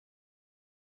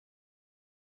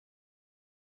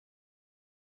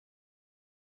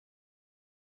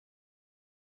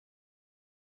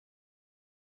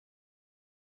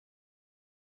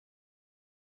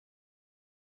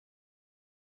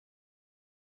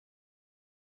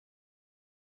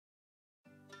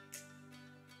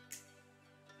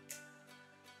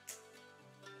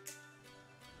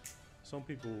Some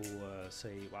people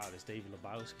say, wow, this David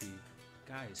Lebowski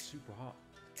guy is super hot.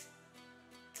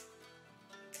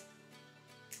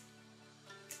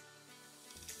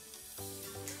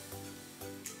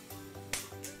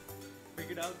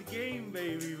 Figured out the game,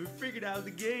 baby. We figured out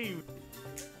the game.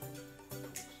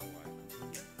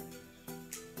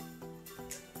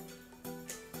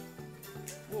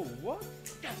 Whoa, what?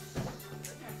 Yes!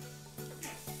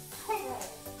 Yes! Come on!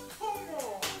 Come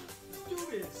on! Let's do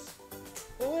this!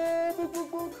 Oh, book,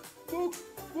 book, book! Book!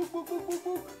 Book, book, book, book,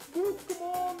 book! Book! Come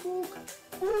on, book!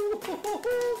 Book!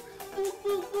 Book,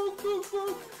 book, book, book,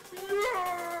 book!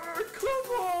 Yeah! Come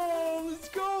on! Let's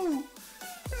go!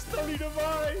 Study the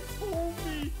vibe! Hold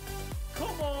me!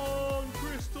 Come on,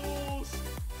 crystals!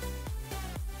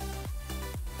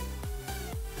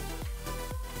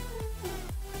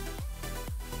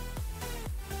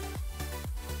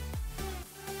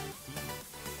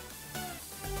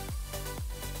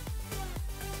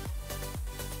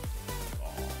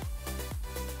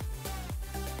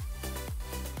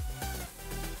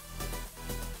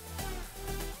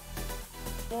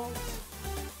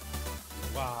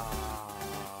 Wow.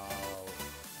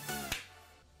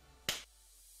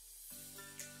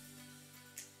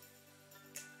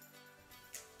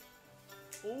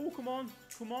 Oh, come on.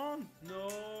 Come on. No. No,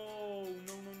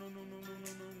 no, no, no, no, no,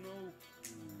 no, no, no.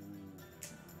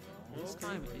 This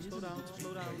time, slow down,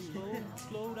 slow down,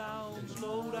 slow down,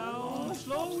 Slow down.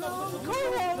 Slow down.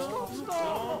 Come on.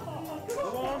 Stop.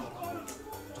 Come on.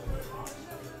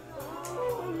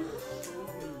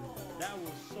 That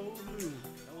was so blue.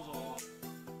 That was all.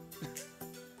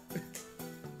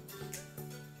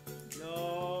 No.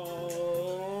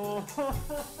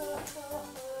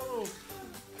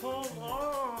 Come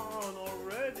on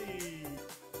already.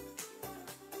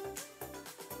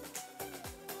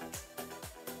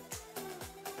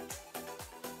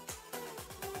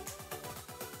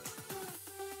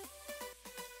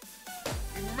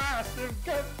 Massive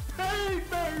get paid,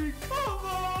 baby. Come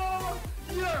on.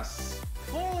 Yes.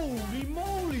 Holy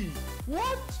moly!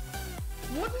 What?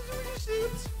 What did you see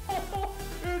it? Oh,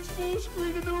 it's full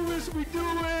screen Anubis. We do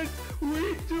it.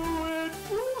 We do it.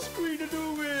 Full screen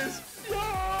Anubis.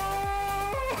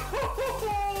 Yeah!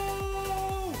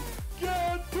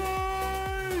 Get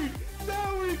paid.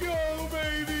 There we go,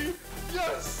 baby.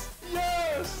 Yes.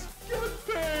 Yes. Get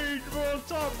paid. We're on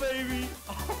top, baby.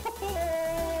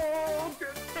 Oh,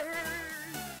 get paid.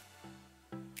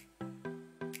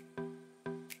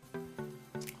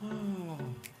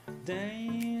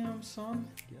 Damn, son.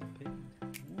 Get paid.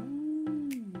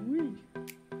 Ooh-wee.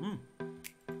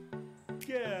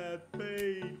 Get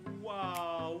paid.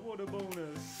 Wow, what a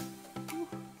bonus. Woo.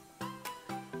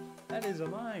 That is a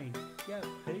line. Get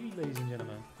paid, ladies and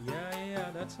gentlemen.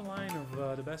 Yeah, that's a line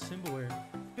of the best Gambleaware.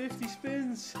 50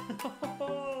 spins.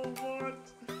 Oh,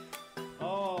 what?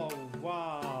 Oh,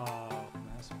 wow.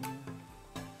 Last one.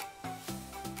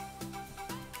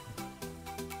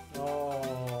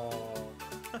 Oh.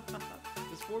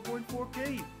 It's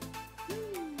 4.4K.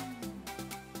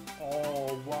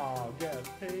 Oh wow, get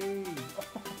paid.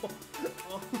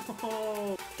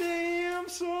 Oh, damn,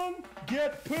 son,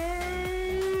 get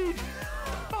paid.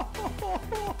 Oh,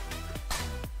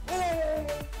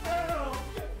 wow,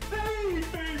 get paid,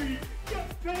 baby,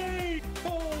 get paid.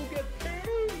 Oh, get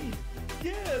paid,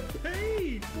 get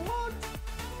paid. What?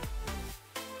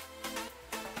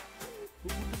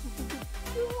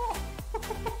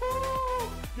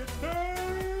 Get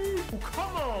paid! Oh,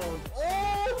 come on! Oh!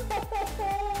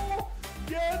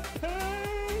 Get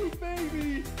paid,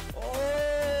 baby! Oh!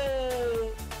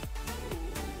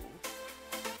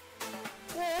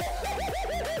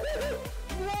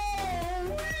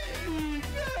 Whoa! Really?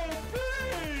 Get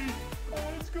paid!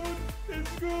 Oh, it's good!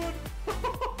 It's good!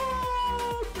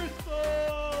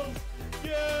 Crystals!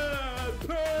 Get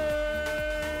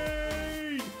paid!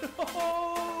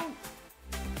 Oh!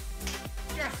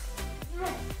 Yes!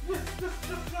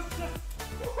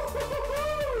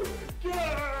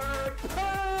 Get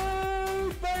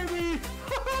paid, baby!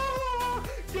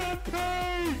 Get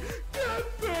paid! Get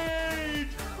paid!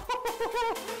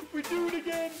 We do it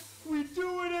again! We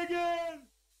do it again!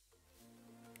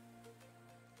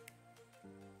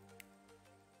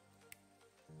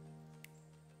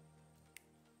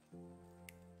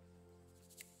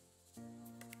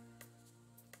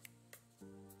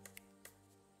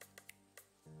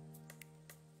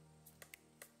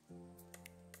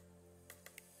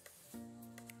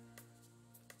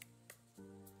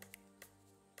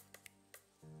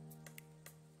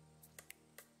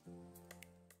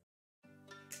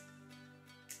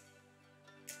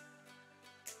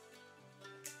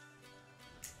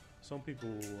 Some people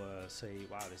say,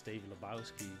 wow, this David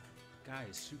Lebowski Guy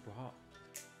is super hot.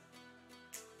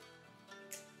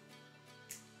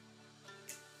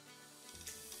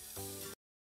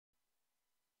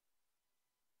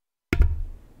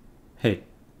 Hey.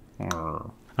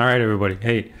 All right, everybody.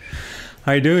 Hey,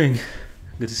 how you doing?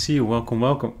 Good to see you. Welcome,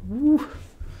 welcome. Woo.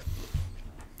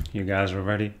 You guys are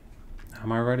ready?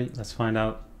 Am I ready? Let's find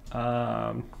out.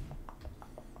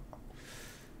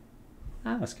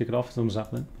 Let's kick it off with some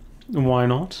Zeppelin. Why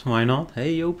not? Why not?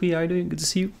 Hey, Yopi, how you doing? Good to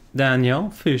see you. Danielle,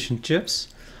 fish and chips.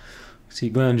 I see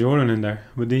Glenn Jordan in there.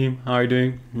 Vadim, how are you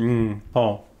doing?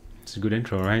 Paul, it's a good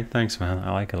intro, right? Thanks, man.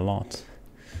 I like it a lot.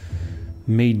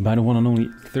 Made by the one and only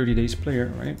 30 Days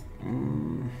Player, right?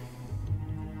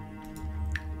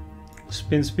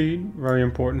 Spin speed, very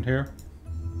important here.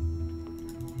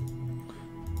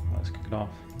 Let's kick it off.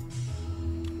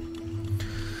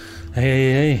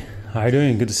 Hey, how you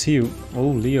doing? Good to see you. Oh,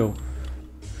 Leo.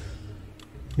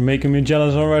 You're making me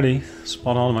jealous already.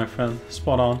 Spot on, my friend.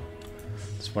 Spot on.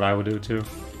 That's what I would do too.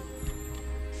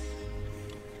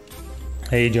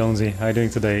 Hey, Jonesy. How you doing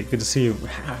today? Good to see you.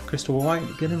 Christopher White.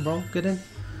 Get in, bro. Get in.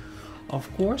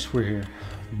 Of course we're here.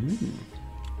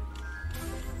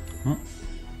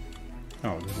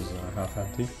 Oh, this is half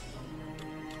empty.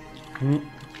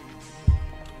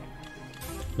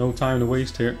 No time to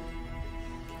waste here.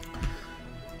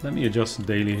 Let me adjust the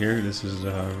daily here. This is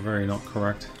very not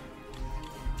correct.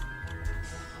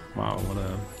 Wow, what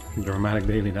a dramatic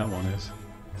daily that one is.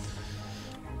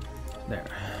 There.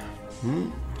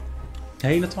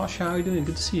 Hey, Natasha, how you doing?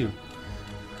 Good to see you.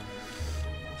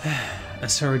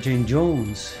 Sarah Jane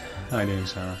Jones. How you doing,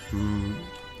 Sarah?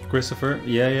 Christopher,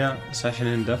 yeah. Session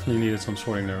in definitely needed some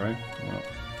sorting there, right?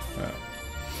 Well,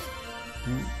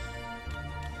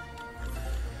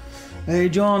 Hey,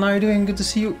 John, how you doing? Good to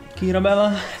see you.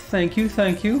 Kirabella, thank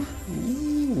you.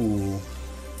 Ooh.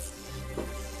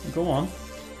 Go on.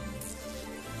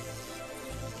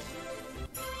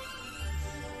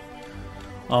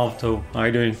 Alto, how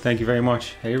you doing? Thank you very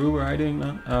much. Hey, Ruber, how you doing,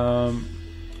 man?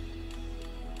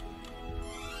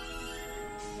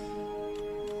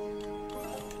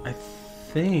 I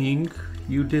think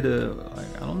you did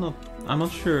I don't know. I'm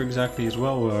not sure exactly as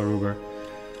well, Ruber.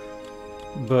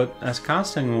 But as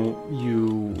casting,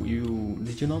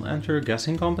 did you not enter a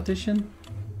guessing competition?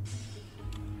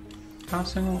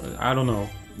 Casting? I don't know.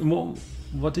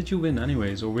 What did you win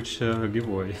anyways, or which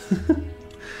giveaway?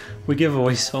 We give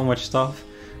away so much stuff.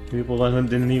 People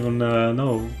didn't even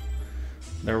know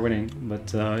they're winning.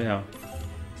 But yeah,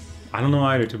 I don't know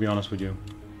either, to be honest with you.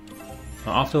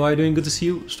 After how you doing? Good to see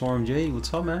you. Storm J,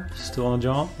 what's up, man? Still on the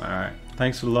job? All right.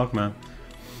 Thanks for the luck, man.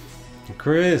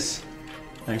 Chris.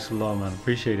 Thanks for the love, man.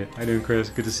 Appreciate it. How you doing, Chris?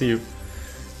 Good to see you.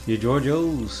 You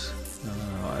Giorgios.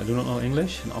 I do not know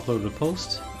English and uploaded a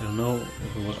post. I don't know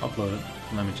if it was uploaded.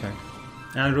 Let me check.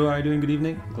 Andrew, how you doing? Good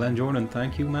evening. Glenn Jordan,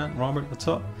 thank you, man. Robert, what's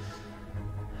up?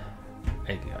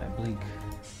 Hey, I blink.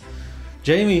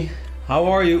 Jamie, how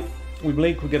are you? We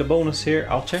blink, we get a bonus here.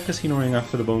 I'll check casino ring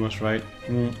after the bonus, right?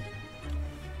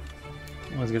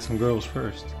 Let's get some girls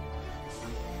first.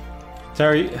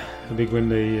 Terry, a big win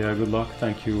day, good luck.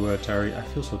 Thank you, Terry. I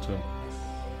feel so too.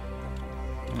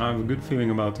 I have a good feeling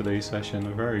about today's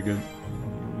session, very good.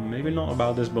 Maybe not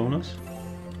about this bonus,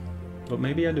 but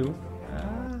maybe I do.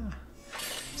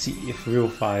 See if real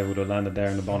 5 would have landed there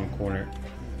in the bottom corner.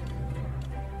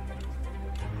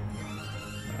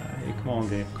 Hey, come on,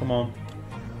 game, come on.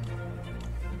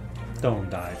 Don't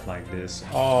dive like this.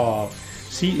 Oh,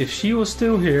 see, if she was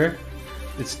still here,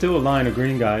 it's still a line of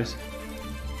green, guys.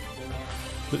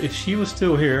 But if she was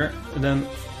still here, then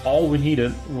all we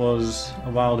needed was a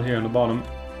wild here on the bottom.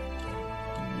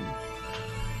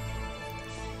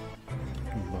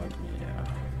 But yeah,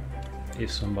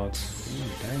 ifs and buts.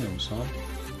 Damn, son.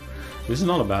 This is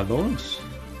not a bad bonus.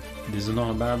 This is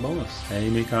not a bad bonus. Hey,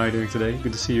 Mika, how are you doing today?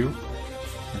 Good to see you.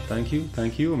 Thank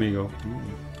you, amigo.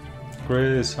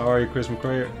 Chris, how are you, Chris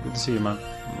McCrayer? Good to see you, man.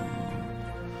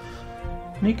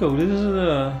 Nico,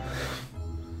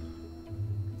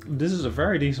 this is a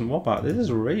very decent wop out. This is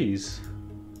a raise.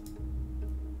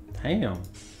 Damn.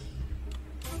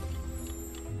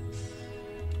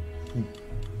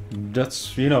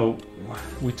 That's, you know,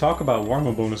 we talk about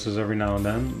warm-up bonuses every now and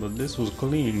then, but this was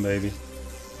clean, baby.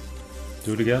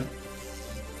 Do it again.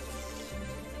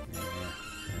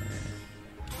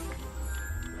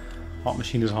 Hot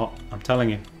machine is hot. I'm telling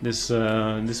you, this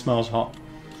smells hot.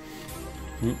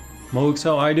 Mo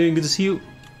XL, how you doing? Good to see you.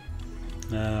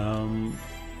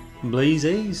 Blaze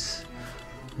Ace.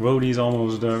 Roadie's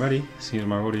almost ready. Seems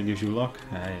my roadie gives you luck.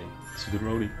 Hey, it's a good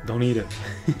roadie. Don't eat it.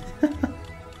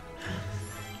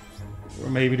 Or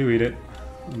maybe do eat it,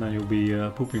 and then you'll be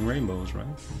pooping rainbows, right?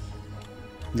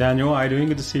 Daniel, how you doing?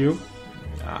 Good to see you.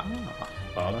 Ah,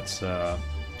 well, that's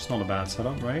it's not a bad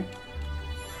setup, right?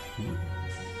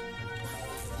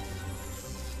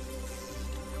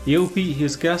 EOP,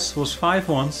 his guess was 5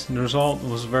 once, and the result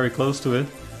was very close to it,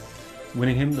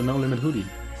 winning him the No Limit hoodie.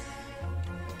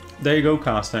 There you go,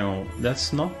 Castangle.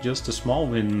 That's not just a small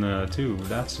win, too.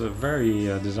 That's a very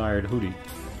desired hoodie.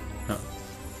 Huh.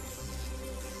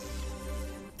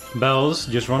 Bells,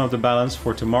 just run up the balance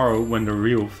for tomorrow when the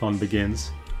real fun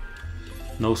begins.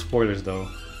 No spoilers, though.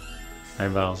 Hey,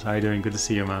 Bells. How you doing? Good to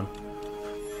see you, man.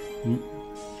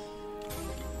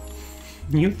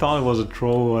 You thought it was a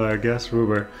troll guess,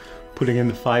 Ruber. Putting in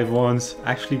the 5 ones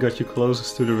actually got you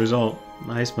closest to the result.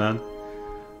 Nice, man.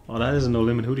 Well, that is a No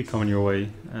Limit hoodie coming your way,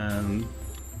 and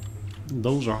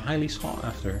those are highly sought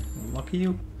after. Lucky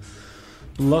you.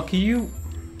 Lucky you.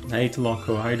 Hey,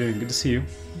 Tolonko, how you doing? Good to see you.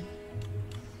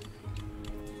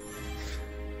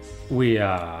 We,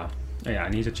 yeah, I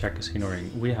need to check Casino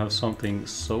Ring. We have something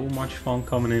so much fun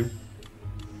coming in.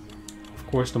 Of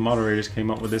course, the moderators came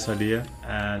up with this idea,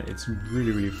 and it's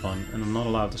really, really fun, and I'm not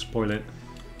allowed to spoil it.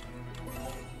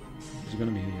 It's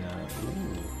gonna be,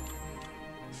 ooh.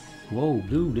 Whoa,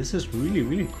 Blue, this is really,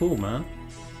 really cool, man.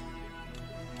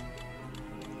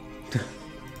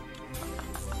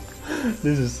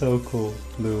 This is so cool,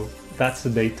 Blue. That's the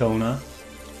Daytona.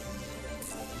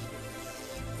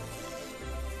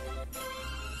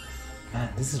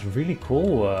 Man, this is really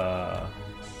cool.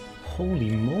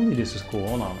 Holy moly, this is cool.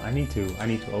 Hold on, I need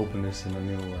to open this in a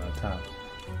new tab.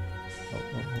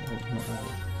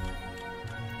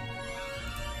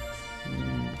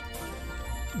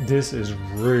 This is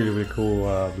really, really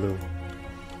cool, Blue.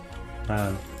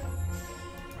 Man.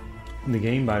 The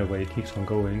game, by the way, keeps on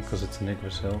going because it's an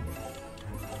Yggdrasil.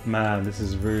 Man, this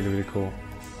is really, really cool.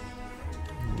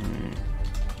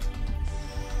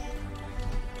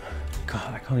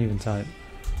 God, I can't even type.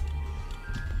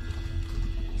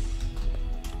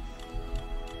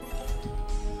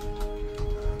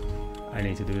 I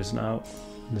need to do this now.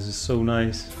 This is so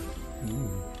nice.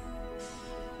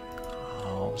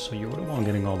 Oh, so you're the one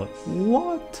getting all the...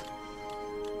 What?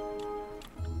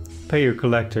 Pay your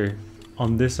collector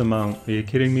on this amount. Are you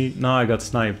kidding me? No, I got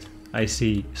sniped. I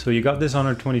see. So you got this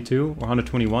 122 or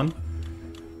 121.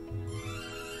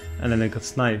 And then I got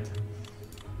sniped.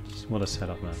 What a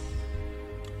setup, man.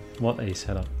 What a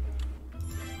setup.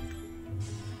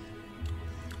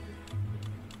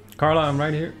 Carla, I'm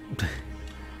right here.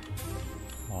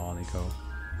 Oh, Nico.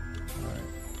 Alright.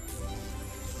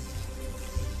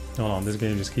 Hold on, this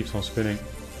game just keeps on spinning.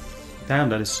 Damn,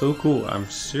 that is so cool. I'm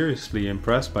seriously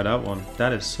impressed by that one.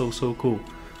 That is so, so cool.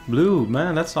 Blue,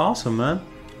 man, that's awesome, man.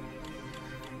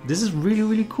 This is really,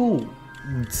 really cool.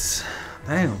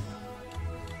 Damn.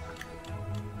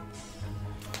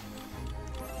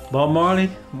 Bob Marley,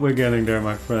 we're getting there,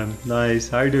 my friend. Nice.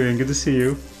 How you doing? Good to see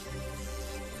you.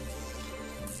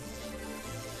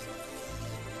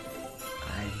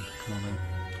 Hey, come on, man.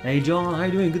 Hey, John, how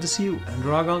you doing? Good to see you. And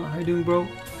Dragon, how you doing, bro?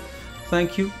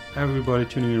 Thank you, everybody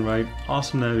tuning in, right?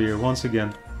 Awesome to have you here once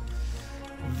again.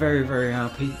 Very, very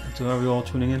happy to have you all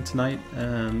tuning in tonight.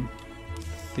 And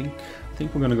I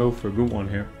think we're gonna go for a good one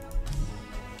here.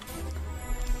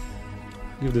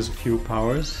 Give this a few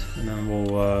powers, and then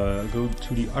we'll go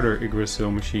to the other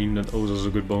Yggdrasil machine that owes us a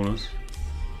good bonus.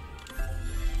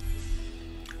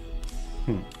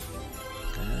 You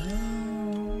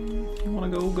wanna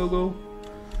go?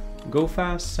 Go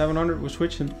fast, 700, we're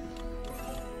switching.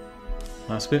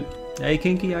 Last bit. Hey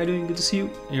Kinky, how you doing? Good to see you.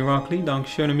 Irakli,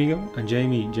 Dankshon amigo. And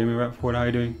Jamie Rapford, how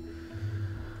you doing?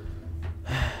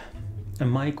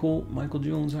 And Michael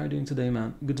Jones, how you doing today,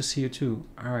 man? Good to see you too.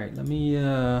 Alright, let me,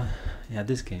 yeah,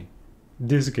 this game.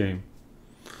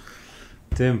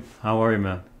 Tim, how are you,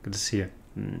 man? Good to see you.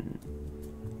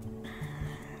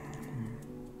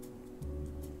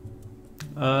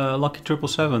 Lucky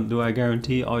 777, do I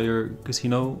guarantee all your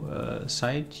casino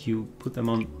sites you put them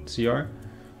on CR?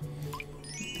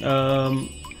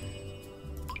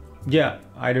 Yeah,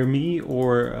 either me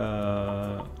or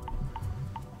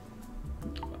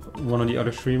one of the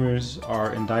other streamers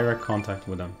are in direct contact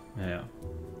with them. Yeah.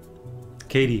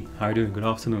 Katie, how you doing? Good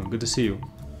afternoon. Good to see you.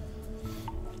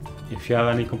 If you have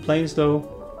any complaints though,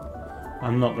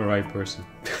 I'm not the right person.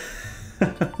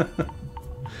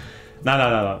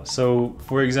 No. So,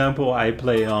 for example, I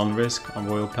play on Risk, on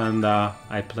Royal Panda,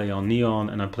 I play on Neon,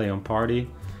 and I play on Party.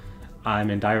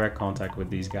 I'm in direct contact with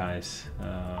these guys.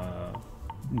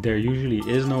 There usually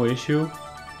is no issue.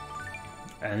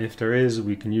 And if there is,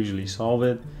 we can usually solve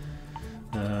it.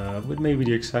 With maybe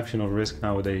the exception of Risk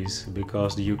nowadays,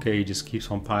 because the UK just keeps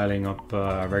on piling up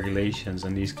regulations,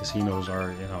 and these casinos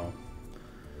are, you know,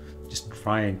 just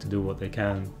trying to do what they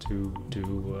can to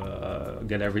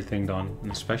get everything done,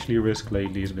 and especially Risk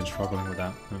lately has been struggling with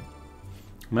that. Yeah.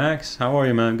 Max, how are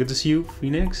you, man? Good to see you.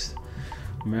 Phoenix,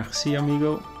 merci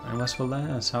amigo. And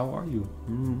Westfaldas, how are you?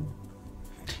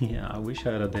 Yeah, I wish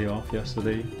I had a day off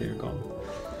yesterday. Dear God.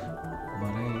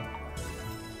 But hey,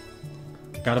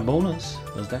 got a bonus.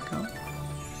 Does that count?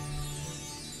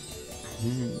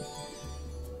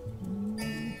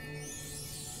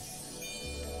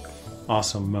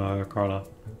 Awesome, Carla.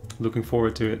 Looking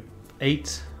forward to it.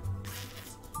 8.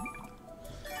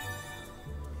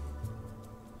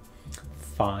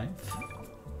 5.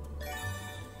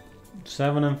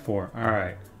 7 and 4.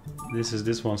 Alright.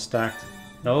 This one stacked.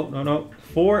 No.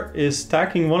 4 is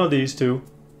stacking one of these two.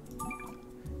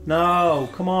 No,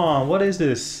 come on. What is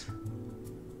this?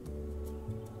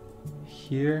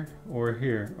 Here or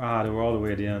here? Ah, they were all the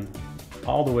way at the end.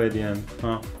 All the way at the end.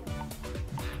 Huh.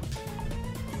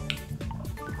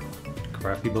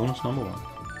 Crappy bonus number 1.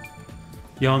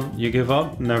 Jan, you give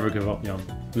up? Never give up, Jan.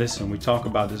 Listen, we talk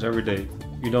about this every day.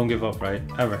 You don't give up, right?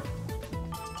 Ever.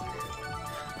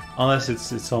 Unless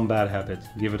it's some bad habit.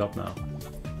 Give it up now.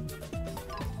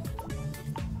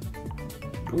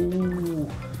 Ooh.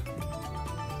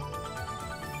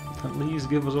 At least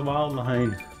give us a wild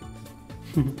line.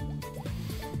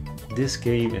 This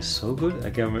game is so good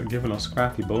at giving us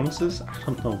crappy bonuses. I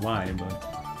don't know why, but...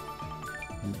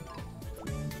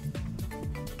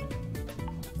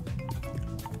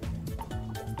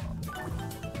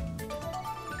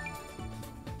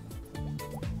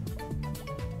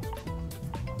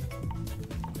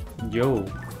 Yo,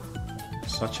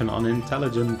 such an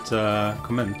unintelligent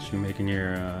comment you're making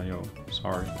here, yo.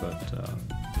 Sorry, but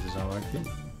this is how I feel.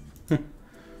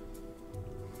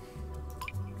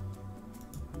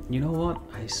 You know what?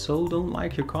 I so don't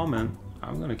like your comment.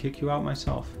 I'm gonna kick you out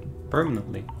myself.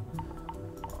 Permanently.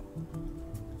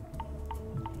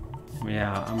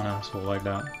 Yeah, I'm an asshole like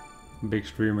that. Big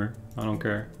streamer. I don't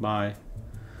care. Bye.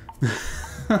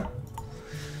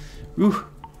 Ooh.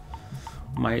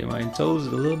 My toes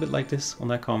a little bit like this on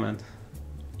that comment.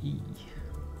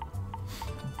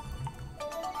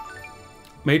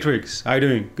 Matrix, how you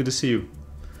doing? Good to see you.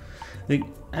 Like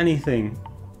anything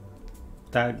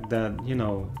that you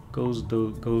know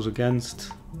goes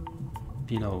against,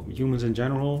 you know, humans in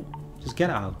general, just get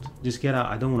out. Just get out.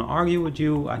 I don't want to argue with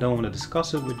you. I don't want to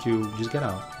discuss it with you. Just get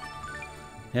out.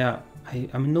 Yeah,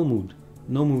 I'm in no mood.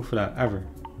 No mood for that ever.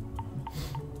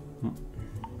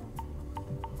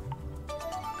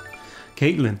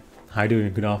 Caitlin, how you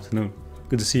doing? Good afternoon.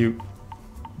 Good to see you.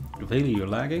 Veli, you're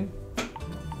lagging?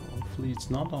 Hopefully it's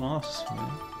not on us,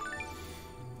 man.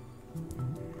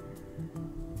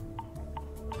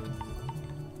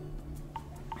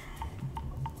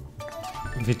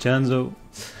 Vincenzo,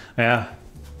 yeah.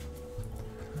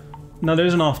 Now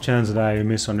there's an off chance that I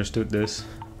misunderstood this,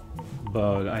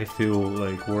 but I feel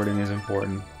like wording is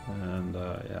important, and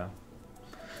yeah.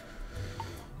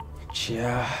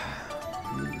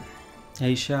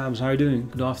 Hey Shabs, how you doing?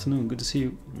 Good afternoon, good to see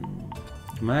you.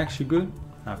 Max, you good?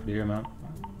 Happy to hear, man.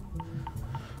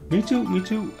 Me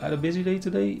too. Had a busy day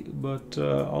today, but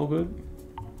all good.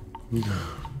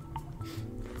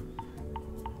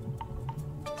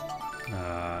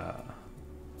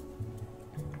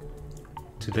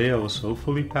 Today I was so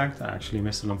fully packed, I actually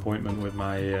missed an appointment with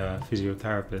my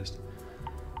physiotherapist.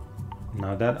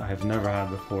 Now that I've never had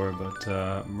before, but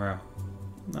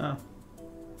nah.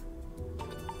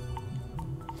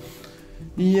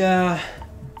 Yeah,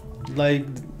 like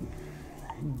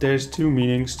there's two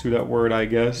meanings to that word, I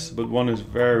guess, but one is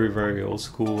very, very old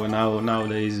school, and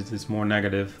nowadays it's more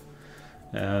negative,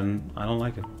 and I don't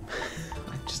like it.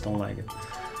 I just don't like it.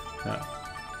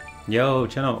 Yo,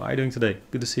 Chano, how you doing today?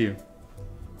 Good to see you.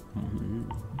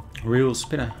 Real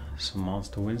spinner, some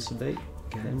monster wins today.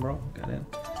 Get in, bro. Get in.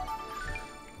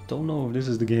 Don't know if this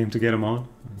is the game to get him on.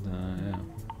 Yeah.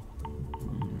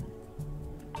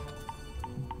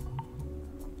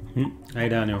 Hey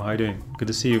Daniel, how you doing? Good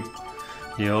to see you.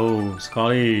 Yo,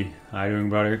 Scotty, how you doing,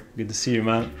 brother? Good to see you,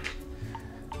 man.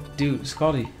 Dude,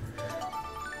 Scotty,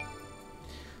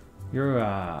 you're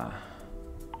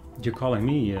calling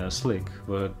me slick,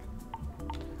 but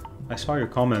I saw your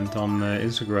comment on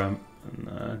Instagram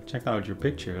and checked out your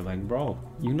picture. Like, bro,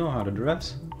 you know how to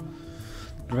dress.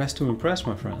 Dress to impress,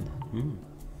 my friend.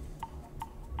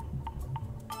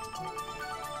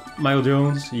 Michael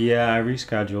Jones, yeah, I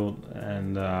rescheduled,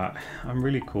 and I'm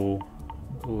really cool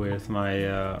with my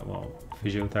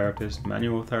physiotherapist,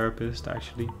 manual therapist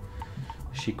actually.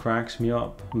 She cracks me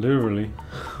up, literally.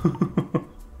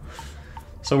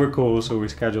 So we're cool, so we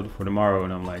scheduled for tomorrow,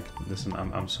 and I'm like, listen,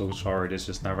 I'm so sorry, this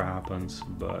just never happens,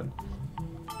 but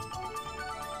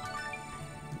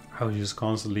I was just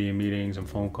constantly in meetings and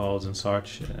phone calls and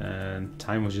such, and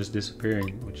time was just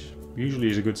disappearing, which usually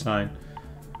is a good sign.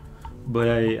 But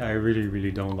I really, really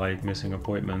don't like missing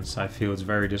appointments. I feel it's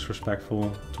very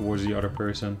disrespectful towards the other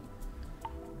person.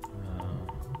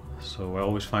 So I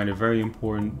always find it very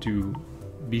important to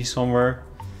be somewhere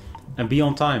and be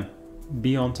on time.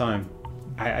 Be on time.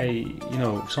 You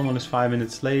know, if someone is 5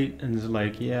 minutes late and is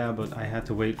like, yeah, but I had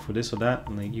to wait for this or that,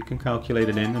 and like, you can calculate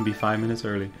it in and be 5 minutes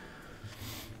early.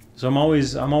 So I'm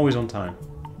always on time,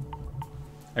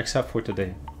 except for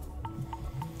today.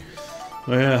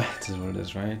 Well, yeah, this is what it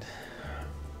is, right?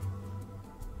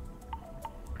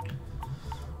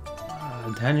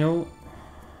 Daniel.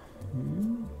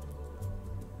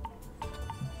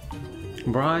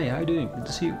 Bri, how you doing? Good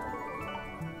to see you.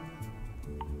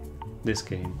 This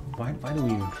game. Why do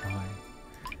we even try?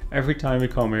 Every time we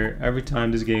come here, every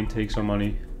time this game takes our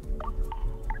money.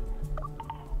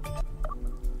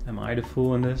 Am I the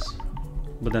fool in this?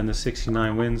 But then the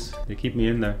 69 wins. They keep me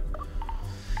in there.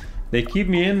 They keep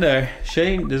me in there.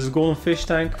 Shane, this is Golden Fish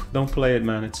Tank. Don't play it,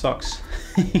 man. It sucks.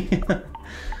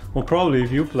 Well, probably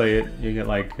if you play it, you get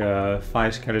like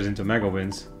 5 scatters into mega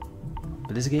wins.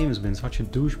 But this game has been such a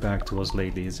douchebag to us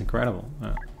lately. It's incredible.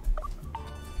 Yeah.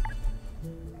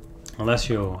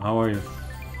 Alessio, how are you?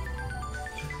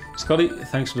 Scotty,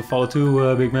 thanks for the follow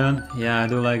too, big man. Yeah, I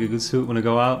do like a good suit when I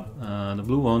go out. The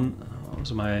blue one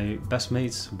was my best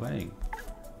mate's wedding.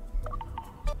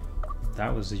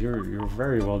 That was you're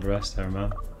very well dressed there,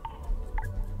 man.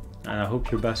 And I hope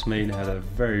your best mate had a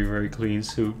very, very clean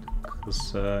suit.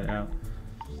 Cause yeah.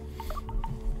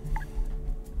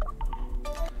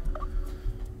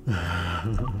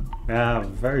 Yeah,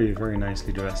 very, very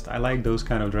nicely dressed. I like those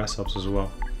kind of dress ups as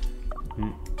well.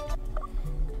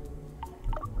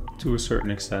 To a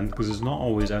certain extent, because it's not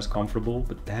always as comfortable,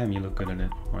 but damn, you look good in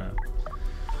it. Wow.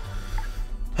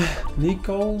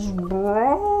 Nico's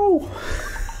bro.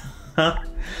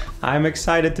 I'm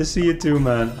excited to see you too,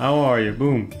 man. How are you?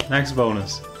 Boom. Next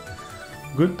bonus.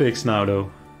 Good picks now,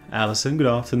 though. Allison, good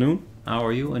afternoon. How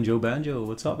are you? And Joe Banjo,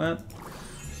 what's up, man?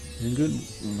 Doing good.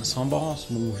 Sambas,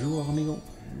 bonjour, amigo.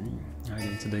 How are you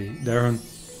doing today? Darren.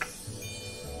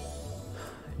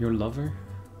 Your lover?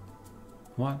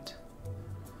 What?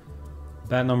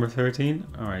 Bad number 13.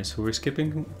 Alright, so we're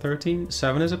skipping 13.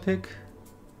 7 is a pick.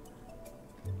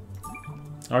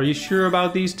 Are you sure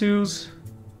about these twos?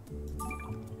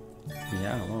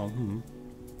 Yeah, well,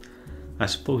 I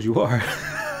suppose you are.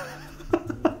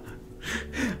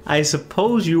 I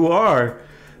suppose you are.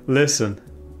 Listen,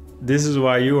 this is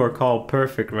why you are called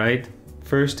perfect, right?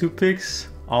 First 2 picks,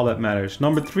 all that matters.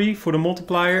 Number 3 for the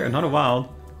multiplier, another wild.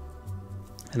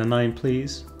 And a 9,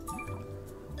 please.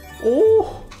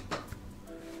 Oh!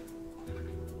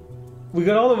 We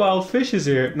got all the wild fishes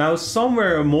here. Now,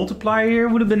 somewhere a multiplier here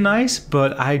would have been nice,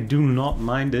 but I do not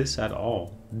mind this at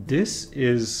all. This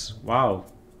is... wow.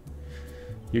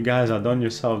 You guys outdone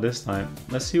yourself this time.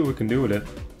 Let's see what we can do with it.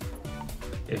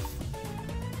 If...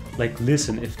 like,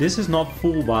 listen, if this is not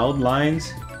full wild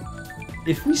lines,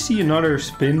 if we see another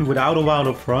spin without a wild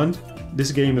up front,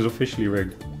 this game is officially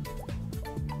rigged.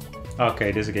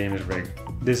 Okay, this game is rigged.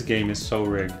 This game is so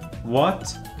rigged.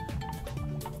 What?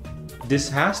 This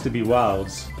has to be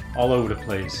wilds all over the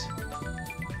place.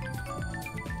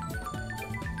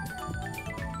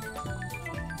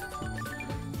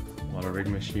 What a rig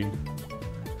machine.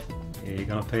 Yeah, you're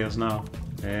gonna pay us now.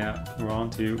 Yeah, we're on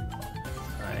to you.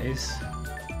 Nice.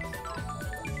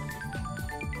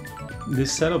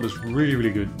 This setup is really,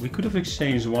 really good. We could have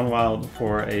exchanged one wild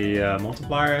for a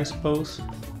multiplier, I suppose.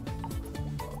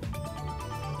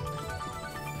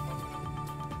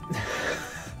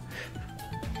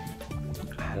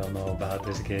 I don't know about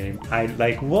this game.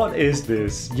 Like, what is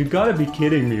this? You gotta be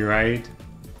kidding me, right?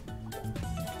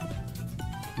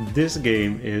 This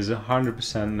game is 100%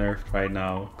 nerfed right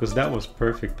now, because that was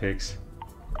perfect picks.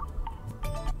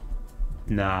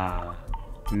 Nah.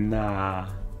 Nah.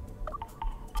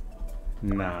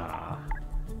 Nah.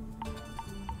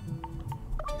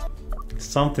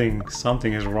 Something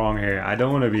is wrong here. I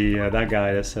don't want to be that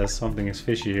guy that says something is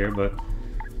fishy here, but...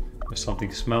 or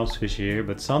something smells fishy here,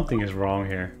 but something is wrong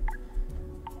here.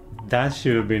 That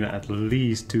should have been at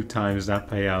least 2 times that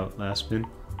payout last spin.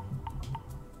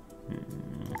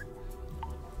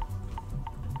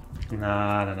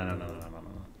 Nah,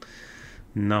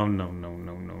 no.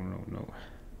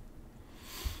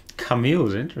 Camille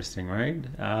is interesting, right?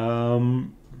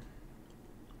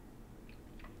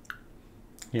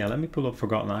 Yeah, let me pull up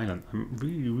Forgotten Island. I'm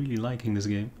really liking this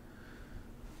game.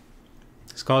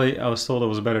 Scotty, I was told I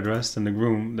was better dressed than the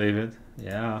groom, David.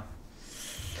 Yeah.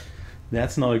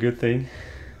 That's not a good thing.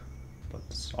 but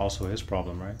it's also his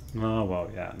problem, right? Oh, well,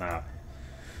 yeah, nah.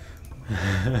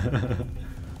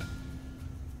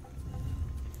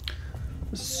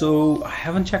 So, I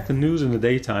haven't checked the news in the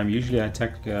daytime. Usually I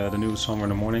check the news somewhere in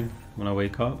the morning when I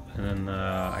wake up, and then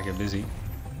I get busy.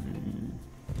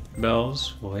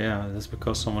 Bells? Well, yeah, that's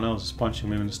because someone else is punching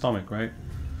me in the stomach, right?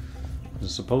 They're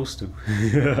supposed to.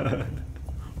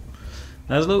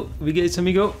 Laszlo, wie geht's,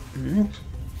 amigo?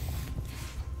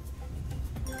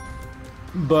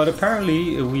 But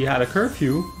apparently we had a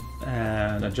curfew,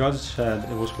 and a judge said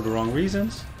it was for the wrong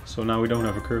reasons, so now we don't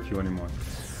have a curfew anymore.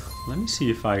 Let me see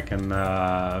if I can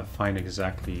find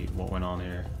exactly what went on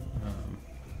here.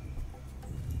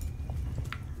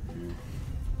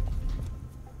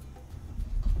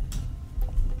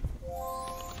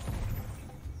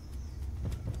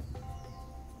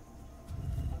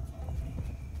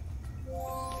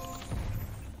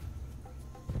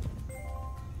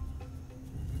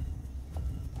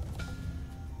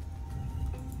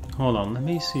 Hold on, let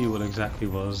me see what exactly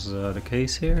was the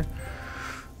case here.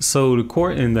 So the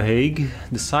court in The Hague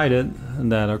decided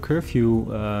that our curfew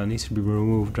needs to be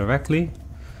removed directly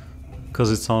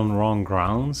because it's on wrong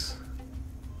grounds.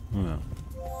 Yeah.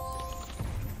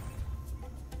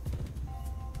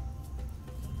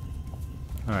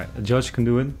 Alright, a judge can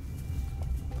do it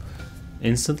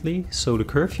instantly, so the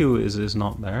curfew is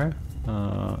not there.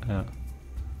 Yeah.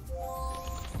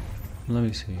 Let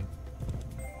me see.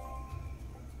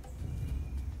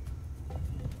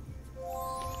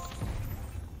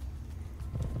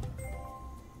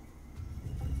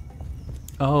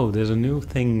 Oh, there's a new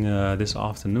thing this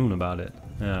afternoon about it.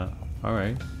 Yeah,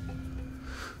 alright.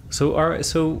 So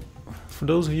for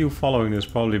those of you following this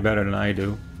probably better than I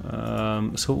do,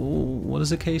 so what is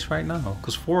the case right now?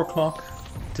 Because 4 o'clock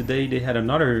today they had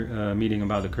another meeting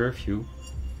about the curfew.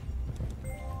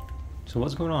 So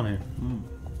what's going on here?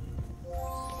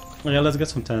 Yeah, let's get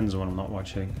some 10s when I'm not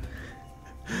watching.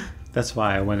 That's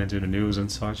why I went into the news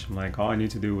and such. I'm like, all I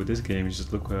need to do with this game is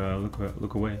just look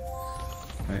away.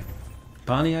 Right.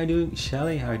 Bonnie, how you doing?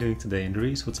 Shelly, how you doing today? And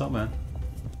Reese, what's up, man?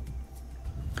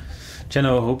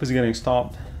 Cheno, hope is getting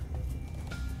stopped.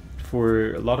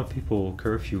 For a lot of people,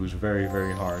 curfew is very,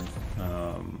 very hard.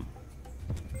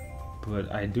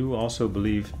 But I do also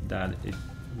believe that it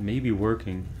may be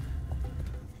working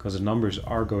because the numbers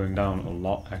are going down a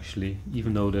lot, actually.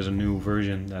 Even though there's a new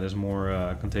version that is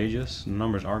more contagious, the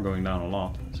numbers are going down a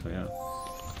lot. So yeah.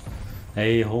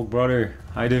 Hey, Hulk brother,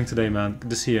 how you doing today, man? Good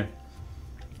to see you.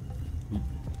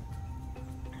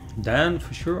 Dan,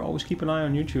 for sure, always keep an eye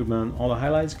on YouTube, man. All the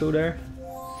highlights go there.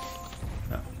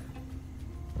 Yeah.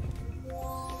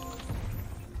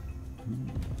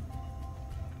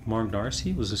 Mark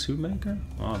Darcy was a suit maker.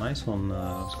 Oh, nice one,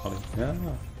 Scotty. Yeah.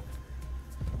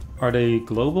 Are they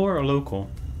global or local?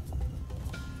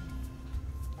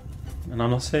 And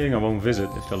I'm not saying I won't visit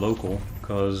if they're local,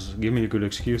 because give me a good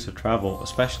excuse to travel,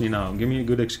 especially now. Give me a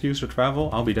good excuse to travel,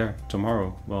 I'll be there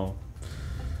tomorrow. Well,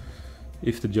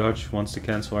 if the judge wants to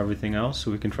cancel everything else so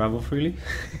we can travel freely.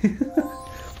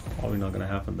 Probably not gonna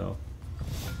happen though.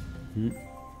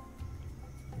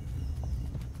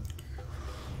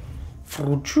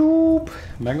 Fruit Troop!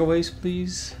 Mega Waste,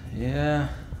 please. Yeah,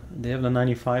 they have the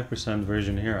 95%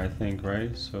 version here, I think,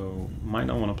 right? So, might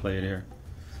not want to play it here.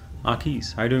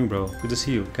 Keys, how you doing, bro? Good to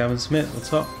see you. Kevin Smith,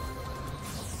 what's up?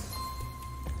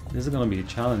 This is gonna be a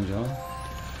challenge, huh?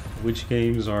 Which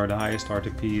games are the highest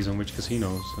RTPs and which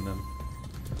casinos, and then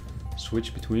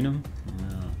switch between them.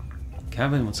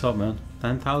 Kevin, what's up, man?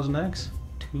 10,000x?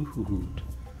 Dude.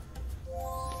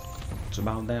 It's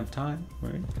about damn time,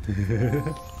 right?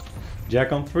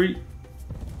 Jack on 3.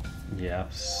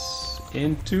 Yes.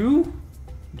 Into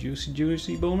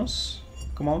juicy bonus.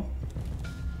 Come on.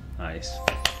 Nice.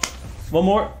 One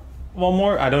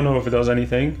more. I don't know if it does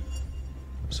anything,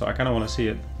 so I kind of want to see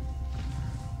it.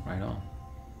 Right on.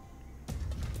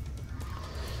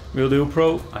 Will do,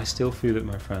 pro. I still feel it,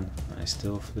 my friend. I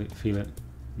still feel it.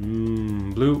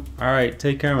 Blue. All right,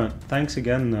 take care, man. Thanks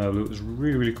again, Blue. It was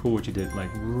really cool what you did. Like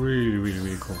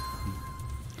really cool.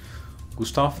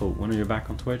 Gustavo, when are you back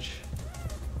on Twitch?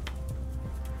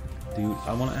 Dude,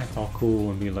 I want to act all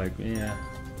cool and be like, yeah.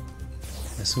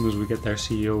 As soon as we get their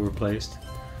CEO replaced.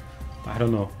 I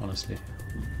don't know, honestly.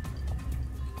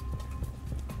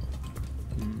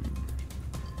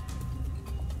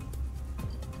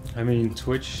 I mean,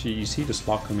 Twitch, you see the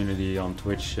slot community on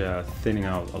Twitch thinning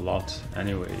out a lot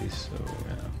anyways, so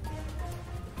yeah.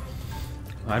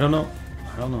 I don't know.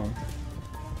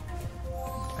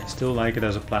 I still like it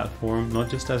as a platform, not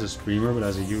just as a streamer, but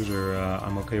as a user,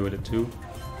 I'm okay with it too.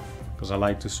 because I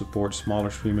like to support smaller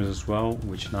streamers as well,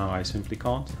 which now I simply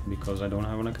can't because I don't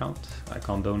have an account. I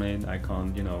can't donate, I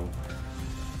can't, you know,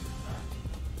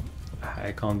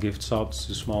 I can't give subs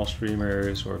to small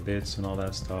streamers or bits and all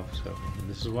that stuff, so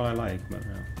this is what I like, but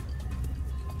yeah.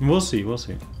 We'll see, we'll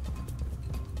see.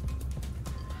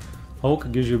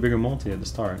 Hulk gives you a bigger multi at the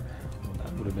start. Well,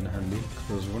 that would have been handy,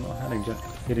 because we're not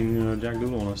hitting Jack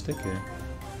Doodle on a stick here.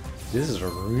 This is a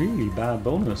really bad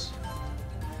bonus.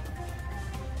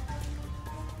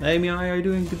 Hey Mia, how are you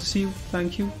doing? Good to see you.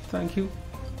 Thank you, thank you.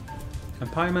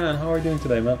 And Pie Man, how are you doing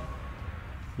today, man?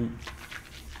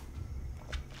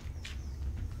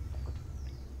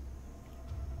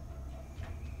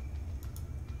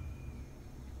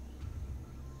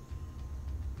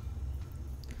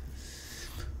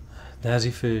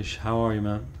 Dazzy Fish, how are you,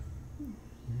 man?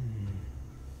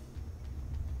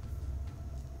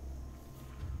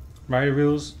 Rider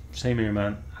Wheels, same here,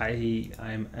 man.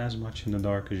 I'm as much in the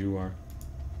dark as you are.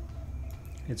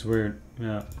 It's weird,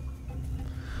 yeah.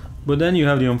 But then you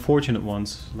have the unfortunate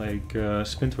ones, like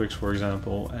Spintwix, for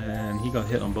example, and he got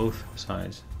hit on both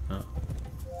sides. Yeah.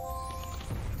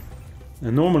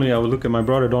 And normally I would look at my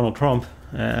brother Donald Trump,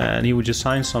 and he would just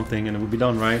sign something and it would be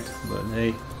done, right? But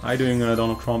hey, I doing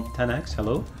Donald Trump 10x,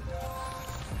 hello?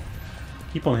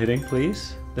 Keep on hitting,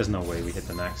 please. There's no way we hit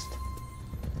the next.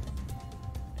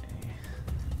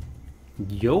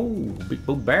 Yo, Big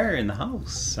Bo Bear in the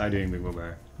house. How you doing, Big Bo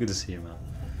Bear? Good to see you, man.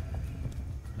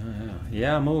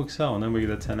 Yeah, Mo Excel, and then we get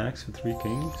a 10x with 3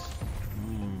 kings.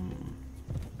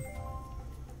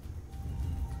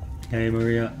 Hey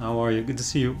Maria, how are you? Good to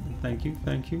see you. Thank you,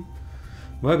 thank you.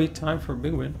 Webby, time for a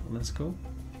big win. Let's go.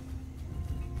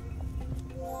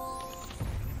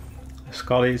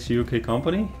 Scully, it's a UK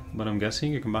company, but I'm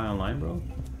guessing you can buy online, bro.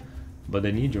 But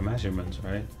they need your measurements,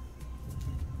 right?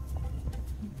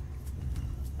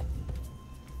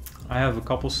 I have a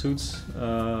couple suits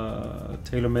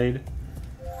tailor-made,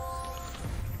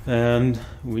 and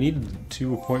we needed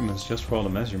 2 appointments just for all the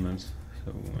measurements.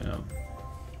 So yeah,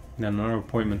 then another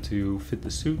appointment to fit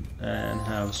the suit and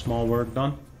have small work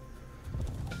done,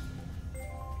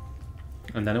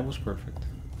 and then it was perfect.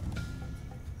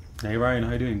 Hey Ryan,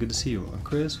 how you doing? Good to see you. And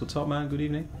Chris, what's up, man? Good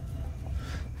evening.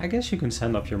 I guess you can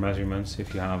send up your measurements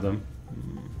if you have them.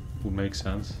 Would make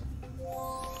sense.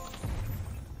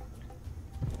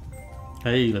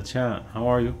 Hey, let's chat. How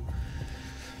are you?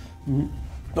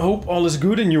 I hope all is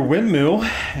good in your windmill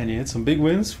and you hit some big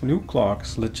wins for new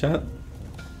clocks. Let's chat.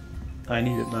 I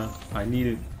need it, man. I need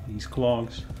it. These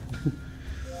clogs.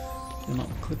 They're not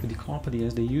clippity cloppity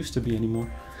as they used to be anymore.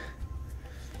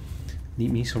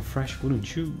 Need me some fresh wooden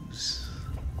shoes.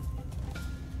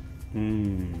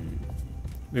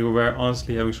 Gambleaware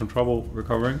honestly having some trouble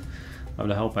recovering of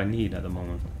the help I need at the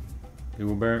moment.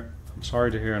 Gambleaware, I'm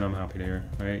sorry to hear and I'm happy to hear,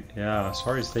 right? Yeah,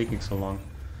 sorry it's taking so long.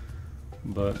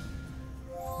 But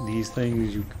these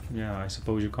things, yeah, I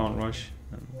suppose you can't rush.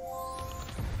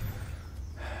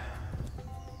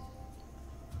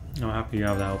 I'm happy you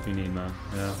have the help you need, man.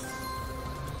 Yeah.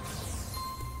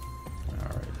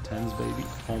 Alright, 10s baby,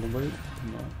 all the way.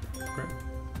 No, great.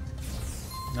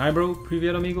 Hi bro,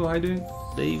 Privyet amigo, how you doing?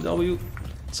 Dave W,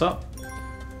 what's up?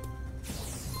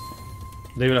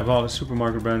 David, I bought a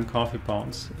supermarket brand coffee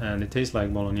pots and they taste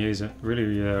like bolognese. Really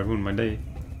ruined my day.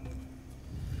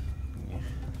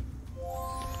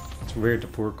 It's weird to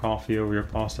pour coffee over your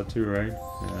pasta too, right?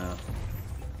 Yeah.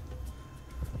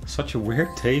 Such a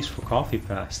weird taste for coffee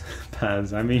pads.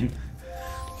 I mean,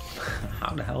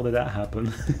 how the hell did that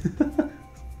happen?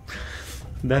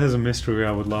 That is a mystery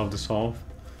I would love to solve.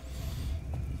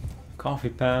 Coffee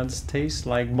pads taste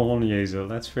like bolognese.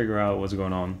 Let's figure out what's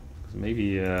going on.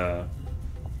 Maybe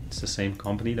it's the same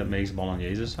company that makes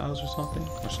bolognese sauce or something,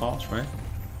 or sauce, right?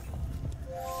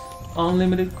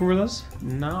 Unlimited gorillas?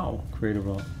 Now, creative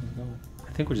role.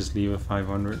 I think we'll just leave it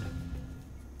 500.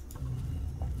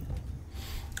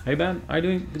 Hey Ben, how you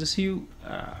doing? Good to see you.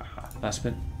 Last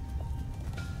spin.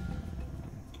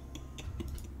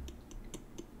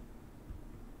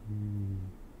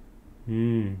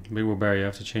 Big Bear, you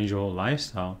have to change your whole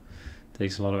lifestyle.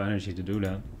 Takes a lot of energy to do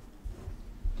that.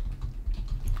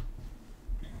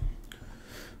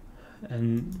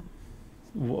 And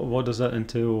what does that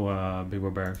entail, Big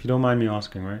Bear? If you don't mind me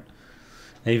asking, right?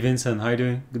 Hey Vincent, how you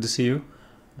doing? Good to see you.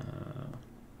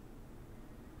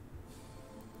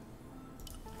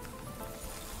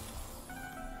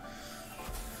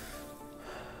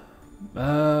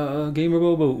 Gamer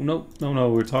Bobo, no,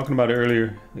 we were talking about it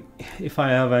earlier. If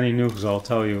I have any news, I'll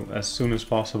tell you as soon as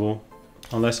possible.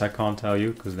 Unless I can't tell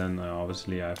you, because then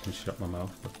obviously I have to shut my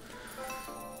mouth. But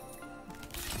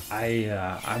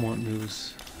I want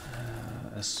news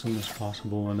as soon as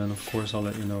possible, and then of course I'll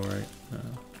let you know, right?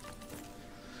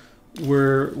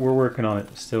 We're working on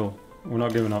it still. We're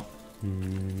not giving up.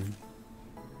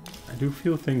 I do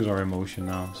feel things are in motion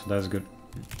now, so that's good.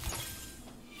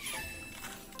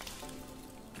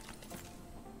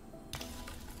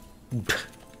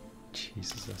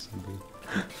 Jesus, SMB.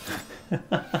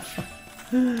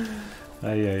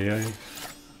 Ay, ay, ay.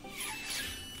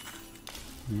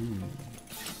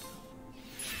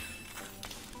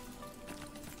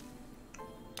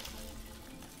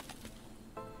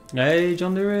 Hey,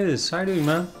 John Deris, how you doing,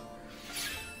 man?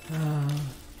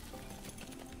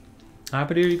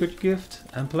 Happy to hear you got your gift,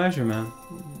 and pleasure, man.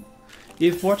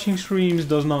 If watching streams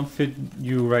does not fit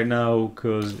you right now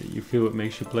because you feel it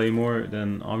makes you play more,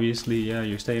 then obviously, yeah,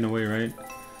 you're staying away, right?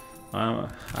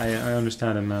 I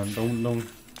understand it, man.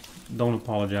 Don't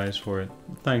apologize for it.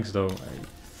 Thanks, though.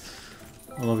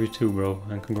 I love you too, bro,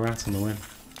 and congrats on the win.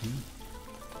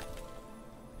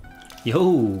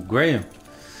 Yo, Graham.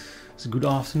 It's a good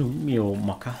afternoon, me old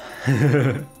mucker.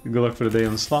 Good luck for the day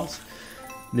on the slots.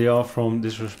 They are from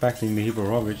disrespecting the heap of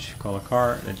rubbish. Call a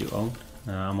car that you own.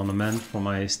 I'm on the mend for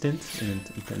my stint in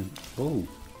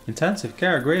intensive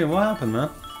care. Graham, what happened, man?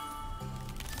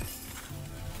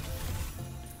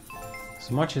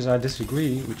 As much as I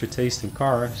disagree with your taste in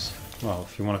cars, well,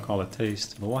 if you want to call it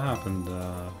taste, but what happened,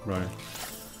 brother?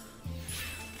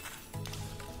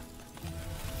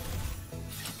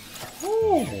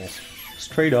 Oh,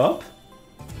 straight up?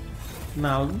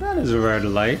 Now that is a rare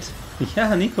delight.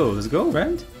 Yeah, Nico, let's go,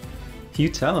 right? You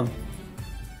tell him.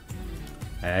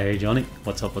 Hey, Johnny,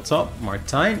 what's up, what's up?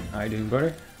 Martine, how you doing,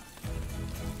 brother?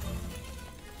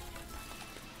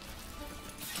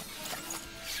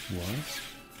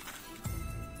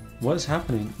 What is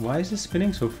happening? Why is this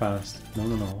spinning so fast? No,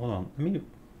 hold on. Let me...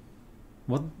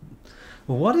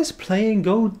 What is Play and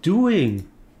Go doing?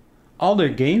 All their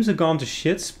games have gone to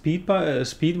shit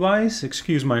speed-wise,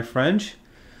 excuse my French.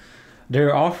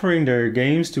 They're offering their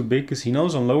games to big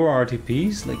casinos on lower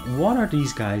RTPs. Like, what are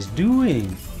these guys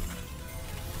doing?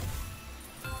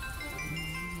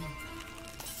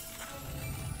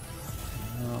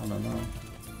 No.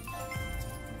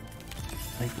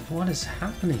 Like, what is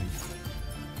happening?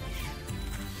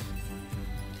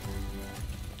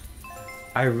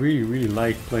 I really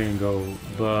like Play and Go,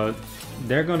 but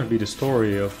they're gonna be the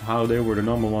story of how they were the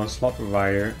 #1 slot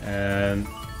provider and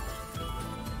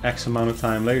X amount of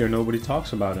time later nobody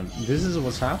talks about them. This is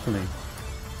what's happening.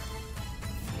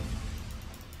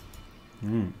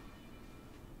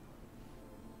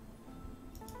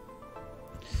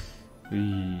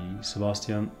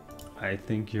 Sebastian, I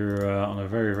think you're on a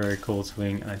very cold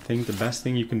swing. I think the best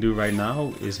thing you can do right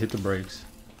now is hit the brakes.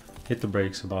 Hit the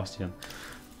brakes, Sebastian.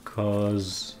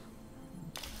 Cause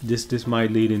this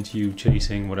might lead into you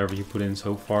chasing whatever you put in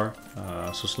so far.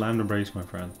 So slam the brakes, my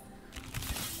friend.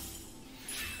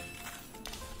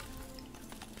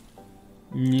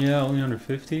 Yeah, only under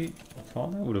 50. I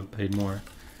thought I would have paid more.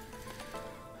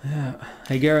 Yeah.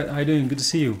 Hey Garrett, how you doing? Good to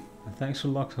see you. Thanks for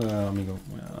the luck, amigo.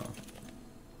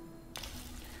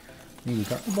 We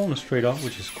got the bonus straight up,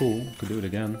 which is cool. Could do it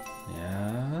again.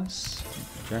 Yes.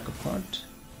 Jack apart.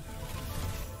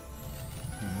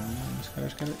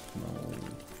 Get it?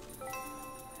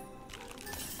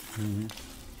 No.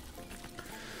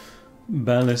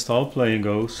 Ban list all Play and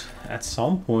Goes. At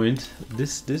some point,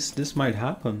 this might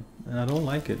happen, and I don't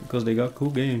like it because they got cool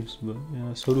games, but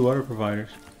yeah, so do other providers.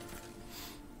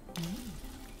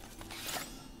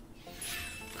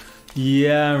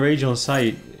 Yeah, Rage on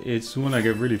Sight. It's when I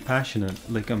get really passionate.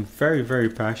 Like, I'm very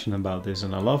passionate about this,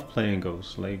 and I love Play and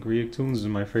Goes. Like, Reactoons is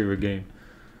my favorite game,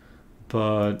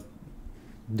 but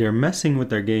they're messing with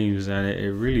their games, and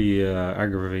it really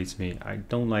aggravates me. I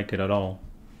don't like it at all.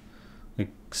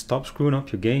 Like, stop screwing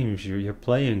up your games. You're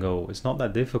Play and Go. It's not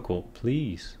that difficult,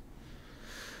 please.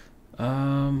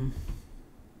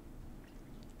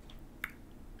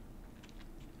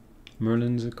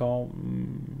 Merlin's a call.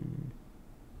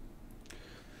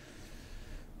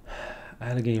 I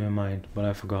had a game in mind, but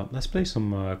I forgot. Let's play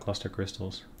some Cluster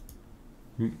Crystals.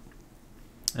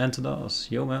 And to us.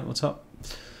 Yo, man, what's up?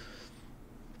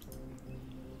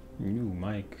 New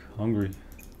Mike, hungry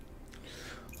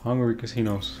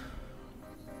casinos.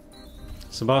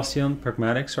 Sebastian,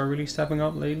 pragmatics are really stepping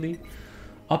up lately.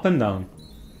 Up and down.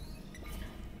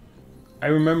 I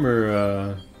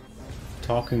remember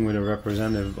talking with a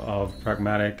representative of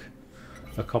Pragmatic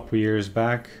a couple years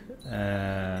back,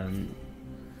 and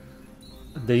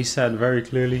they said very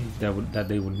clearly that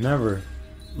they would never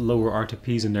lower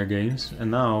RTPs in their games,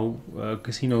 and now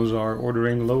casinos are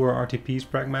ordering lower RTPs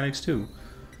Pragmatics too.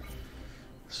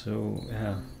 So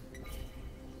yeah.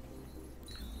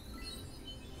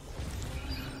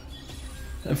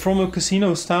 And from a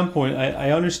casino standpoint,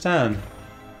 I understand.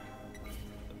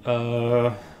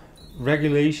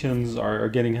 Regulations are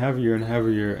getting heavier and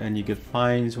heavier, and you get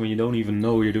fines when you don't even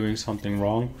know you're doing something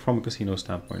wrong from a casino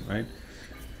standpoint, right?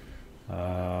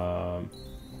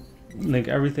 Like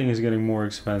everything is getting more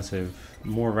expensive,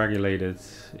 more regulated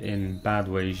in bad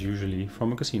ways usually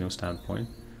from a casino standpoint.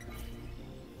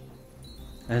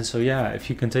 And so yeah, if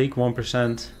you can take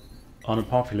 1% on a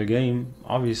popular game,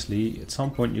 obviously at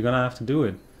some point you're gonna have to do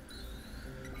it.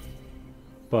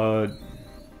 But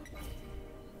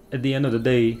at the end of the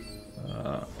day,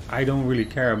 I don't really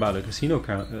care about the casino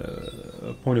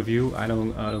point of view. I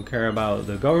don't care about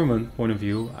the government point of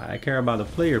view. I care about the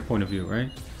player point of view,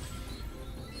 right?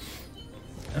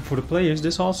 And for the players,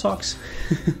 this all sucks.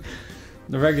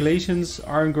 The regulations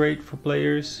aren't great for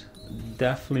players.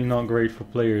 Definitely not great for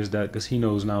players that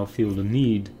casinos now feel the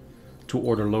need to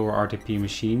order lower RTP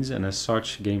machines, and as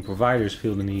such, game providers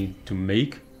feel the need to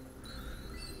make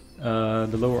the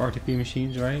lower RTP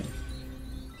machines, right?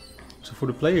 So for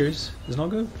the players, it's not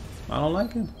good. I don't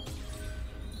like it.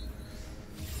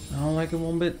 I don't like it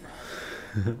one bit.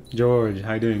 George,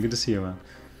 how you doing? Good to see you,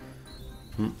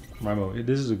 man. Ramo,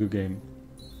 this is a good game.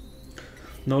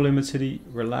 No Limit City,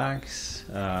 relax.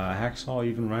 Hacksaw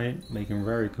even, right? Making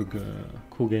very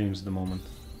cool games at the moment.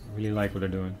 I really like what they're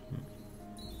doing.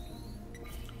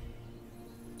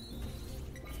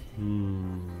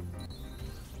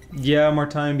 Yeah,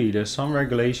 Martijn B, there's some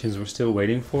regulations we're still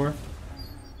waiting for.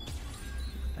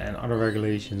 And other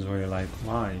regulations where you're like,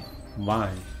 why?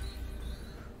 Why?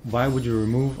 Why would you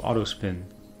remove auto spin?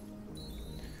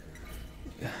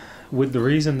 With the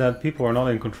reason that people are not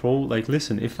in control. Like,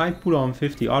 listen, if I put on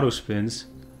 50 auto spins,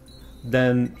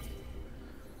 then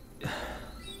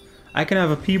I can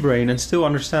have a P-brain and still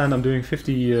understand I'm doing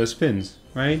 50 spins,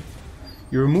 right?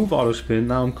 You remove auto spin,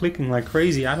 now I'm clicking like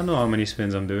crazy. I don't know how many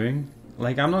spins I'm doing.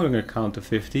 Like, I'm not gonna count to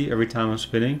 50 every time I'm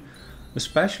spinning,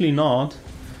 especially not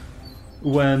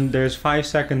when there's 5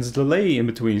 seconds delay in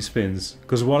between spins.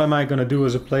 Because what am I gonna do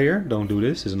as a player? Don't do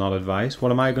this, is not advice.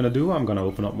 What am I gonna do? I'm gonna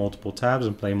open up multiple tabs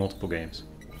and play multiple games.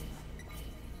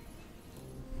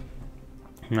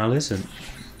 Now listen,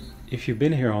 if you've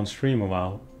been here on stream a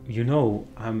while, you know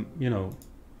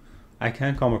I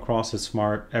can come across as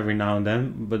smart every now and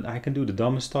then, but I can do the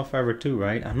dumbest stuff ever too,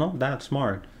 right? I'm not that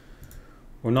smart.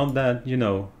 Or not that,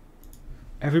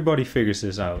 everybody figures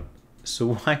this out.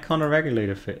 So why can't a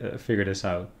regulator figure this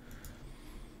out?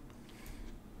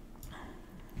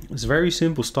 It's very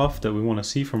simple stuff that we want to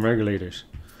see from regulators.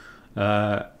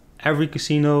 Every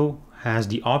casino has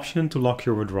the option to lock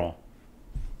your withdrawal.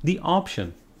 The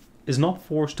option is not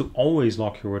forced to always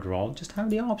lock your withdrawal, just have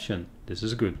the option. This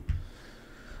is good.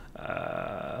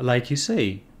 Like you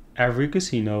say, every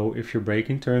casino, if you're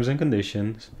breaking terms and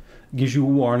conditions, gives you a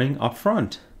warning up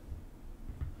front.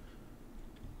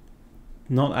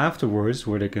 Not afterwards,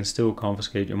 where they can still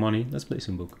confiscate your money. Let's play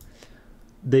some book.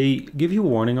 They give you a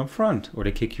warning up front, or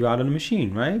they kick you out of the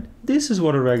machine, right? This is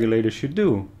what a regulator should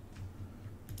do.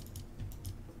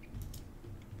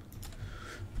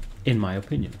 In my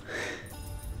opinion.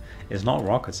 It's not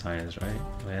rocket science, right?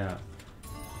 Yeah.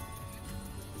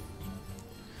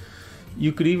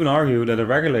 You could even argue that a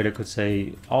regulator could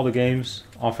say all the games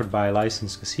offered by a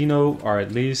licensed casino are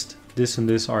at least this and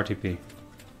this RTP.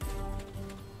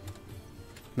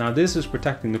 Now this is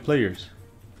protecting the players.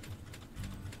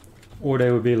 Or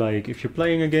they would be like, if you're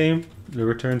playing a game, the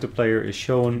return to player is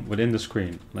shown within the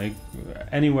screen. Like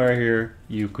anywhere here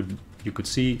you could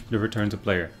see the return to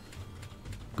player.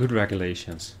 Good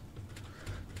regulations.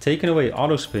 Taking away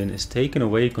autospin is taking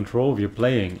away control of your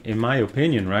playing, in my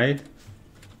opinion, right?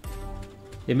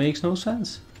 It makes no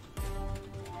sense.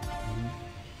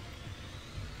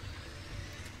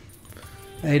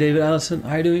 Hey David Allison,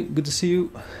 how you doing? Good to see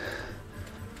you.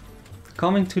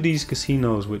 Coming to these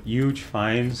casinos with huge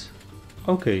fines.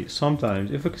 Okay,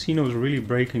 sometimes if a casino is really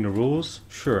breaking the rules,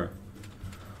 sure.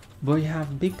 But you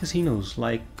have big casinos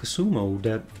like Casumo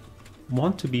that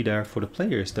want to be there for the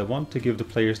players, that want to give the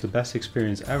players the best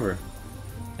experience ever.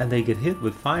 And they get hit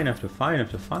with fine after fine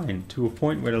after fine, to a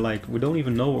point where they're like, we don't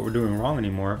even know what we're doing wrong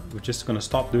anymore. We're just gonna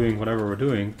stop doing whatever we're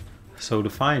doing, so the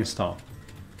fines stop.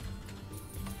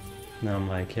 Now I'm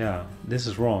like, yeah, this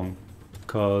is wrong.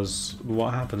 Because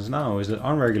what happens now is that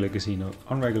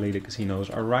unregulated casinos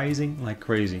are rising like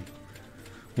crazy.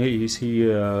 Yeah, you see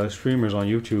streamers on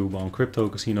YouTube on crypto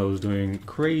casinos doing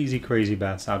crazy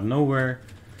bets out of nowhere,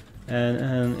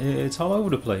 and it's all over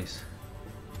the place.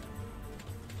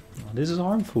 This is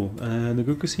harmful, and the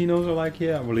good casinos are like,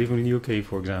 yeah, we're leaving the UK,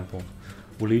 for example.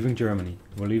 We're leaving Germany.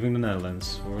 We're leaving the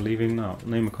Netherlands. We're leaving now.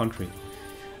 Name a country.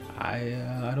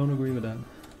 I don't agree with that.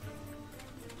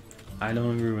 I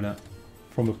don't agree with that.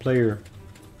 From a player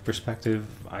perspective,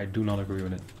 I do not agree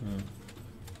with it.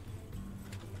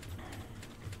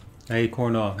 Hey,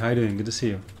 Corn Dog, how you doing? Good to see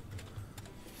you.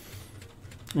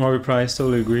 More Price,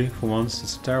 totally agree. For once,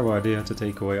 it's a terrible idea to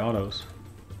take away autos.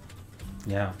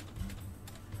 Yeah.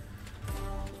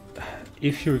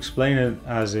 If you explain it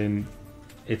as in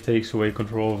it takes away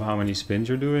control of how many spins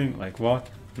you're doing, like what?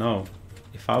 No.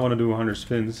 If I want to do 100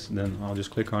 spins, then I'll just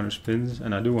click 100 spins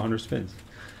and I do 100 spins.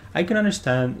 I can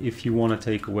understand if you want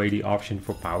to take away the option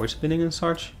for power spinning and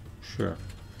such. Sure.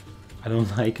 I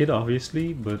don't like it,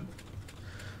 obviously, but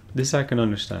this I can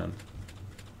understand.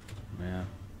 Yeah.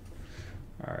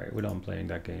 Alright, we're done playing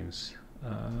that games.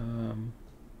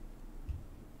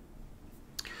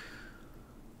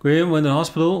 Graham went to the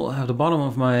hospital. I have the bottom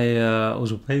of my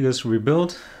esophagus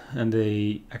rebuilt, and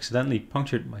they accidentally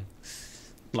punctured my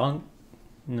lung.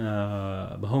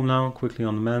 But home now, quickly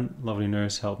on the mend. Lovely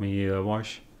nurse helped me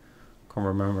wash. Can't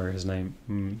remember his name.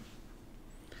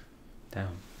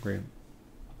 Damn, Graham.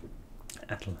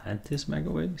 Atlantis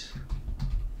Megaways?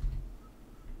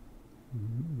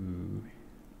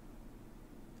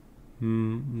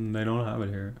 They don't have it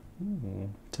here. Ooh,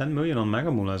 10 million on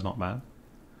Mega Moon, that's not bad.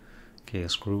 Okay, a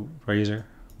screw, razor.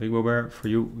 Big Bear, for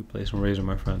you, we play some razor,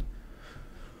 my friend.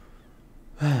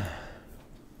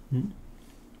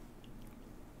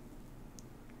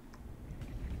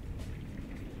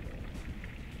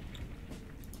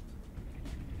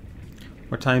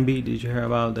 What time beat did you hear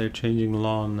about? They're changing the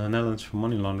law in the Netherlands for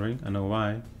money laundering. I know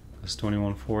why. Because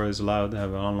 21.4 is allowed to have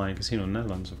an online casino in the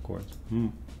Netherlands, of course.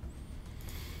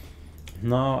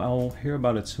 No, I'll hear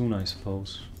about it soon, I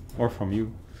suppose. Or from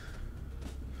you.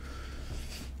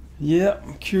 Yeah,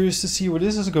 I'm curious to see where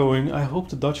this is going. I hope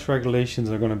the Dutch regulations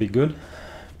are going to be good.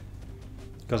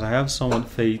 Because I have somewhat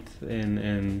faith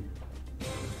in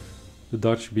the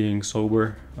Dutch being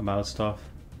sober about stuff.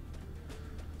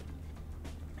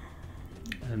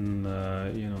 And,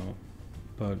 you know,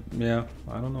 but yeah,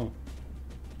 I don't know.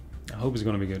 I hope it's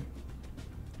going to be good.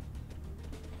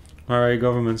 Alright,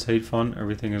 governments hate fun.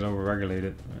 Everything is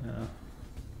overregulated.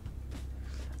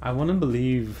 I want to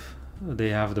believe they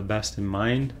have the best in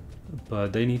mind,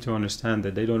 but they need to understand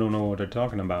that they don't know what they're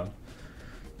talking about.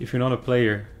 If you're not a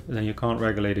player, then you can't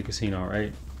regulate a casino,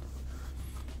 right?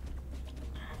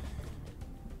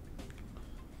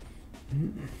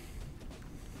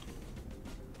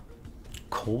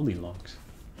 Goldilocks.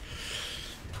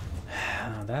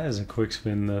 That is a quick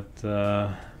spin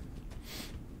that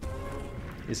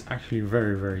is actually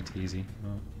very, very easy.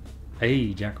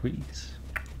 Hey, Jack Reeds.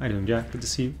 How you doing, Jack? Good to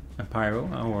see you. And Pyro,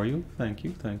 how are you? Thank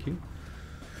you, thank you.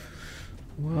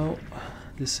 Well,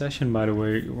 this session, by the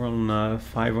way, we're on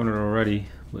 500 already.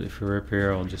 But if you're up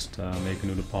here, I'll just make a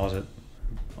new deposit.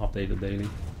 Update it daily.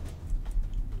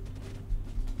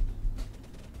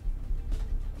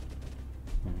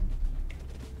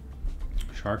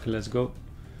 Sharky, let's go.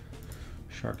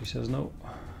 Sharky says no.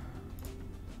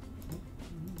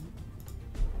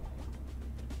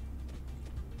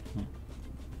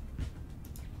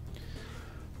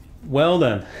 Well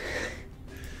then.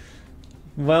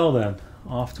 Well then.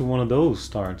 Off to one of those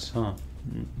starts, huh?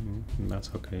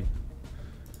 That's okay.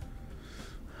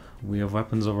 We have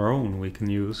weapons of our own we can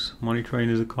use. Money Train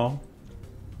is a call.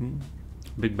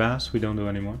 Big Bass we don't do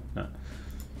anymore. No.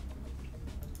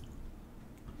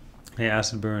 Hey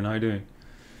Acid Burn, how you doing?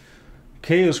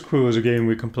 Chaos Crew is a game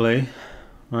we can play.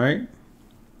 Alright.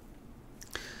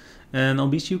 And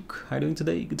Albisiuk, how you doing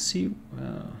today? Good to see you.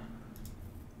 Alright,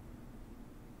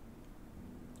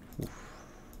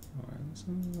 let's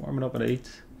warm it up at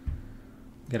 8.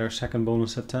 Get our second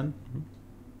bonus at 10.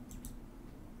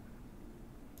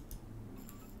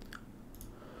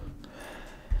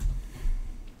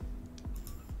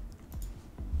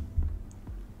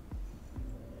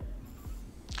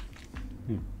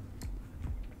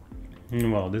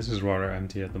 Well, this is rather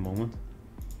empty at the moment.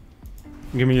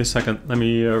 Give me a second. Let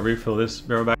me refill this.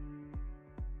 Be right back.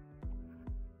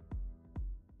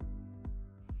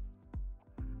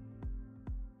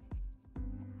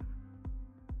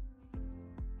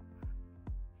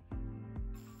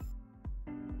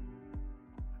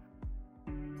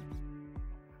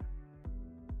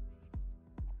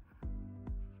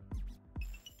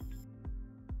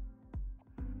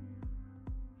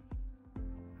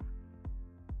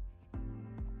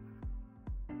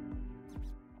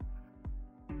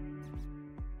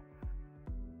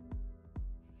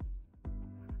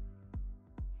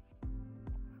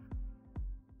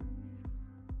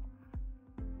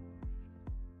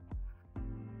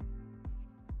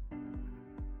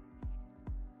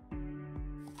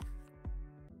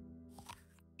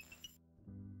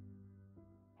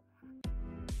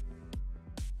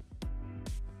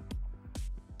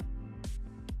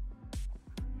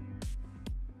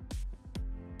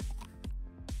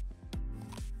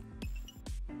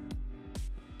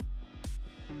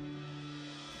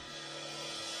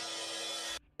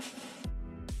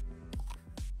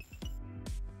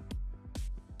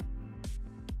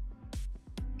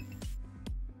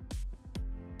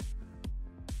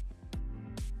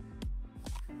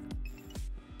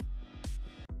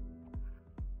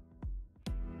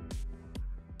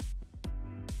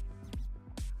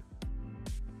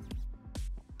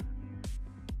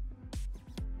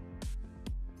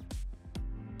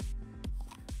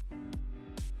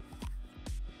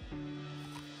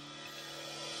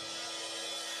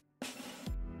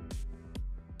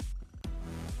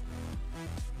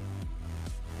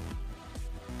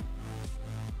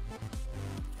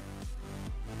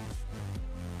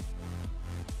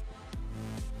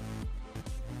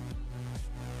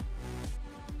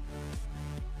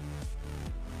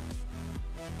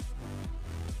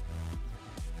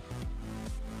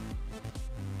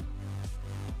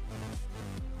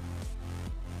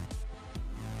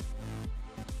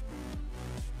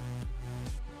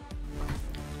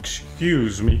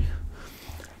 Excuse me.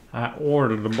 I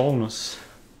ordered a bonus.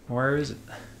 Where is it?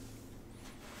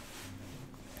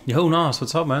 Yo, Nas,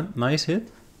 what's up, man? Nice hit.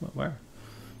 Where?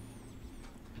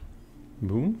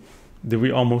 Boom. Did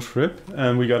we almost rip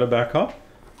and we got it back up?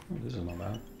 Oh, this is not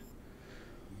bad.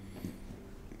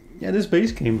 Yeah, this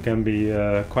base game can be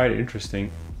quite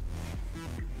interesting.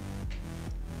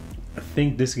 I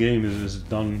think this game is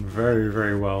done very,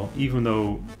 very well. Even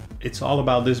though it's all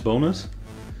about this bonus,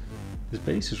 this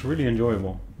base is really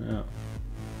enjoyable. Yeah.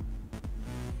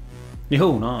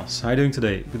 Yo, Nas, how you doing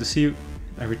today? Good to see you.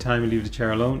 Every time you leave the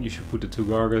chair alone, you should put the 2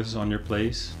 Gargas on your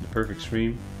place. The perfect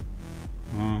stream.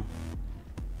 I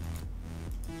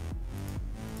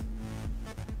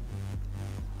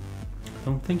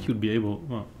don't think you'd be able...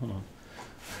 Well, hold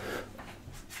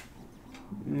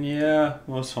on. Yeah,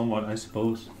 well, somewhat, I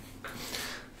suppose.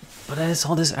 But it's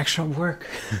all this extra work.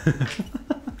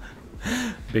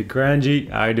 Big Grangy,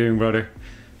 how you doing, brother?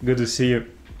 Good to see you.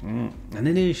 And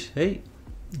Anish, hey.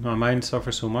 My mind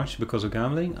suffers so much because of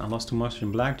gambling. I lost too much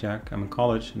in blackjack. I'm in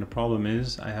college, and the problem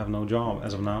is I have no job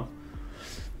as of now.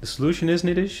 The solution is,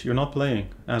 Nidish, you're not playing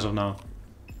as of now.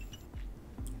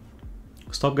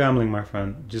 Stop gambling, my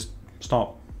friend. Just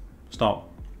stop. Stop.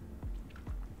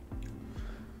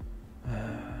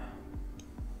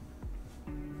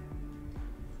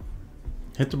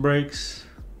 Hit the brakes.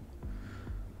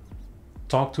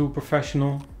 Talk to a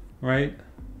professional, right?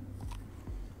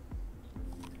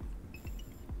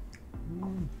 I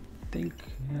think,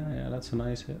 yeah, that's a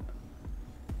nice hit.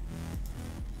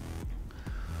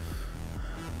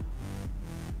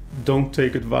 Don't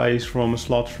take advice from a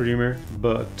slot streamer,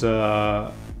 but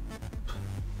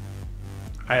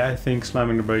I think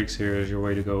slamming the brakes here is your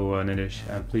way to go, Nidish,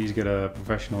 and please get a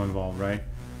professional involved, right?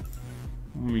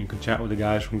 You can chat with the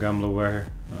guys from Gambleaware.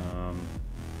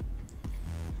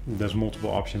 There's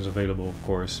multiple options available, of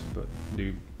course, but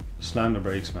do slam the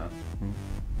brakes, man.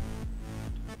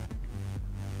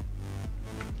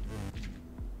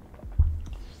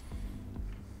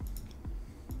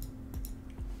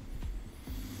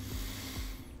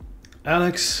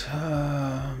 Alex,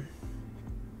 huh?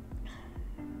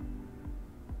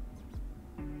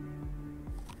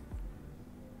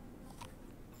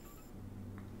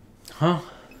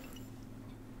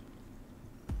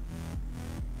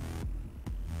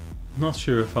 Not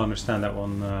sure if I understand that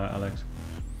one, Alex.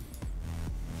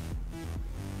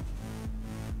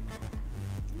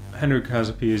 Henrik has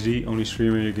a PhD, only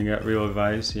streamer you can get real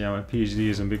advice. Yeah, my PhD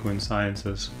is in big win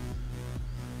sciences.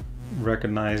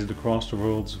 Recognized across the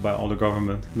world by all the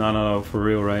government. No, for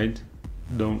real, right?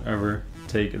 Don't ever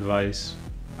take advice.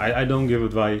 I don't give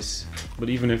advice, but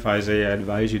even if I say I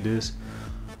advise you this,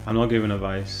 I'm not giving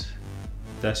advice.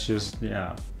 That's just,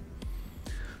 yeah.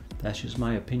 That's just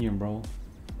my opinion, bro.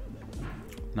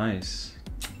 Nice.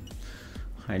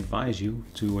 I advise you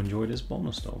to enjoy this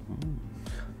bonus though.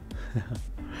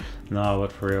 No,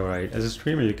 but for real, right? As a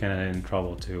streamer, you can get in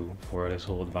trouble too for this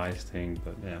whole advice thing,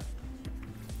 but yeah.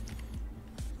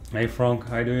 Hey Frank,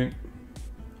 how you doing?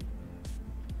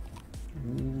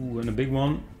 Ooh, and a big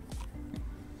one.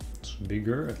 It's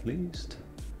bigger at least.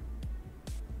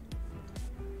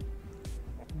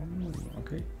 Ooh,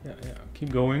 okay, yeah,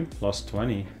 keep going. Plus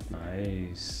 20,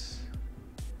 nice.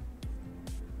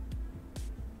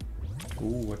 Ooh,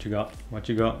 what you got? What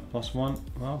you got? Plus 1,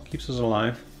 well, keeps us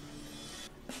alive.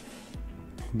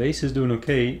 Base is doing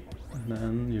okay, and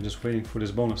then you're just waiting for this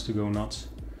bonus to go nuts.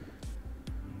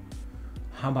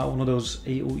 How about one of those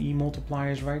AOE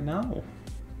multipliers right now?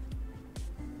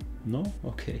 No?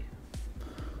 Okay.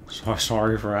 So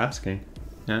sorry for asking.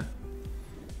 Yeah.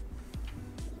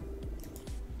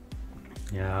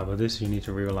 Yeah, but this you need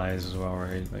to realize as well,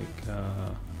 right? Like,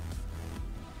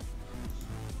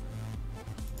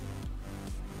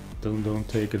 don't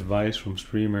take advice from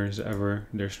streamers ever.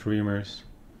 They're streamers.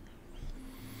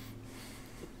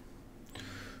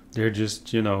 They're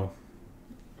just, you know,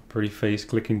 pretty face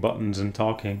clicking buttons and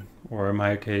talking, or in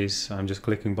my case I'm just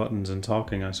clicking buttons and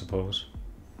talking, I suppose.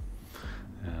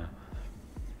 Yeah.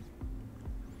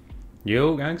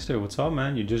 Yo gangster, what's up,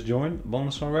 man? You just joined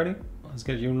bonus already? Let's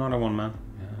get you another one, man.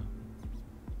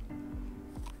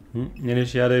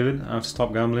 Yeah, David, I have to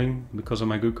stop gambling because of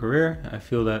my good career. I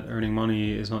feel that earning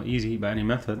money is not easy by any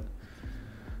method.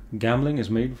 Gambling is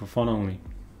made for fun only.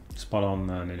 Spot on,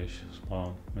 Nidish, spot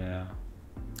on. Yeah,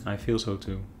 I feel so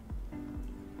too.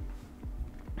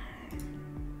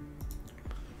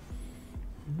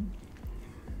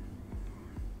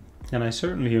 And I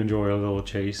certainly enjoy a little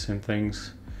chase and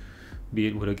things, be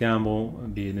it with a gamble,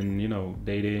 be it in, you know,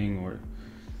 dating or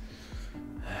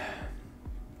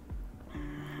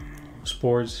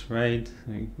sports, right?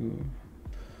 Like,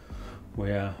 well,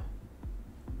 yeah.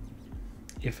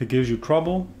 if it gives you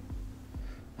trouble,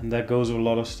 and that goes with a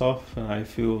lot of stuff, and I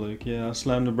feel like, yeah,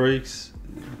 slam the brakes.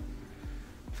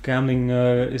 If gambling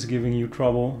is giving you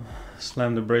trouble,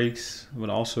 slam the brakes. But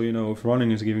also, you know, if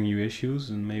running is giving you issues,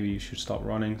 and maybe you should stop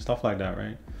running, stuff like that,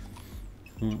 right?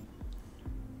 And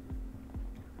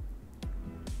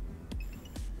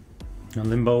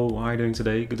Limbo, how are you doing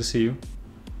today? Good to see you.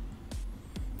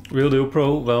 Real Deal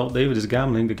Pro, well, David is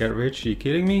gambling to get rich. Are you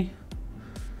kidding me?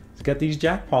 To get these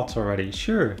jackpots already,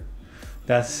 sure.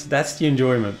 That's the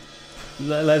enjoyment.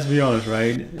 Let's be honest,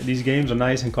 right? These games are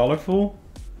nice and colorful,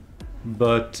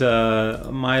 but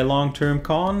my long-term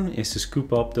con is to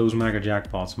scoop up those mega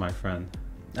jackpots, my friend.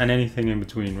 And anything in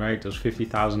between, right? Those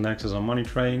 50,000 X's on Money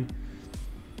Train.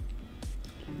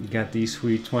 You get these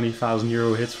sweet 20,000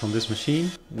 euro hits from this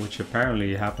machine, which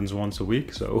apparently happens once a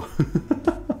week, so...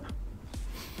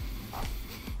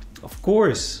 Of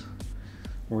course,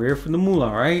 we're here for the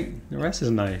moolah, right? The rest is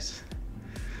nice.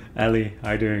 Ellie,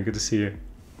 how you doing? Good to see you.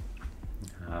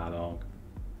 Ah, dog.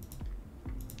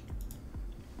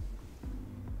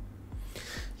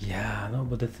 Yeah, no,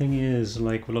 but the thing is,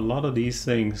 like with a lot of these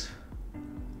things,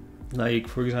 like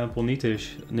for example,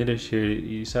 Nitish here,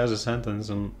 he says a sentence,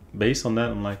 and based on that,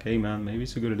 I'm like, hey man, maybe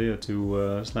it's a good idea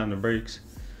to slam the brakes.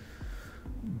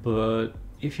 But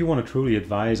if you want to truly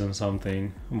advise on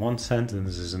something, one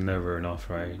sentence is never enough,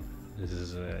 right? This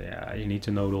is yeah, you need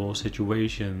to know the whole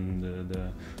situation,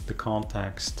 the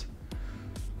context,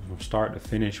 from start to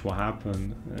finish, what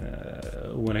happened.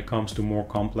 When it comes to more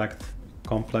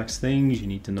complex things, you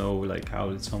need to know, like, how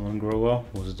did someone grow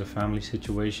up? Was it the family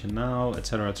situation now,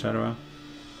 etc., etc.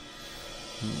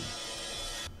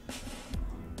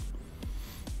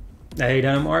 Hey,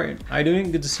 Dan Martin, how you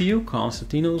doing? Good to see you,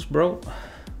 Constantinos, bro.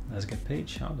 Let's get paid,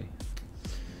 shall we?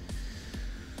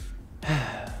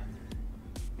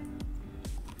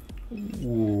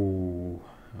 Ooh,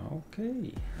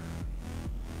 okay.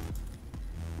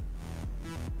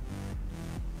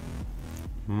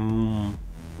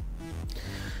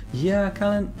 Yeah,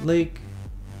 kind of like,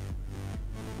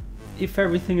 if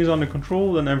everything is under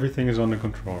control, then everything is under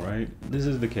control, right? This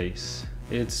is the case.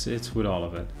 It's with all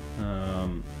of it. A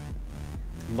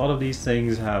lot of these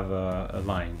things have a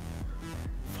line.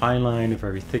 Fine line, a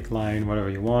very thick line, whatever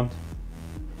you want.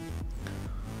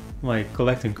 Like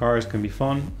collecting cars can be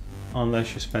fun,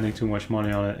 unless you're spending too much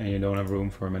money on it and you don't have room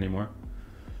for them anymore.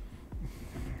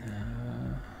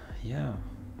 Yeah.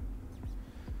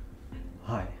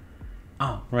 Hi.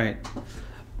 Ah, right.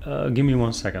 Give me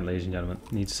 1 second, ladies and gentlemen.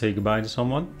 Need to say goodbye to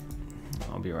someone.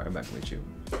 I'll be right back with you.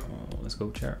 Let's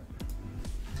go chair.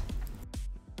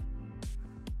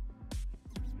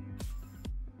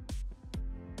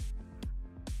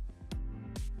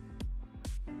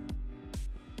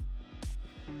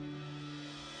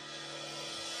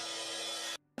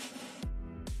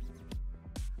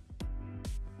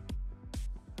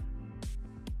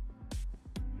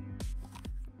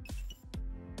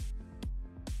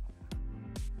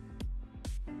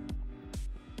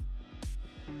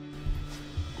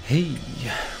 Hey,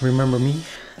 remember me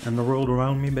and the world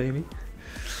around me, baby?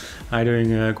 How you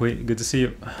doing? Good to see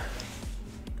you.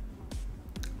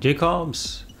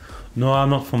 Jacobs? No, I'm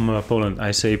not from Poland.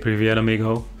 I say privet,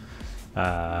 amigo.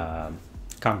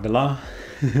 Kak de la.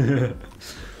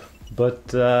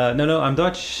 But no, I'm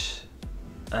Dutch.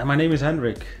 My name is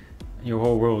Hendrik. Your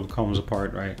whole world comes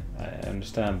apart, right? I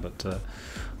understand, but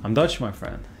I'm Dutch, my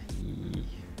friend.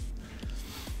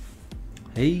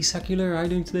 Hey, Secular, how you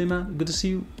doing today, man? Good to see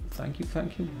you. Thank you.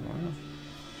 Wow.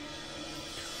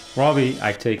 Robbie,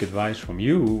 I take advice from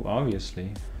you,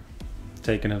 obviously.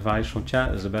 Taking advice from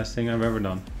chat is the best thing I've ever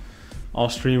done. All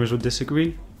streamers would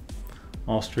disagree.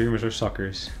 All streamers are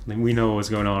suckers. Like, we know what's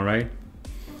going on, right?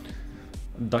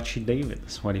 Dutchy David,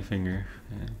 sweaty finger.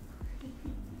 Yeah.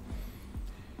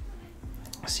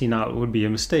 See, now it would be a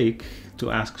mistake to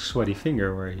ask Sweaty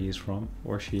Finger where he is from,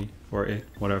 or she, or it,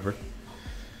 whatever.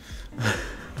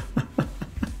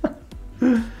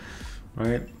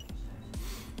 Right?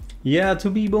 Yeah, to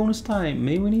be bonus time.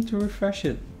 Maybe we need to refresh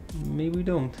it. Maybe we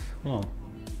don't. Well,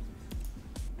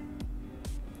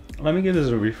 let me give this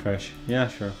a refresh. Yeah,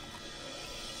 sure.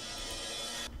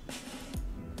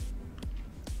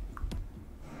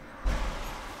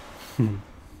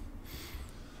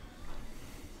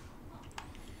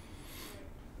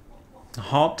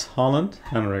 Hot Holland,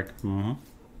 Henrik.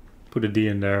 Put a D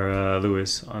in there,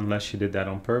 Lewis, unless you did that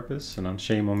on purpose, and then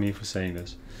shame on me for saying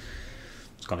this.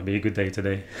 It's gonna be a good day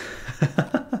today.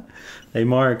 Hey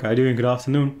Mark, how you doing? Good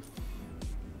afternoon.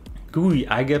 Gooey,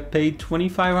 I get paid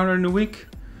 2,500 in a week.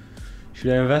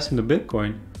 Should I invest into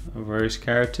Bitcoin? I'm very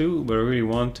scared too, but I really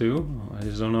want to. I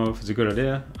just don't know if it's a good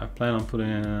idea. I plan on putting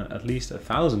at least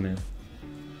 1,000 in.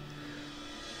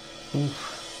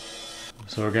 Oof.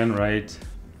 So again, right,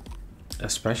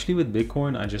 especially with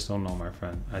Bitcoin, I just don't know, my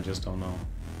friend. I just don't know.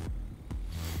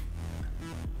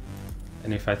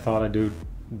 And if I thought I did,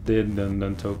 then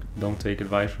don't take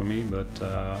advice from me. But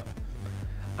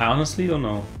I honestly don't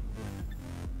know.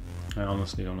 I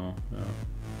honestly don't know.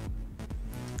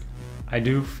 I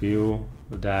do feel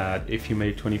that if you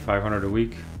make 2,500 a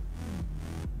week,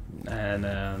 and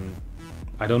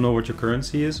I don't know what your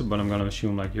currency is, but I'm gonna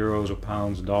assume like euros or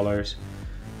pounds, dollars,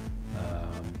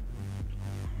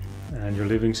 and your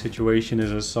living situation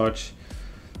is as such.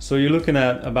 So you're looking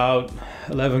at about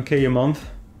 11K a month.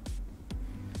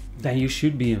 Then you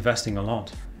should be investing a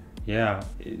lot. Yeah,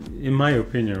 in my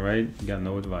opinion, right? You got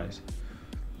no advice.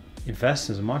 Invest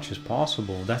as much as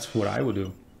possible. That's what I would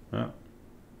do.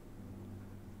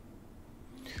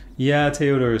 Yeah,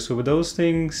 Theodore. So with those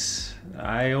things,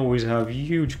 I always have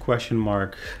huge question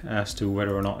mark as to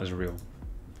whether or not it's real.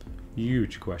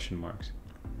 Huge question marks.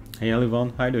 Hey,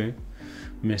 Elivan, how you doing?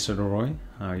 Mr. Leroy,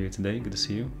 how are you today? Good to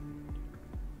see you.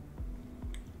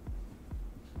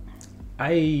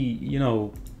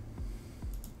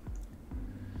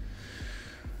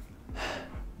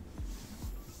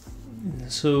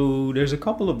 So there's a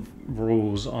couple of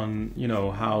rules on,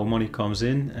 how money comes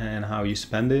in and how you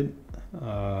spend it. You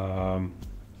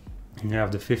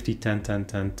have the 50, 10, 10,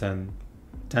 10, 10,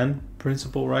 10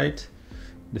 principle, right?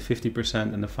 The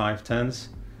 50% and the 5 10s.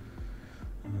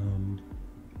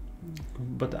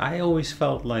 But I always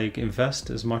felt like invest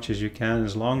as much as you can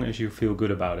as long as you feel good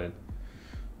about it.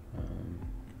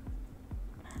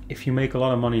 If you make a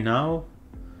lot of money now,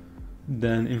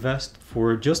 then invest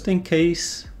for just in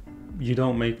case you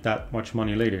don't make that much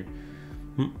money later.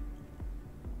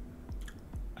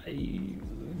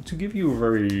 To give you a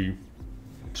very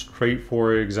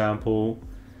straightforward example,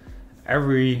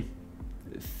 every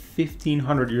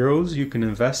 1,500 euros you can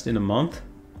invest in a month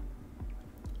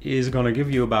is going to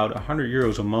give you about 100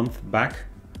 euros a month back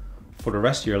for the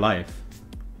rest of your life.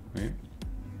 Right?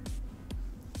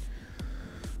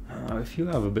 If you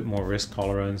have a bit more risk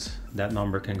tolerance, that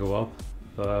number can go up.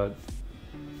 But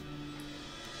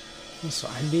so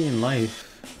idea in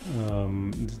life,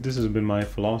 this has been my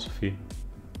philosophy.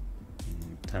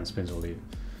 10 spins will leave.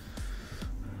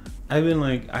 I've been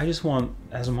like, I just want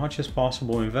as much as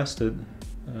possible invested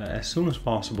as soon as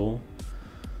possible,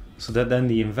 so that then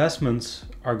the investments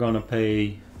are gonna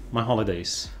pay my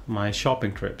holidays, my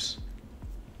shopping trips.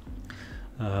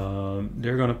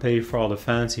 They're gonna pay for all the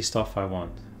fancy stuff I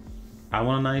want. I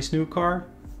want a nice new car,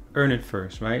 earn it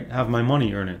first, right? Have my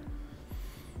money earn it.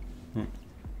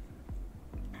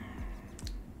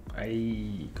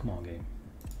 Come on, game.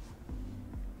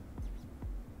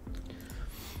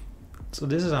 So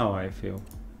this is how I feel.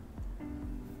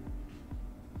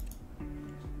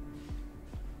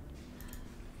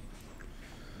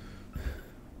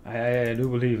 I do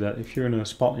believe that if you're in a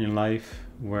spot in your life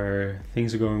where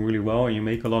things are going really well and you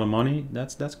make a lot of money,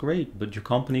 that's great. But your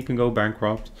company can go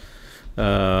bankrupt.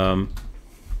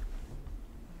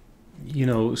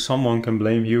 Someone can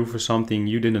blame you for something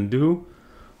you didn't do,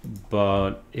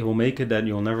 but it will make it that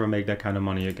you'll never make that kind of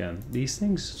money again. These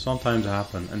things sometimes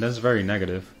happen, and that's very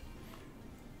negative.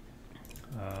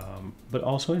 But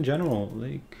also in general,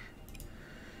 like,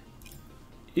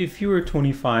 if you were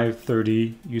 25,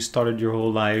 30, you started your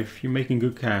whole life, you're making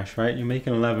good cash, right? You're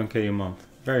making 11K a month.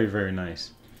 Very, very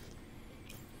nice.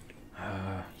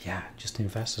 Yeah, just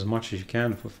invest as much as you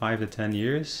can for 5 to 10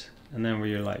 years. And then when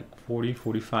you're like 40,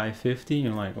 45, 50,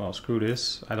 you're like, well, screw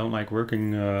this. I don't like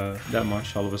working that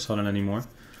much all of a sudden anymore.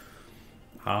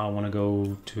 I want to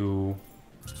go to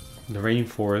the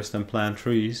rainforest and plant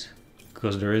trees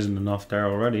because there isn't enough there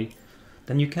already.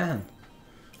 Then you can.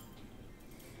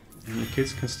 And your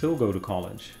kids can still go to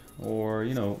college. Or,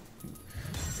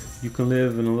 you can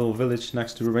live in a little village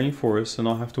next to the rainforest and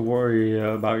not have to worry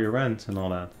about your rent and all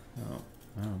that.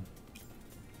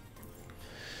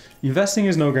 Investing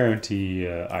is no guarantee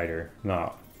either.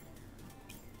 No.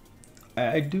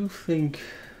 I do think...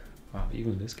 Wow,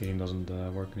 even this game doesn't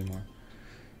work anymore.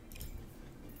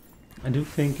 I do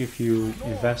think if you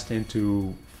invest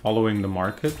into following the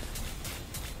market...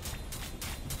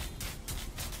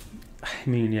 I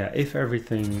mean, yeah, if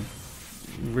everything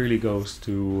really goes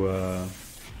to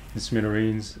the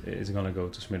smithereens, it's gonna go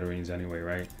to smithereens anyway,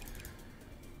 right?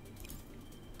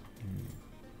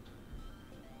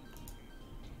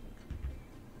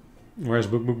 Where's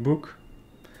book?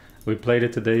 We played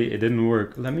it today, it didn't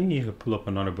work. Let me pull up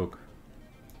another book.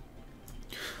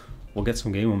 We'll get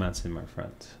some Gambleaware in, my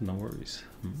friend. No worries.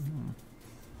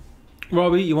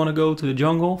 Robbie, you want to go to the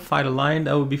jungle, fight a lion?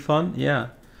 That would be fun. Yeah.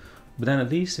 But then at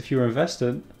least if you're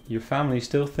invested, your family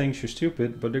still thinks you're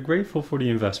stupid, but they're grateful for the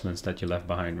investments that you left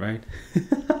behind, right?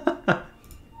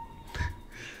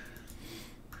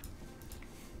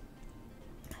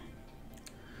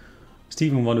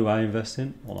 Steven, what do I invest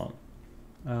in? Hold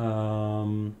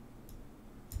on.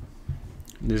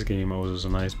 This game was a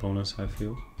nice bonus, I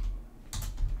feel.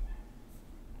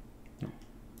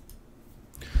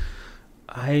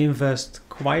 I invest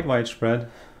quite widespread.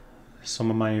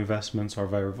 Some of my investments are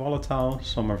very volatile,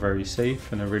 some are very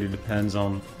safe, and it really depends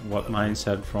on what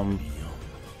mindset from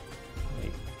a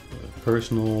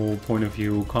personal point of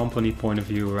view, company point of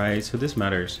view, right? So this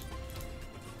matters.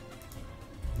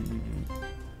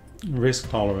 Risk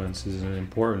tolerance is an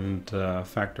important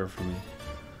factor for me.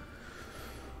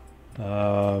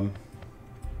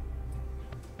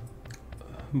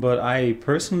 But I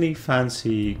personally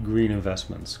fancy green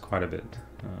investments quite a bit.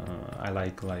 I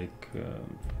like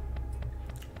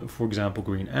for example,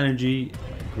 green energy,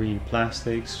 like green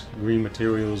plastics, green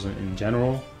materials in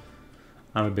general.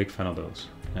 I'm a big fan of those,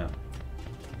 yeah.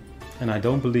 And I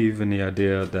don't believe in the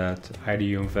idea that either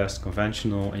you invest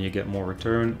conventional and you get more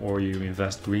return, or you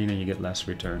invest green and you get less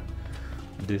return.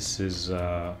 This is,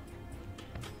 yeah,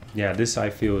 this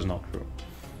I feel is not true.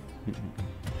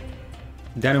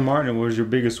 Daniel Martin, what was your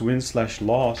biggest win /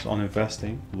 loss on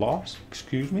investing? Loss?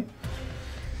 Excuse me?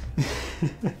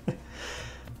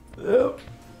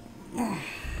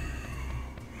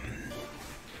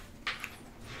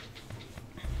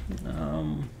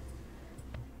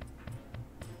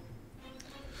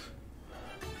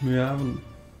 Yeah,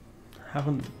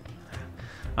 haven't.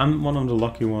 I'm one of the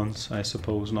lucky ones, I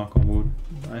suppose. Knock on wood.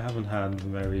 I haven't had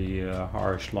very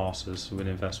harsh losses with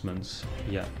investments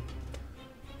yet.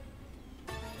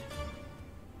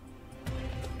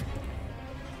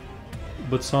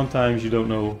 But sometimes you don't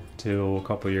know till a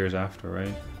couple years after,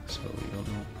 right? So you don't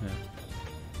know. Yeah.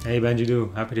 Hey Benji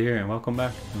Do, happy to hear and welcome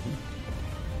back.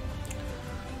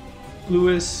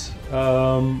 Lewis,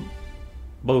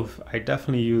 both. I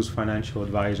definitely use financial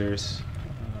advisors,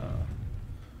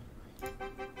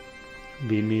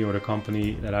 be it me or the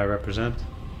company that I represent.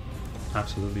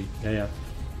 Absolutely, yeah.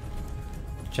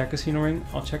 Check casino ring.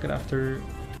 I'll check it after.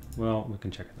 Well, we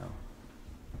can check it now.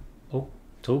 Oh,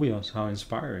 Tobias, how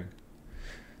inspiring!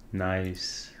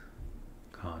 Nice.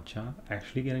 Gotcha.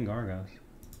 Actually getting Gargas.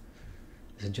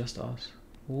 Is it just us?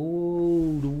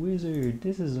 Oh, the wizard.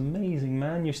 This is amazing,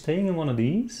 man. You're staying in one of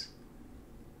these?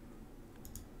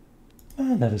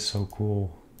 Man, that is so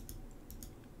cool.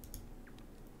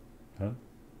 Huh?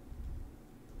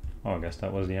 Oh, I guess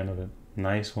that was the end of it.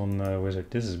 Nice one, wizard.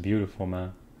 This is beautiful,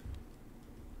 man.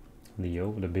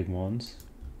 Leo, the big ones.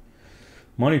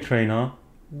 Money train, huh?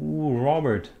 Ooh,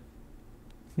 Robert.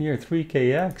 Near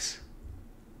 3kx.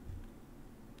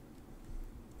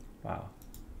 Wow.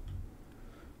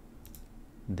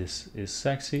 This is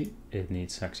sexy. It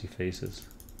needs sexy faces.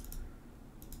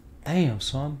 Damn,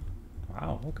 son.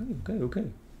 Wow. Okay.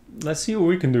 Let's see what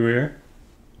we can do here.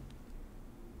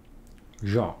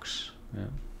 Jacques. Yeah.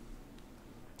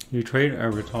 You trade?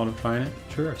 Ever thought of trying it?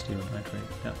 Sure, Steven. I trade.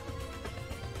 Yeah.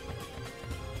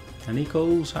 And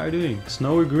Nikos, how are you doing?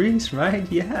 Snow or Greece, right?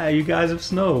 Yeah, you guys have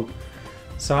snow.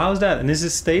 So how's that? And is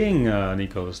it staying,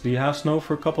 Nikos? Do you have snow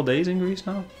for a couple days in Greece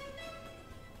now?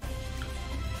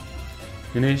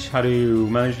 Ganesh, how do you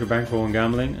manage your bankroll in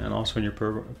gambling and also in your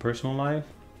personal life?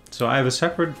 So I have a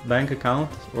separate bank account,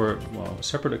 or well, a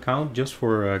separate account just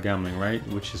for gambling, right?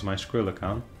 Which is my Skrill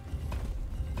account.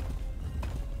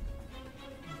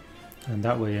 And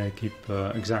that way I keep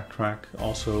exact track.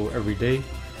 Also every day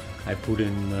I put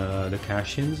in the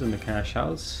cash-ins and the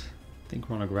cash-outs. I think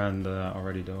we're on $1,000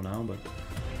 already though now, but...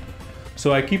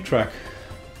 So I keep track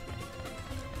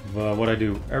of what I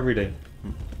do every day.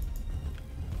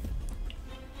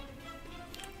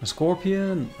 A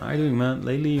Scorpion, how you doing, man?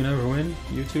 Lately you never win.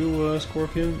 You too,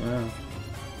 Scorpion?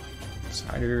 It's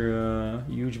either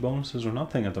huge bonuses or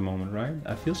nothing at the moment, right?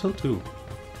 I feel so too.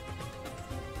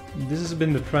 This has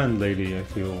been the trend lately, I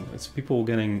feel. It's people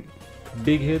getting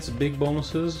big hits, big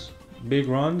bonuses, big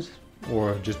runs,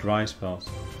 or just dry spells.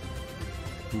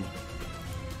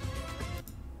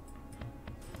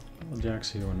 Well,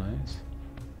 Jacks here were nice.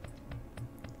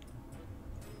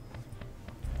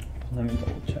 Let me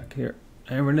double check here.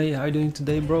 Hey Renee, how you doing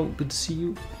today, bro? Good to see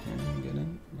you. Get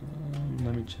in.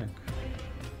 Let me check.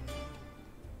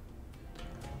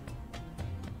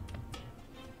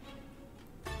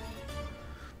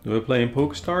 Do I play in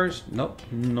PokerStars? Nope,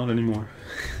 not anymore.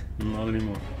 Not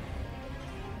anymore.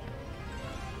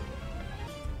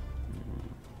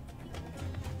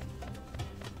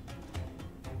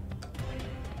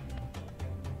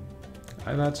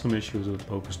 I've had some issues with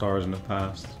PokerStars in the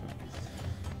past.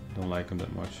 Don't like them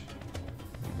that much.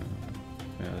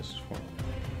 Yeah, this is for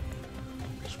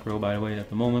Skrill, by the way, at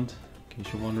the moment, in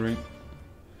case you're wondering.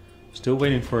 Still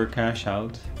waiting for a cash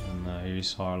out, and here you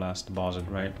saw our last deposit,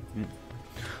 right?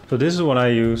 So this is what I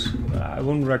use. I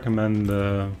wouldn't recommend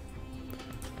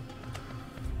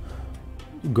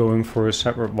going for a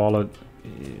separate wallet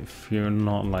if you're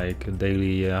not like a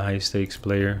daily high stakes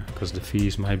player, because the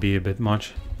fees might be a bit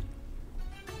much.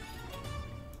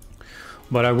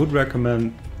 But I would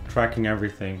recommend tracking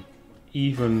everything.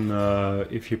 Even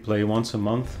if you play once a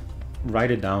month,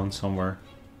 write it down somewhere.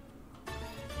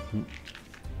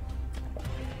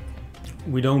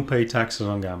 We don't pay taxes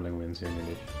on gambling wins here in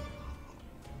India.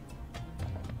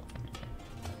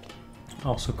 I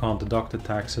also can't deduct the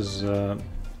taxes,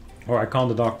 or I can't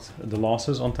deduct the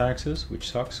losses on taxes,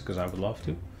 which sucks because I would love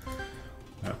to.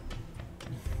 Yeah.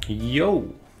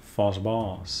 Yo, Fuzz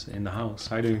Boss in the house.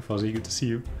 How you doing, Fuzzy? Good to see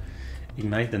you.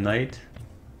 Ignite the night.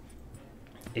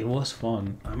 It was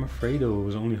fun. I'm afraid though it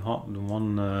was only hot in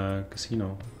one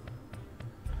casino.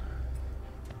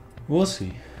 We'll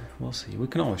see. We'll see. We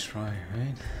can always try,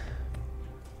 right?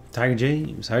 Tiger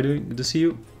James, how you doing? Good to see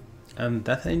you. And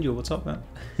Death Angel, what's up, man?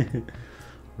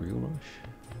 Real rush.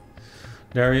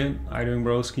 Darian, how you doing,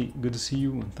 broski? Good to see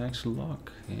you, and thanks for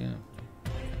luck. Yeah.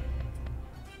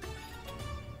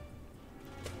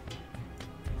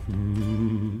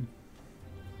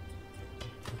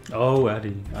 Oh,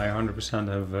 Eddie, I 100%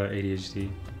 have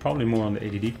ADHD. Probably more on the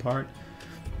ADD part,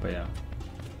 but yeah.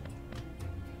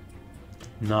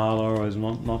 Nah, Laura is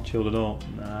not chilled at all.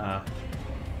 Nah.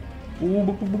 Ooh,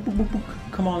 book, book, book, book, book, book.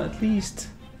 Come on, at least.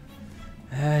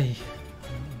 Hey.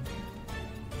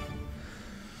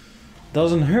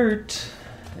 Doesn't hurt.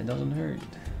 It doesn't hurt.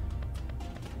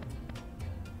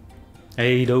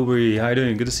 Hey, Dobry, how you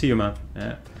doing? Good to see you, man.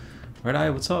 Yeah. Red Eye,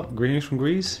 what's up? Greetings from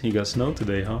Greece. You got snow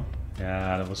today, huh?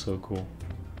 Yeah, that was so cool.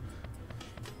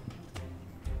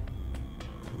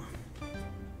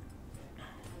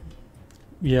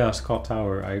 Yeah, Scott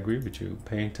Tower, I agree with you.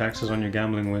 Paying taxes on your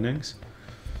gambling winnings?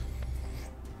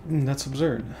 That's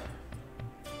absurd.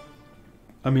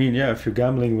 I mean, yeah, if you're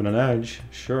gambling with an edge,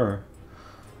 sure.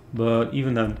 But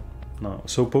even then, no.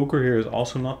 So poker here is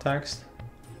also not taxed.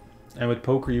 And with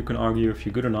poker, you can argue if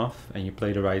you're good enough and you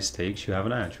play the right stakes, you have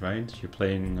an edge, right? You're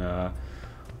playing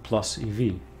plus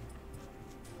EV.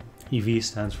 EV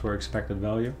stands for expected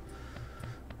value.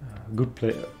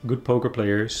 Good poker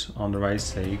players on the right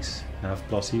stakes have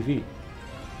plus EV.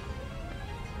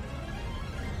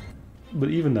 But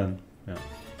even then, yeah.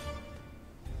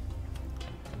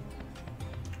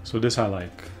 So this I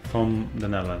like, from the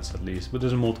Netherlands at least, but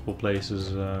there's multiple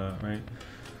places, right?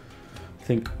 I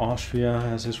think Austria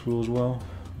has this rule as well.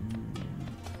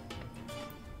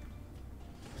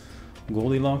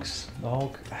 Goldilocks, the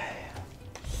Hulk.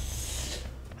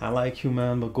 I like you,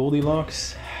 man, but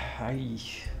Goldilocks,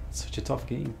 it's such a tough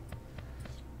game.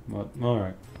 But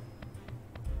alright.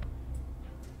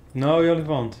 No,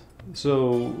 Olivant.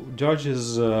 So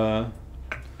judges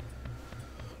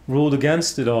ruled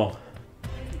against it all.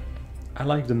 I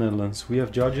like the Netherlands. We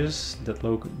have judges that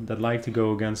like to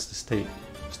go against the state.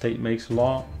 State makes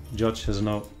law, judge says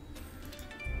no.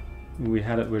 We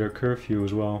had it with our curfew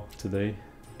as well today.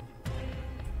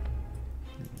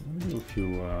 Let me do a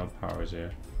few powers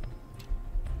here.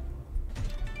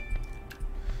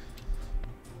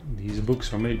 These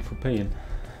books are made for paying.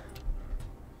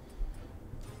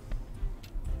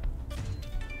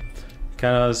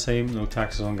 Canada the same, no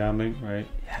taxes on gambling, right?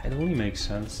 Yeah, it only makes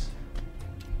sense.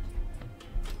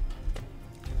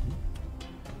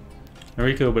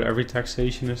 Enrico, but every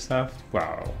taxation is stuff?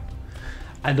 Wow.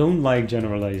 I don't like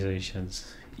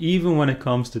generalizations, even when it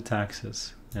comes to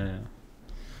taxes. Yeah.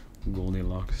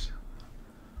 Goldilocks.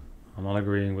 I'm not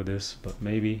agreeing with this, but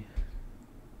maybe.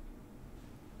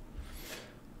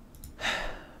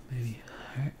 Maybe.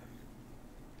 Right.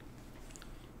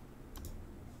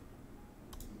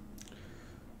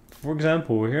 For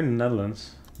example, we're here in the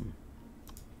Netherlands.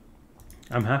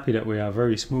 I'm happy that we have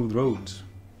very smooth roads.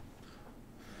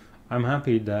 I'm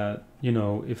happy that, you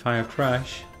know, if I have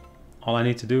trash, all I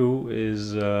need to do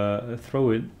is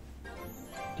throw it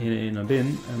in a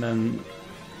bin, and then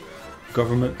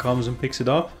government comes and picks it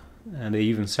up, and they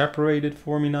even separate it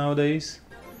for me nowadays.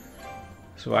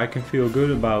 So I can feel good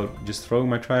about just throwing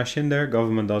my trash in there,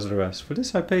 government does the rest. For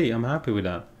this I pay, I'm happy with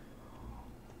that.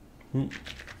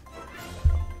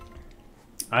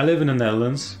 I live in the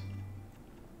Netherlands.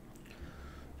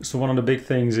 So one of the big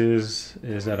things is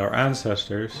that our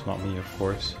ancestors, not me of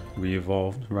course, we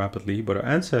evolved rapidly, but our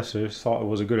ancestors thought it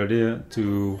was a good idea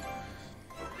to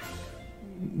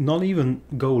not even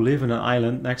go live in an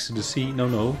island next to the sea.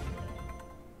 No.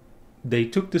 They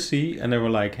took the sea and they were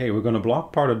like, hey, we're gonna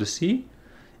block part of the sea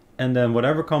and then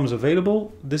whatever comes available,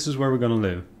 this is where we're gonna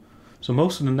live. So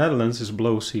most of the Netherlands is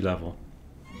below sea level.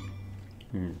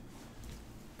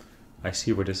 I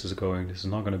see where this is going. This is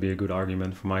not going to be a good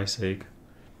argument for my sake.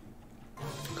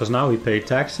 Because now we pay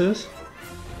taxes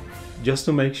just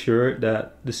to make sure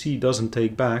that the sea doesn't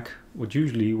take back what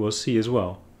usually was sea as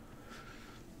well.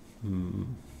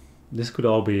 This could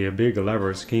all be a big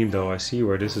elaborate scheme though. I see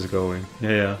where this is going.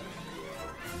 Yeah.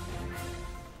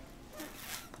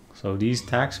 So these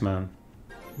taxmen,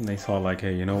 they thought like,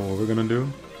 hey, you know what we're going to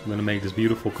do? We're gonna make this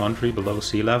beautiful country below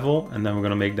sea level, and then we're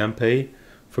gonna make them pay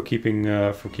for keeping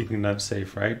them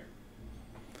safe, right?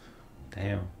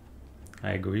 Damn,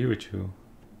 I agree with you.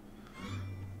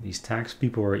 These tax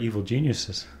people are evil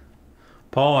geniuses.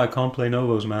 Paul, I can't play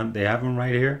Novos, man. They have them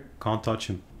right here. Can't touch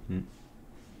them.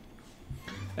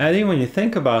 I think when you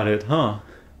think about it, huh?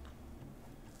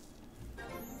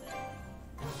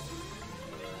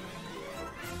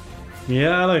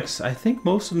 Yeah, Alex, I think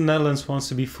most of the Netherlands wants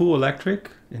to be full electric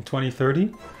in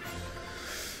 2030.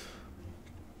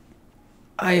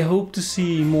 I hope to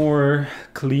see more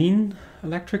clean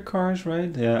electric cars,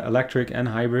 right? Yeah, electric and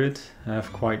hybrid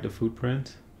have quite the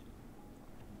footprint.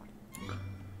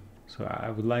 So I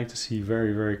would like to see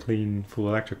very, very clean full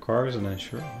electric cars, and then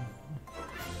sure.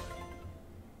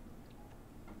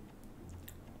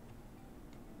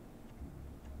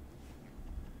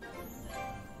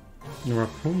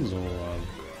 Rapunzel,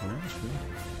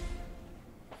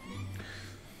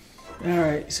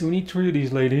 alright, so we need 3 of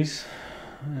these ladies,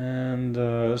 and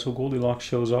so Goldilocks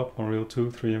shows up on reel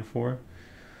 2, 3, and 4.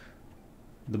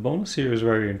 The bonus here is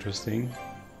very interesting,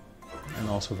 and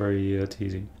also very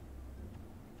teasing.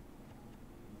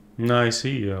 No, I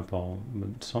see, Paul,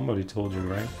 but somebody told you,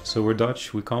 right? So we're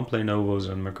Dutch, we can't play Novos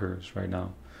and Mercurs right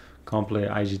now. Can't play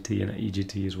IGT and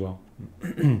EGT as well.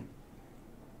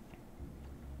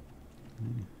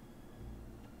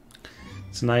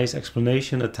 It's a nice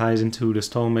explanation that ties into the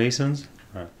stonemasons.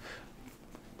 Right.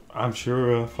 I'm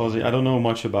sure, Fuzzy, I don't know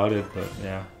much about it, but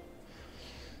yeah.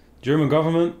 German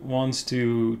government wants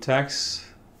to tax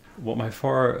what my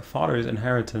father's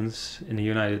inheritance in the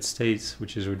United States,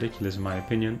 which is ridiculous in my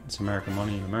opinion. It's American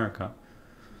money in America.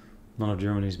 None of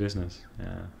Germany's business.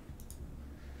 Yeah.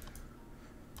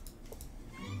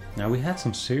 Now we had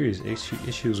some serious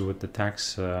issues with the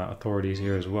tax authorities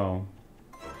here as well.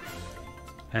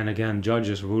 And again,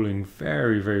 judges ruling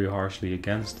very, very harshly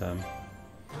against them.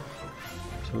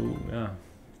 So yeah,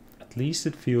 at least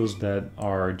it feels that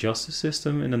our justice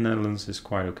system in the Netherlands is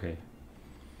quite okay.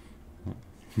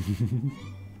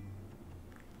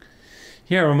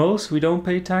 Here, Ramos, we don't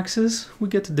pay taxes. We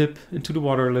get to dip into the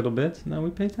water a little bit. Now we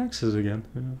pay taxes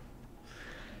again.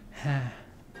 Yeah.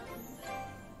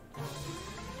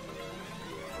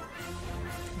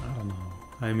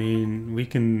 I mean, we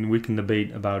can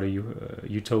debate about a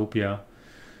utopia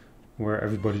where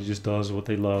everybody just does what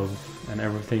they love and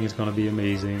everything is gonna be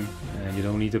amazing and you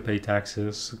don't need to pay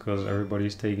taxes because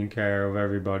everybody's taking care of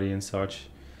everybody and such.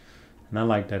 And I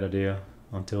like that idea.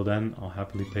 Until then, I'll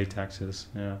happily pay taxes.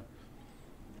 Yeah.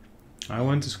 I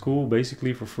went to school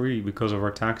basically for free because of our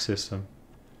tax system.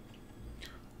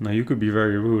 Now you could be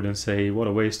very rude and say, what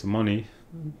a waste of money.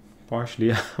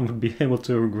 Partially, I would be able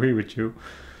to agree with you.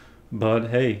 But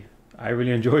hey, I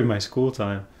really enjoyed my school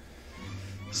time.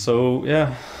 So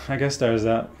yeah, I guess there's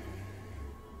that.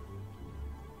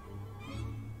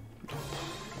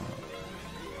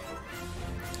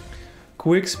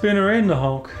 Quick spinner in the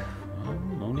Hulk. Oh,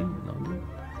 no need.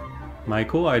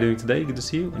 Michael, how are you doing today? Good to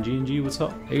see you. And G&G, what's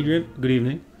up? Adrian, good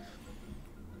evening.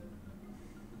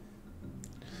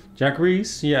 Jack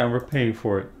Reese, yeah, we're paying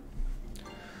for it.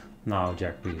 No,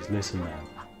 Jack Reese, listen man.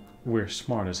 We're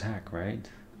smart as heck, right?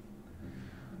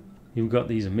 You've got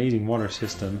these amazing water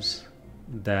systems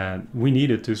that we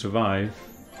needed to survive,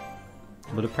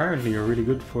 but apparently are really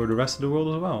good for the rest of the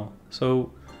world as well.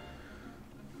 So,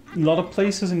 a lot of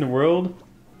places in the world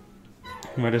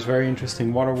where there's very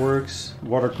interesting waterworks,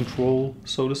 water control,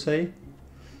 so to say.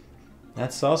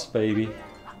 That's us, baby.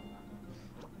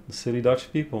 The silly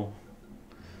Dutch people.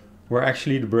 We're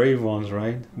actually the brave ones,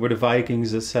 right? We're the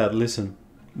Vikings that said, listen,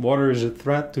 water is a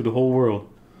threat to the whole world.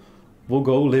 We'll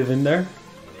go live in there.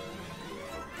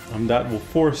 And that will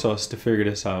force us to figure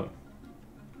this out.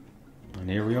 And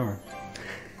here we are.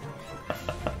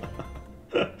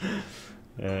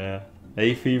 Yeah.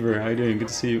 Hey Fever, how you doing? Good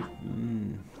to see you.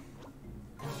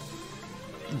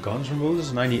 Guns N'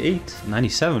 Roses 98,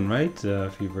 97, right?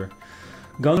 Fever.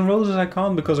 Guns N' Roses I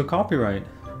can't because of copyright.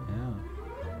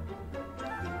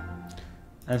 Yeah.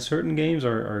 And certain games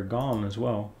are gone as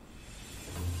well.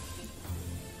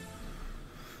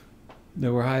 They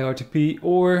were high RTP,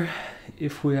 or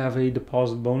if we have a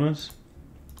deposit bonus,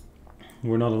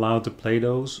 we're not allowed to play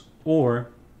those, or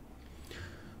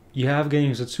you have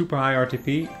games at super high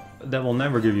RTP that will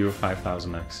never give you a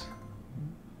 5000x.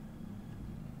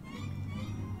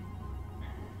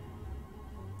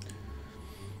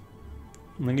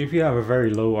 Like if you have a very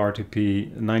low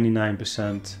RTP,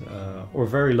 99%, or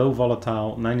very low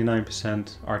volatile,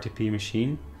 99% RTP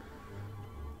machine,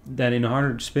 then in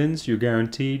 100 spins you're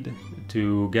guaranteed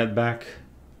to get back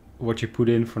what you put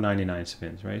in for 99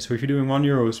 spins, right? So if you're doing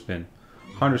 €1 spin,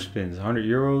 100 spins, 100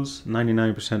 euros,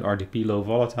 99% RTP, low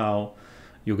volatile,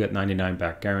 you'll get 99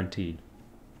 back, guaranteed.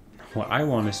 What I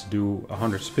want is to do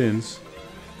 100 spins,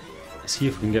 see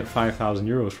if we can get 5,000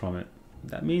 euros from it.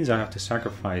 That means I have to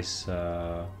sacrifice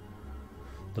the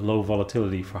low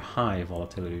volatility for high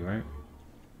volatility, right?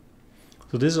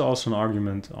 So this is also an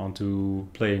argument onto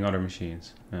playing other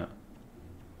machines. Yeah.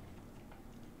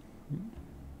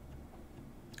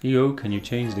 EO, can you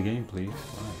change the game, please?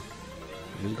 Wow.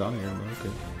 Just got here, but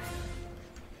okay.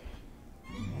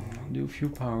 Do a few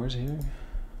powers here.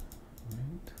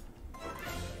 Right.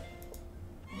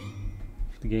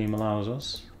 If the game allows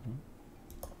us.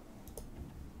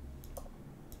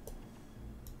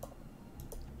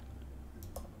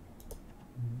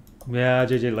 Yeah,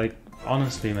 JJ, like,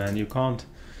 honestly, man, you can't,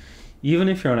 even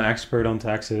if you're an expert on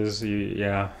taxes,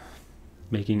 yeah,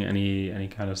 making any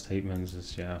kind of statements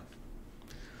is, yeah,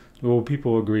 well,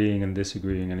 people agreeing and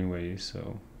disagreeing anyway,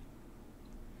 so.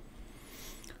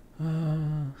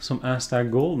 Some Aztec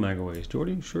Gold Megaways.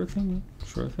 Jordy, sure thing,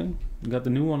 sure thing. You got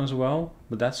the new one as well,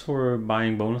 but that's for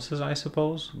buying bonuses, I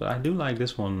suppose. But I do like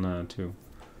this one too.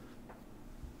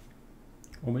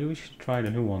 Or maybe we should try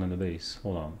the new one in the base.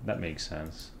 Hold on, that makes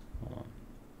sense. Hold on.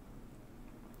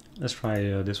 Let's try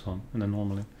this one, and then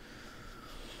normally.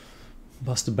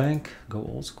 Bust the bank, go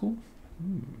old school.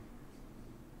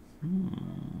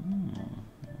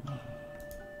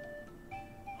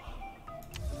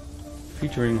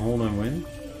 Featuring hold and win.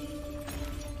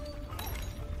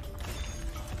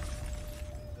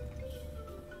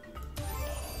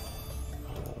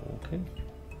 Okay.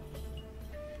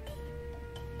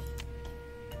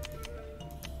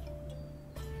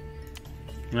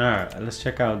 Alright, let's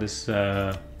check out this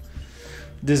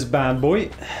this bad boy.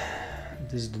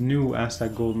 This is the new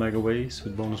Aztec Gold Megaways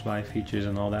with bonus buy features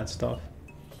and all that stuff.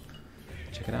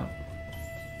 Check it out.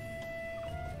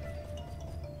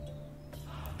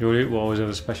 Jordy will always have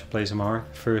a special place in my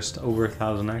heart. First over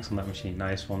 1000x on that machine.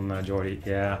 Nice one, Jordy.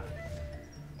 Yeah.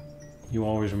 You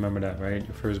always remember that, right?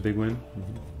 Your first big win.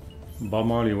 Bob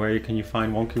Marley, where can you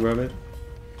find Wonky Rabbit?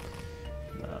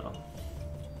 No.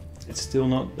 It's still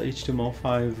not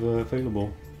HTML5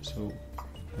 available. So,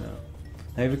 yeah.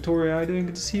 Hey Victoria, how are you doing?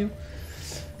 Good to see you.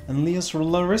 And Leos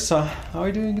Larissa, how are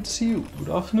you doing? Good to see you. Good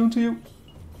afternoon to you.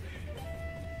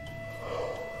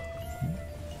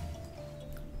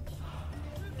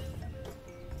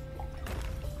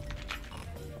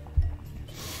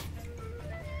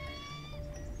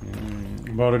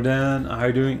 Brother Dan, how are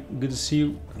you doing? Good to see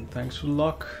you. And thanks for the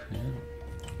luck. Yeah.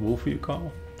 Wolfie, you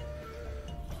call.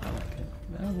 I like it.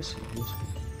 Yeah, we'll see. We'll see.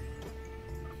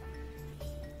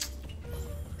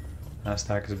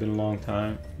 Aztec has been a long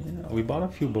time. Yeah, we bought a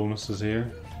few bonuses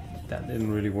here. That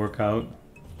didn't really work out.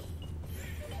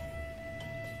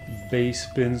 Base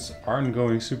spins aren't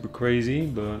going super crazy,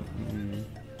 but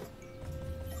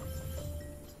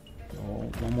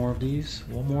oh, one more of these.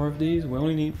 One more of these. We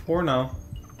only need 4 now.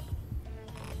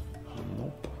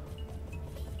 Nope.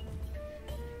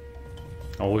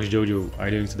 Always Jojo. How are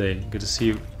you doing today? Good to see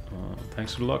you.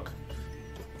 Thanks for the luck.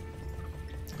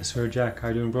 Sir Jack, how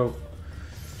you doing, bro?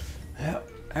 Yeah,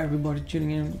 everybody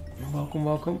tuning in, welcome,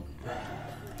 welcome.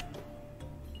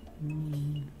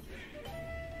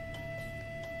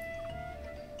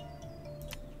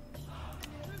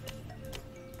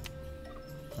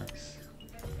 Nice.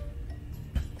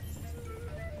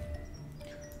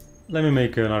 Let me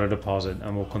make another deposit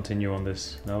and we'll continue on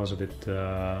this. That was a bit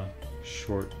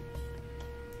short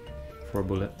for a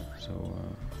bullet, so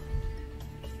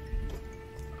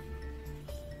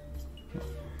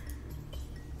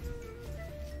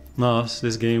no,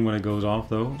 this game when it goes off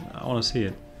though, I want to see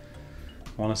it.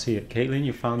 I want to see it. Caitlin,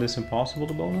 you found this impossible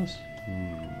to bonus?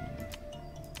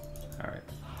 Alright.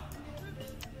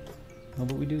 No,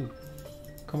 but we do.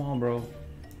 Come on, bro.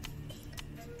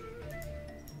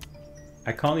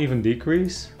 I can't even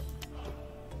decrease?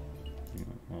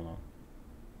 Hold on.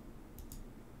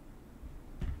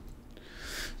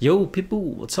 Yo,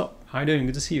 Pitbull, what's up? How you doing?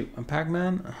 Good to see you. I'm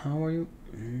Pac-Man. How are you?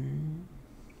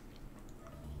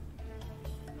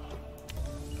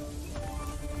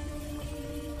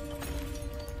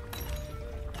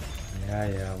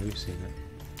 Yeah, we've seen it.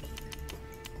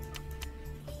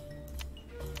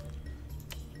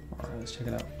 Let's check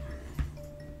it out.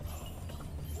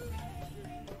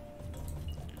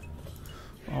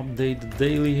 Update the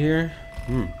daily here.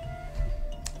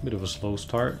 Bit of a slow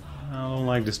start. I don't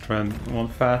like this trend. I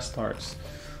want fast starts.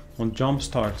 I want jump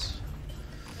starts.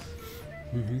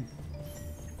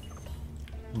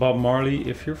 Bob Marley,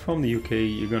 if you're from the UK,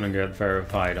 you're gonna get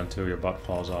verified until your butt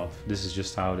falls off. This is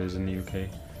just how it is in the UK.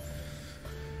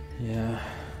 Yeah,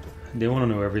 they want to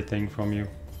know everything from you.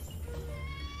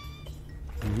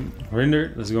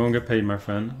 Rinder, let's go and get paid, my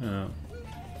friend.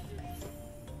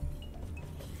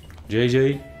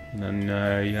 JJ, and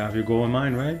then you have your goal in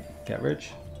mind, right? Get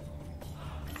rich.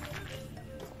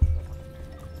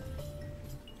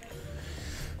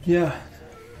 Yeah.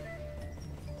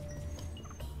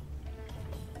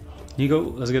 Here you go.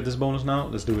 Let's get this bonus now.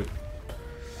 Let's do it.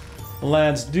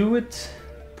 Let's do it.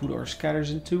 Put our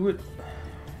scatters into it.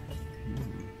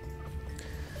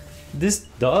 This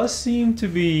does seem to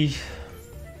be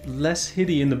less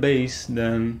hitty in the base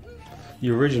than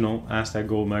the original Aztec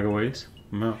Gold Mega Waves.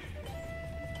 No.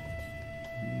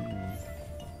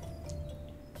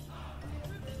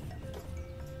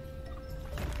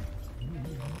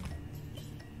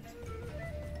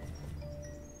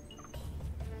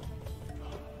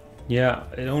 Yeah,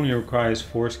 it only requires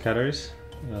 4 scatters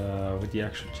with the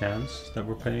extra chance that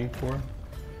we're paying for.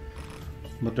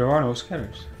 But there are no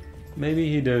scatters.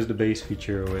 Maybe he does the base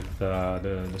feature with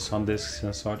the sun discs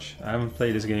and such. I haven't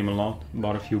played this game a lot,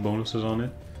 bought a few bonuses on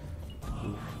it.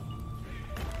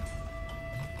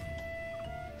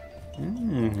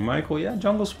 Michael, yeah,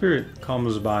 Jungle Spirit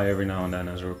comes by every now and then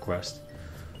as a request.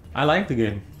 I like the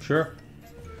game, sure.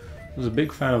 I was a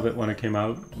big fan of it when it came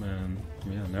out, and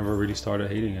yeah, never really started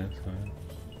hating it. So.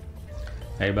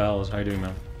 Hey Bells, how you doing,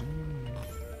 man?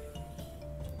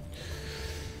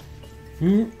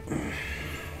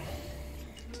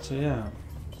 So yeah.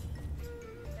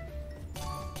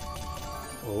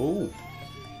 Oh,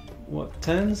 what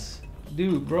 10s?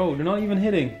 Dude, bro, they're not even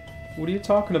hitting. What are you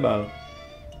talking about?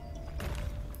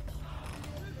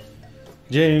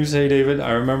 James, hey David,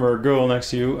 I remember a girl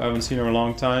next to you. I haven't seen her in a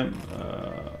long time.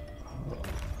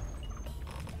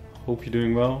 Hope you're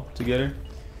doing well together.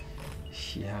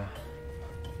 Yeah.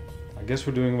 I guess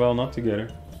we're doing well not together.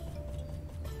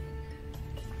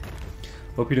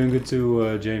 Hope you're doing good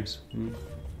too, James.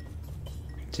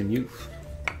 Tim Youth.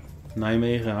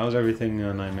 Nijmegen, how's everything,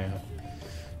 Nijmegen?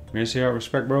 Mircea,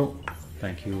 respect, bro.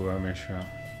 Thank you, Mircea.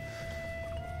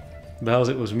 Bells,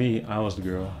 it was me. I was the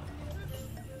girl.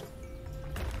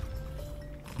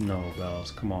 No,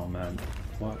 Bells, come on, man.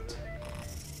 What?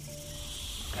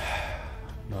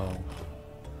 No.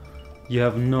 You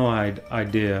have no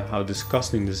idea how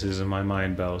disgusting this is in my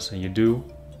mind, Bells, and you do,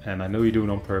 and I know you do it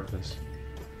on purpose.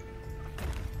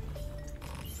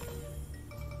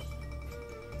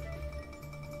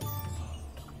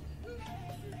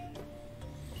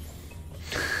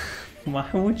 Why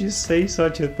would you say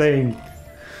such a thing?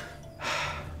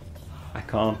 I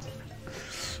can't.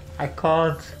 I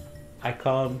can't. I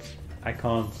can't. I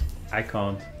can't. I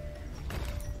can't.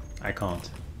 I can't.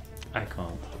 I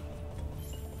can't.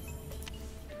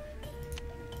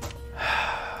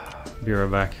 Be right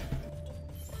back.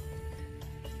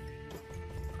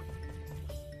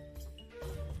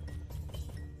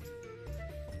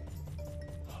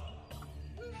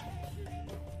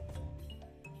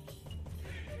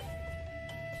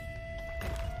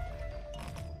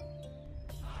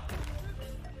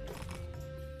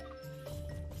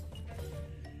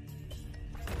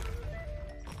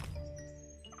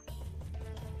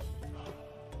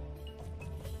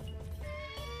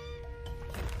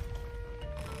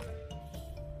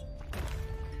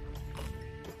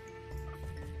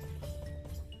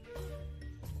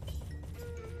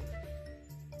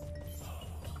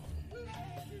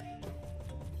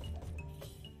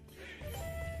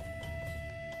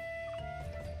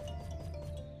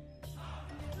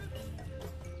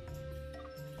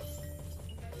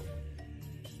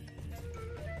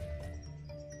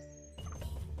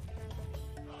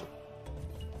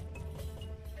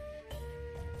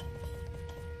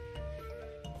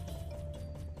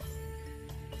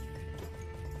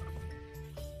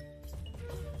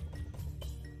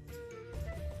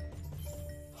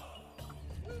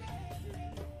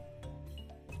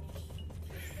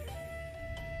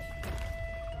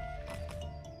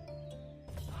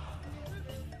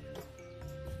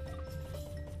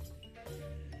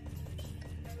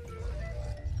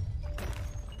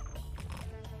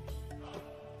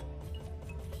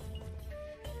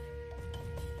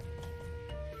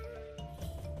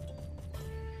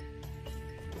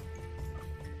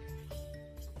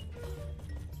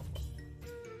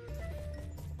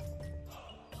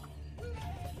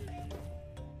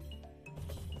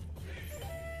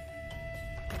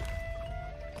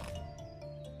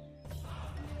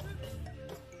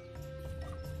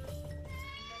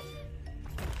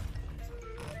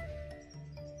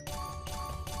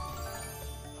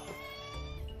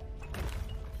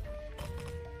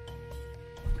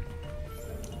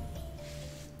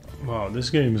 Wow, this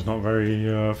game is not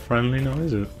very friendly now,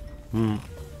 is it? Hmm.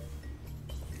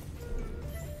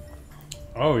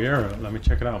 Oh yeah, let me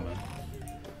check it out, man.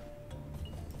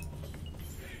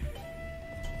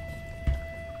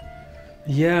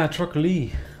 Yeah, Trucker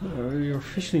Lee, you're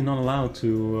officially not allowed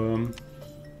to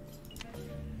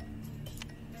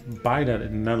buy that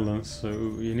in the Netherlands, so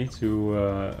you need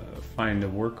to find a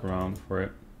workaround for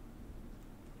it.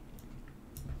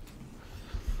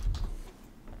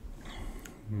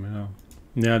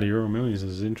 Yeah, the Euro Millions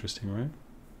is interesting, right?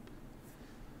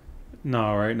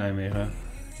 No, right, Nijmegen.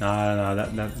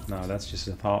 No, that's just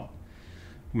a thought.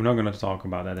 We're not gonna talk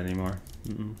about that anymore.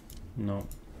 No.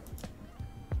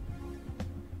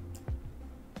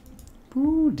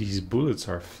 Ooh, these bullets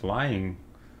are flying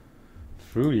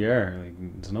through the air. Like,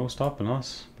 there's no stopping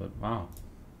us, but wow.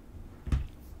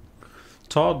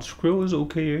 Todd Skrill is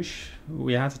okay-ish.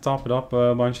 We had to top it up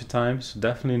a bunch of times.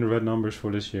 Definitely in the red numbers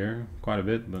for this year. Quite a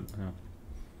bit, but yeah.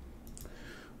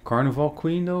 Carnival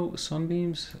Queen though,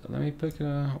 Sunbeams. Let me pick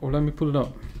or let me pull it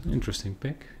up. Interesting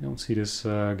pick. You don't see this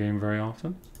game very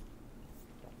often.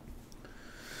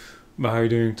 But how are you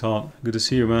doing, Todd? Good to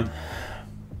see you, man.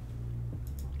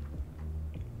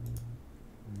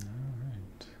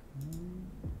 Alright.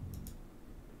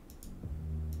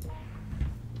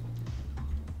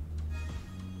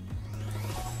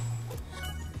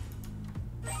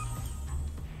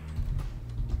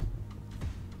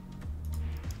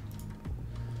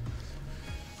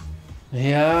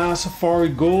 Yeah, Safari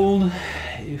Gold.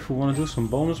 If we want to do some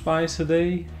bonus buys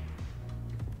today.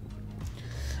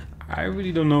 I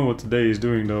really don't know what today is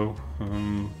doing though.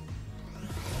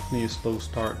 Definitely a slow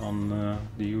start on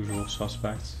the usual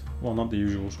suspects. Well, not the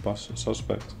usual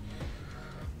suspect.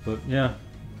 But yeah.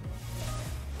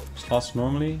 Slots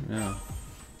normally, yeah.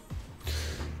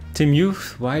 Tim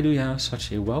Youth, why do you have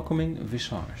such a welcoming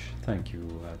visage? Thank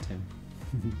you, Tim.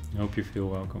 I hope you feel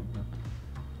welcome.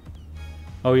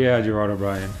 Oh yeah, Gerard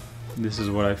O'Brien. This is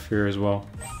what I fear as well.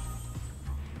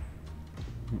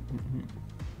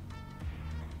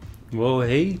 Well,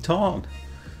 hey, Todd.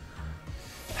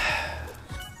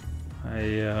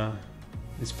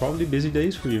 It's probably busy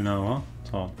days for you now, huh,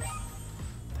 Todd?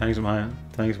 Thanks, man.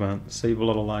 Thanks, man. Save a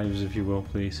lot of lives, if you will,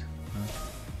 please.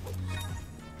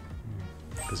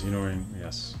 Casino ring,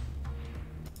 yes.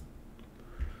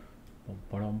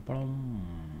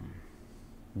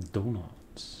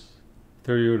 Donuts.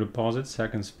 30 € deposit,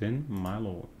 second spin, my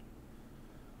lord.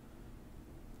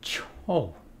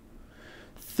 Oh,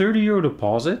 30 €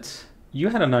 deposit? You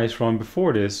had a nice run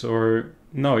before this, or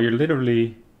no, you're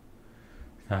literally...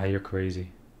 Ah, you're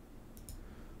crazy.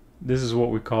 This is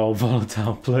what we call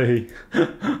volatile play.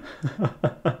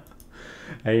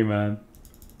 Hey man,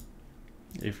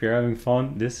 if you're having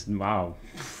fun, this, wow.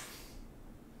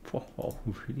 Oh,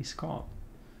 really, Scott?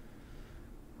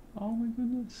 Oh my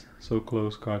goodness. So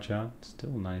close, caught out.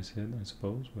 Still a nice hit, I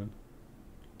suppose, but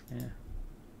yeah.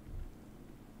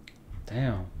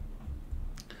 Damn.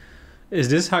 Is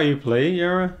this how you play,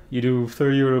 Yara? You do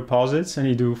 30 € deposits and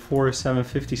you do 4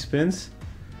 750 spins?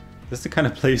 That's the kind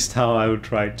of play style I would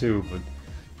try too, but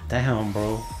damn,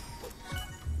 bro.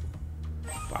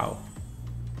 Wow.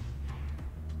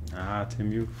 Ah,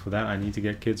 Tim, you for that I need to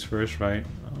get kids first, right?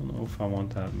 I don't know if I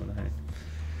want that, but hey.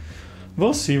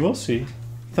 We'll see, we'll see.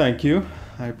 Thank you.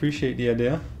 I appreciate the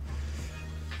idea.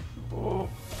 Oh.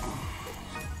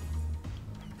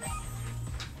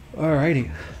 Alrighty.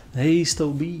 Hey,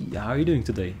 Stoby. How are you doing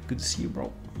today? Good to see you,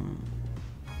 bro.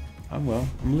 I'm well.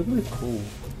 I'm a little bit cold.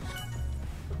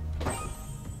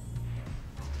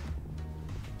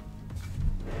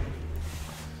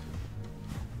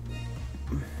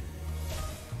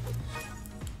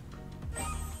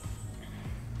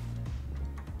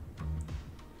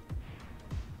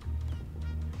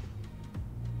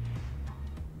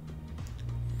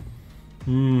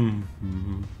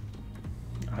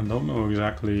 I don't know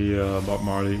exactly about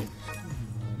Marley.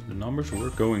 The numbers were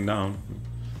going down.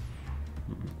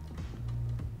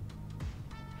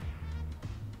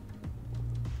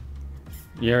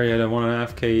 Yeah, the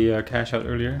 1.5K cash out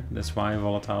earlier. That's why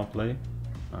volatile play.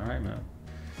 All right, man.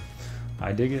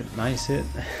 I dig it. Nice hit.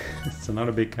 It's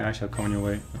another big cash out coming your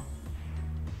way.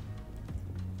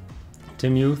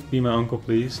 Tim Youth, be my uncle,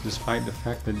 please. Despite the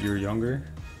fact that you're younger.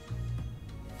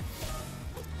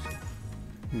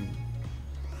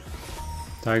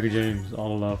 Tiger James,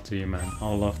 all love to you, man.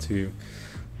 All love to you.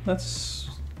 Let's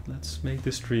make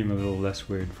the stream a little less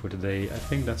weird for today. I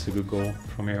think that's a good goal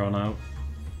from here on out.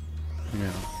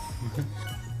 Yeah.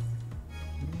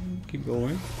 Keep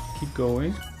going. Keep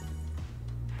going.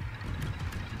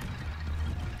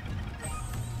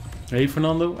 Hey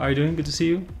Fernando, how are you doing? Good to see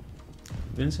you.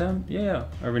 Vincent? Yeah,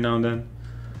 every now and then.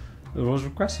 It was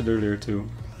requested earlier too.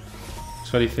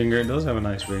 Sweaty Finger does have a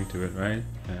nice ring to it, right?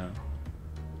 Yeah.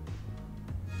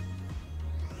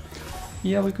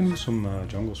 Yeah, we can do some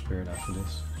Jungle Spirit after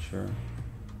this, sure.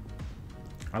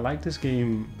 I like this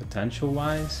game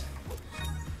potential-wise.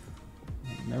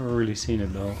 Never really seen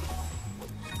it though.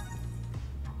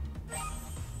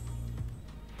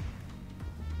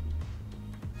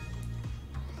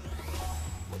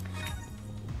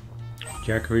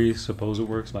 Jackery, suppose it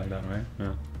works like that, right?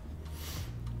 Yeah.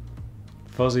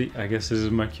 Fuzzy, I guess this is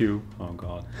my cue. Oh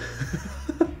god.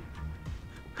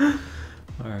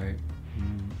 Alright.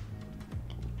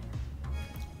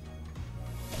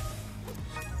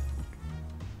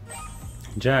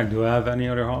 Jack, do I have any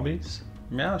other hobbies?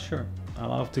 Yeah, sure. I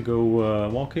love to go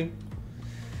walking.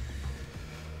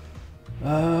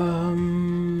 Let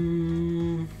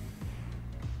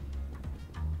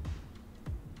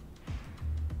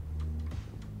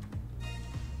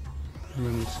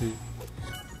me see.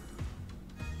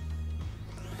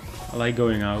 I like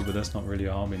going out, but that's not really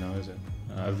a hobby now, is it?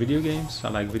 Video games? I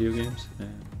like video games. Yeah.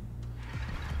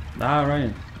 Ah,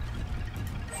 right.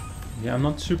 Yeah, I'm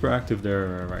not super active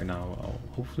there right now. I'll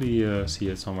hopefully see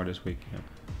it somewhere this week. Yeah.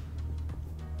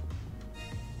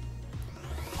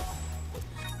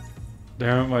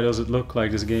 Darren, why does it look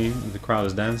like this game the crowd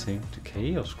is dancing to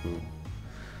Chaos Crew?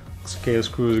 Chaos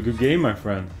Crew is a good game, my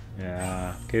friend.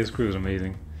 Yeah, Chaos Crew is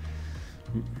amazing.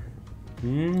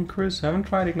 Chris, haven't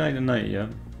tried Ignite the Night yet.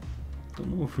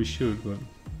 Don't know if we should, but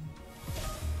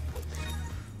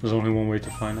there's only one way to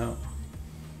find out.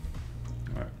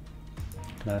 Alright,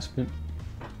 last spin.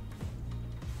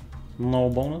 No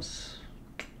bonus.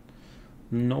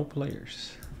 No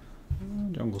players.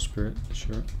 Jungle Spirit,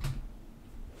 sure.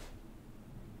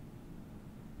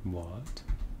 What?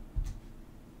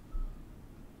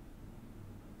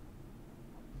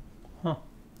 Huh.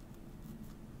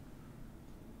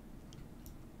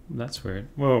 That's weird.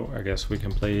 Well, I guess we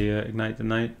can play Ignite the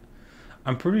Night.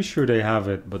 I'm pretty sure they have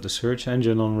it, but the search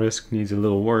engine on Risk needs a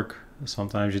little work.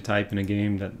 Sometimes you type in a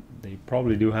game that they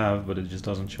probably do have, but it just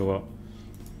doesn't show up.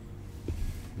 I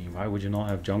mean, why would you not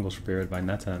have Jungle Spirit by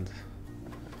NetEnt?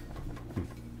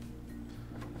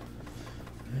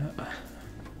 Yeah.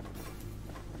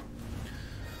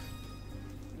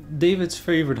 David's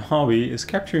favorite hobby is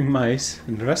capturing mice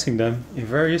and dressing them in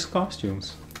various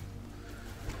costumes.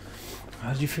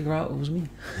 How did you figure out it was me?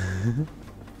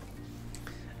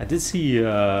 I did see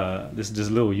this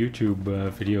little YouTube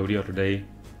video the other day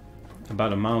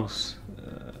about a mouse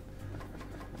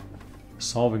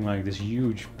solving like this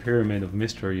huge pyramid of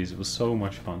mysteries. It was so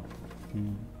much fun.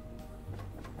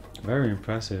 Very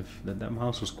impressive. That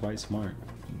mouse was quite smart.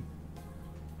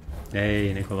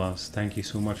 Hey Nicolas, thank you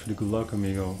so much for the good luck,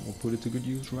 amigo. We'll put it to good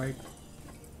use right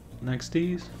next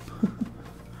these.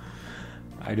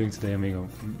 How are you doing today, amigo?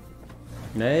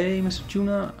 Hey Mr.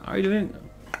 Tuna, how are you doing?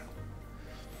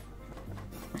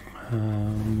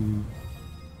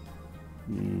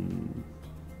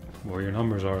 Well, your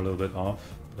numbers are a little bit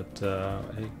off, but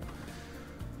hey.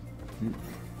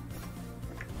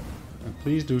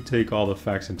 Please do take all the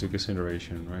facts into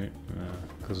consideration, right?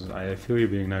 Because I feel you're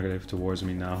being negative towards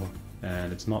me now,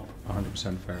 and it's not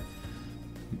 100% fair.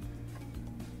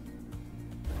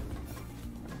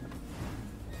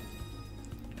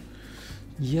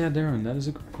 Yeah, Darren, that is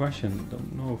a good question.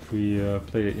 Don't know if we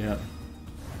played it yet.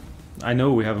 I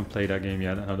know we haven't played that game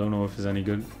yet. I don't know if it's any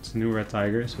good. It's a new Red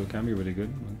Tiger, so it can be really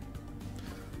good.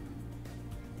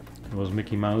 It was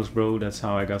Mickey Mouse, bro. That's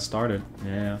how I got started.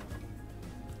 Yeah.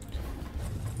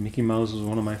 Mickey Mouse was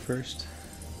one of my first.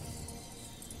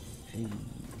 Hey.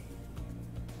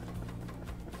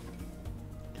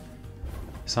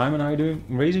 Simon, how you doing?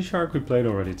 Razor Shark we played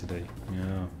already today.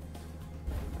 Yeah.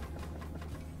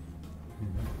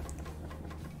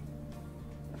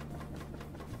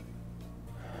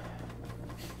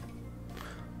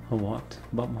 What?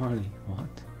 Bob Marley? What?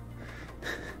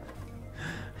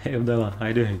 Hey Abdullah, how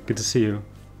you doing? Good to see you.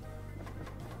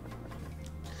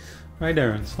 Right,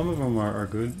 Darren. Some of them are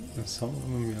good, and some of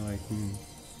them you're like,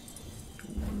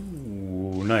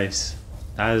 Ooh, nice.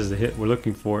 That is the hit we're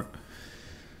looking for.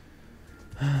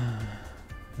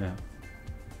 Yeah.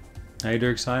 Hey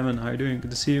Dirk Simon, how you doing?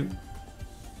 Good to see you.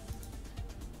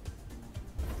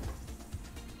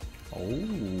 Oh,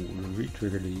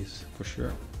 re-trigger these for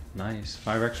sure. Nice.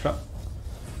 5 extra.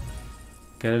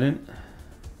 Get it in.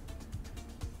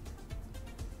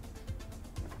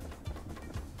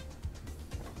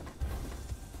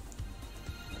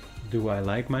 Do I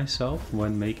like myself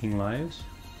when making lives?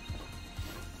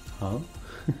 Huh?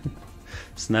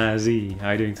 Snazzy, how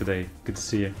are you doing today? Good to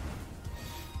see you.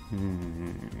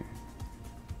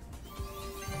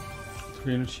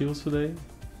 300 shields today?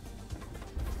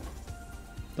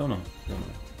 Don't know.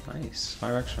 Nice.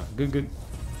 5 extra. Good.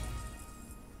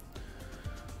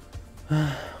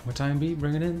 What time beat?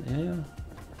 Bring it in. Yeah.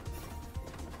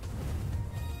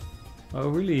 Oh,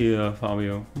 really,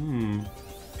 Fabio?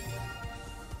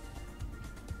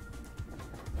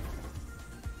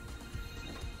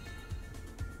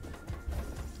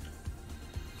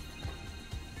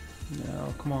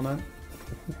 Yeah, come on, man.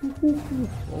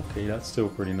 Okay, that's still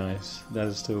pretty nice. That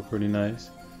is still pretty nice.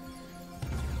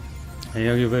 Hey,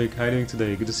 how are you doing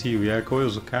today? Good to see you. Yeah,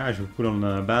 Coils of Cash we put on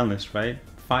the ban list, right?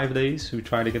 5 days we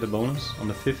tried to get a bonus. On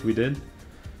the 5th we did.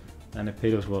 And it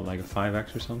paid us, what, like a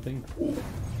 5x or something?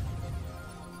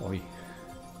 Oi.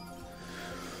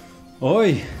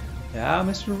 Oi! Yeah,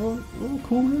 Mr. Roy. Oh,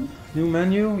 cool, man. New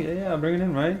menu. Yeah, bring it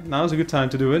in, right? Now's a good time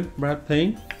to do it. Brad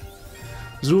Payne.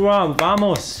 Zura,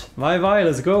 vamos! Vai,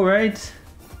 let's go, right?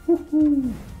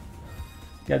 Woohoo!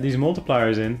 Get these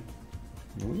multipliers in.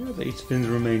 We have 8 spins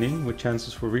remaining, with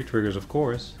chances for retriggers, of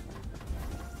course.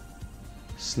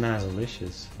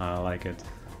 Snazzalicious. I like it.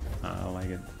 I like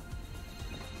it.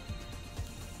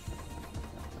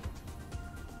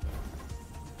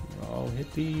 Oh,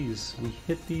 hit these. We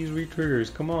hit these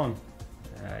retriggers. Come on.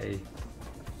 Hey.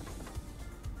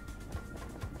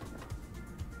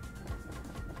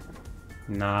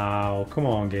 Now, come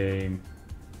on, game.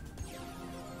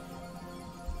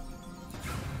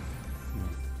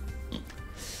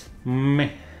 Meh.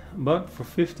 But for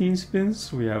 15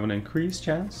 spins, we have an increased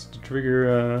chance to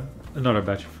trigger another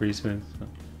batch of free spins.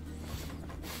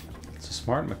 It's a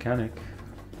smart mechanic.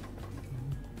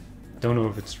 Don't know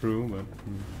if it's true, but...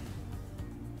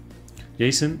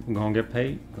 Jason, I'm gonna get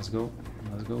paid. Let's go.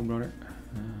 Let's go, brother.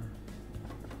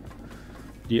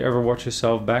 Do you ever watch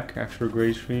yourself back after a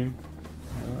great stream?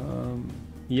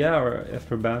 Yeah, or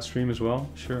after a bad stream as well,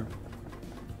 sure.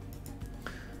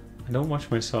 I don't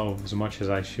watch myself as much as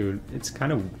I should. It's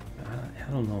kind of,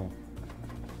 I don't know.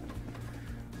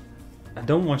 I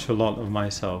don't watch a lot of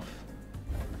myself.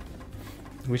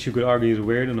 Which you could argue is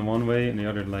weird in the one way, and the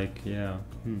other like, yeah.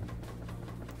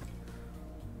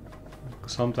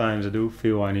 Sometimes I do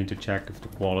feel I need to check if the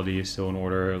quality is still in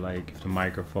order, like if the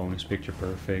microphone is picture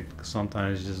perfect.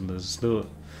 Sometimes just there's still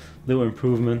little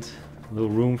improvement, a little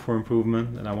room for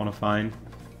improvement that I want to find.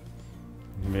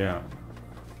 Yeah.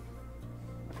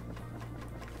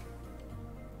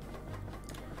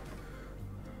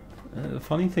 The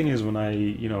funny thing is when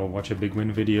I, watch a big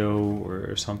win video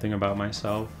or something about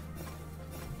myself,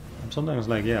 I'm sometimes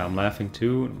like, yeah, I'm laughing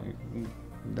too. I'm like,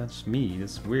 that's me.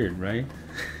 That's weird, right?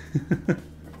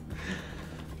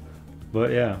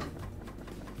 But yeah.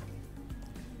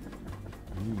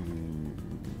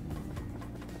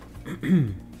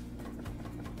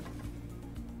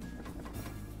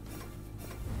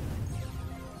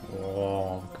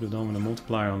 Oh, could have done with a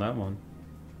multiplier on that one.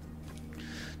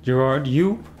 Gerard,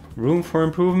 you? Room for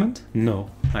improvement? No,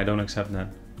 I don't accept that.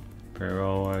 Very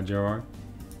well, Gerard.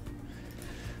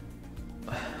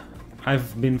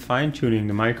 I've been fine-tuning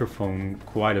the microphone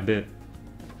quite a bit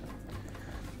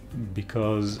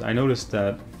because I noticed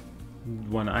that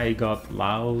when I got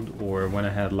loud or when I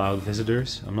had loud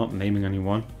visitors, I'm not naming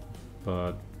anyone,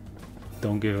 but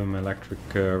don't give them electric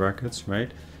records, right?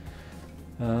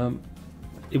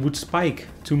 It would spike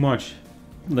too much.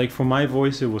 Like for my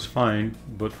voice it was fine,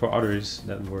 but for others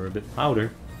that were a bit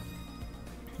louder,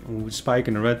 it would spike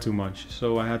in the red too much,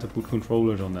 so I had to put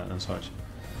controllers on that and such.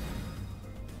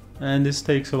 And this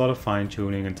takes a lot of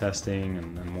fine-tuning and testing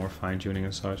and more fine-tuning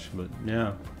and such, but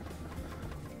yeah.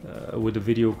 With the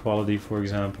video quality, for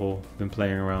example, been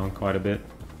playing around quite a bit.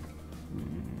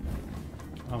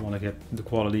 I want to get the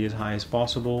quality as high as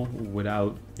possible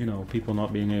without, people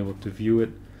not being able to view it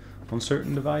on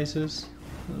certain devices.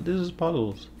 This is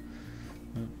puddles.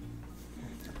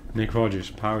 Nick Rogers,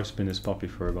 power spin is poppy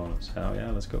for a bonus. Hell yeah,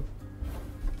 let's go.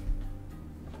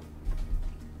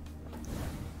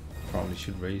 Probably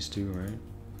should raise too, right?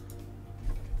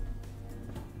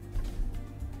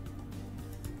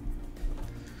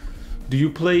 Do you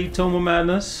play Tome of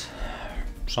Madness?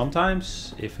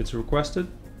 Sometimes, if it's requested,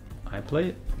 I play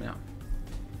it, yeah.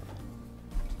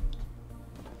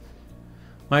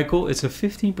 Michael, it's a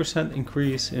 15%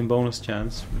 increase in bonus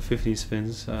chance with 15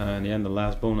 spins in the end, the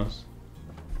last bonus.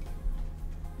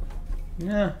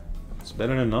 Yeah, it's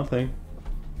better than nothing.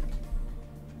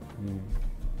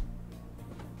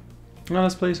 Well,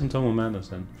 let's play some Tome of Madness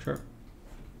then, sure.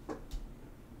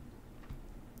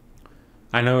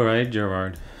 I know, right,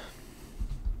 Gerard?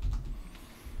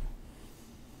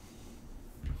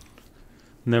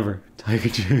 Never, Tiger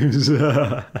James.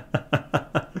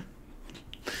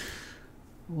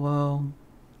 Well,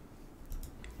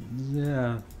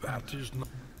 yeah. That is not.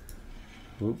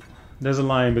 Oop. There's a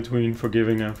line between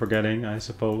forgiving and forgetting, I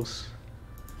suppose.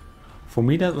 For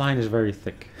me, that line is very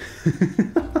thick.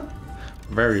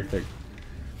 Very thick.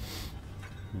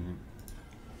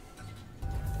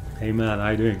 Hey man, how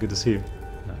you doing? Good to see you.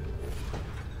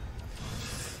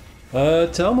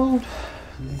 Telmo?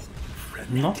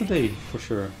 Not today, for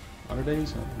sure. Other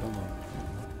days? I don't know.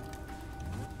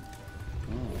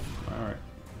 Oh, alright.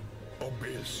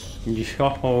 Yo,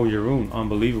 Jeroen,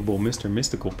 unbelievable, Mr.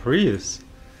 Mystical Prius.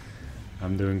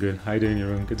 I'm doing good. How you doing,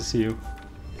 Jeroen? Good to see you.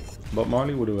 Bob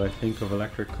Marley, what do I think of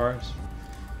electric cars?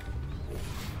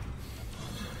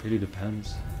 Really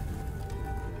depends.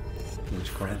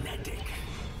 Which car?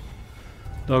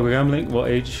 Dog Gambling,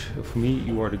 what age? For me,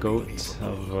 you are the GOAT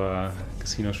of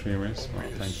casino streamers. Well,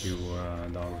 thank you,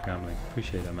 Dog Gambling.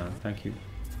 Appreciate that, man. Thank you.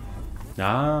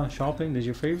 Ah, shopping is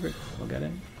your favorite? We'll get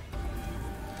in.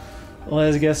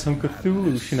 Let's get some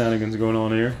Cthulhu shenanigans going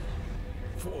on here.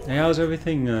 Hey, how's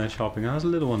everything shopping? How's the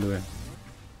little one doing?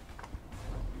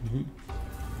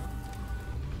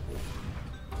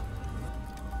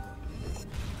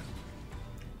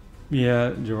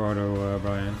 Yeah, Gerardo,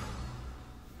 Brian.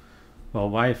 Well,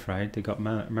 wife, right? They got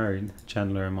married,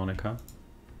 Chandler and Monica.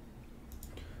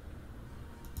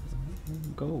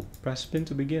 Go. Press spin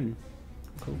to begin.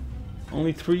 Go.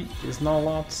 Only 3 is not a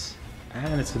lot.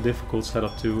 And it's a difficult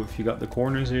setup too. If you got the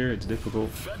corners here, it's difficult.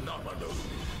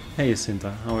 Hey,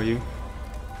 Jacinta, how are you?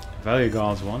 Value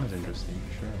Gods 1 is interesting,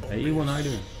 for sure. Hey, Ewan, how you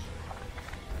doing?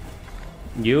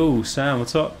 Yo, Sam,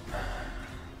 what's up?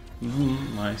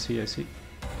 I see.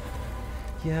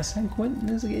 Yeah, San Quentin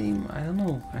is a game, I don't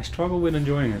know. I struggle with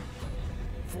enjoying it.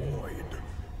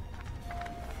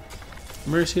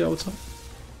 Mercia, what's up?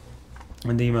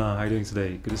 Mandima, how you doing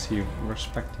today? Good to see you.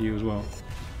 Respect to you as well.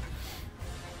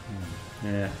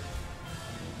 Yeah.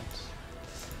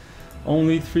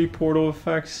 Only 3 portal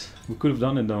effects. We could have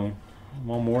done it though.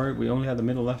 One more, we only had the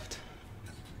middle left.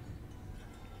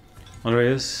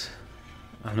 Andreas,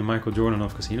 and the Michael Jordan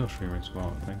of casino streamers.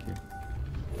 Wow, thank you.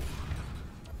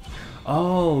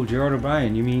 Oh, Gerard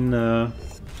O'Brien, you mean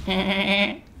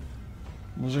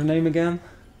what's her name again?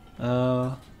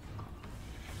 Damn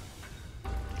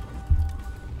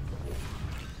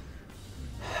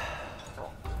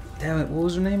it, what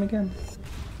was her name again?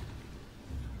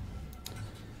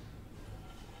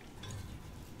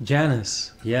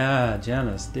 Janice. Yeah,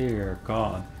 Janice, dear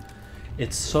God.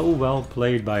 It's so well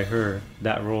played by her,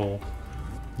 that role.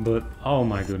 But, oh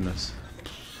my goodness.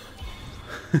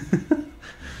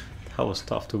 That was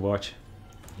tough to watch.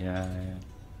 Yeah.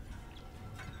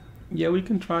 Yeah, we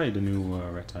can try the new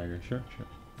Red Tiger, sure.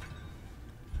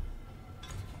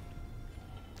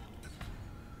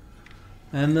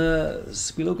 And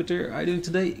Spilocater, how are you doing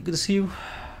today? Good to see you.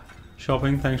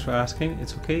 Shopping, thanks for asking.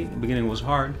 It's okay, the beginning was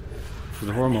hard. For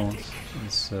the hormones,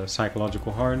 it's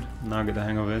psychological hard. Now I get the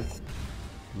hang of it.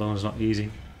 Alone is not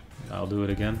easy. I'll do it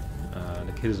again.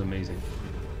 The kid is amazing.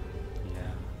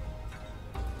 Yeah.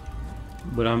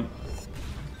 But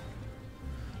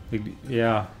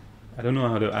yeah, I don't know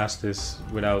how to ask this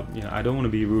without, I don't want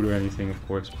to be rude or anything, of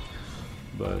course.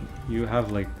 But you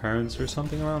have like parents or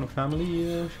something around, a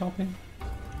family shopping?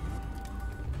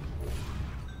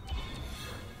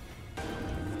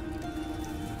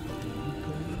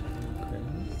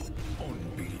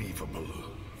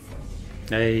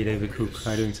 Hey David Cook,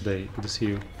 how are you doing today? Good to see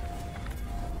you.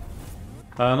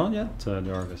 Not yet,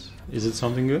 Jarvis. Is it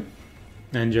something good?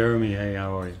 And Jeremy, hey,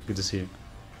 how are you? Good to see you.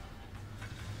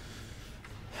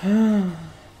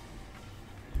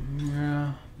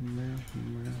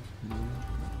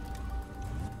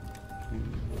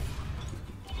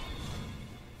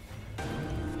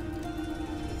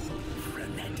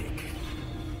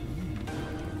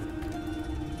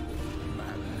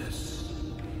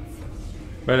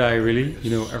 But I really,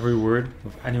 every word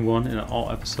of anyone in all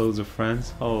episodes of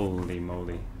Friends. Holy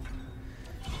moly.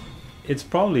 It's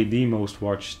probably the most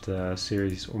watched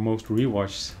series, or most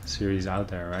rewatched series out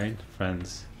there, right?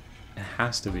 Friends. It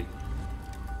has to be.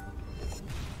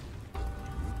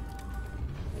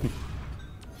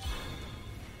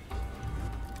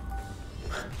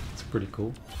 It's pretty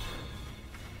cool.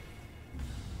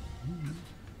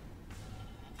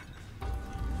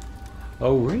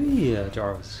 Oh really,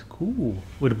 Jarvis? Cool.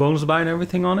 With the bonus buy and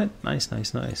everything on it? Nice.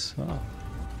 Wow.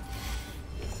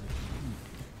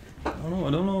 I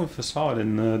don't know if I saw it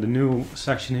in the new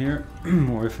section here,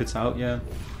 or if it's out yet.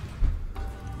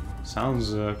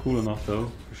 Sounds cool enough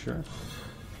though, for sure.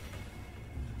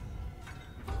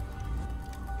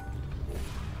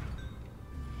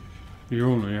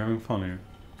 You're having fun here.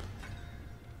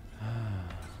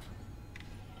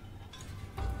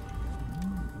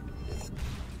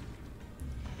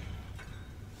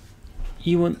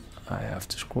 Ewan, I have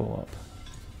to scroll up.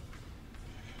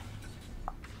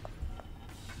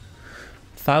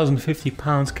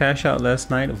 £1,050 cash out last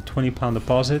night of a £20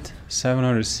 deposit.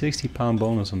 £760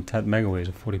 bonus on 10 megaways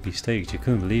of 40p stakes. You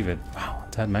couldn't believe it. Wow,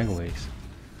 10 megaways.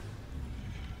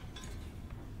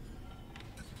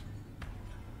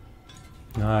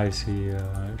 I see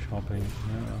shopping.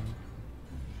 Yeah.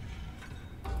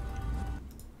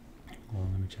 Oh,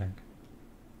 let me check.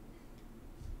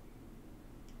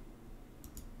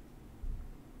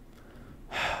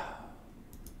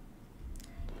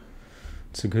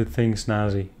 It's a good thing,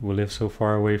 Snazzy. We live so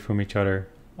far away from each other.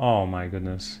 Oh my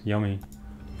goodness, yummy.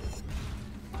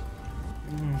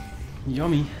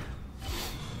 Yummy.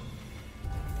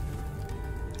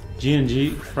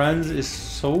 G&G, Friends is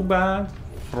so bad.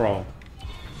 Bro.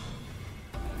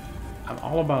 I'm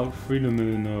all about freedom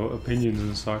and opinions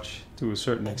and such to a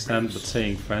certain extent, but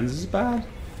saying Friends is bad?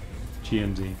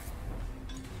 G&D.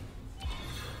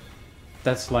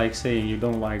 That's like saying you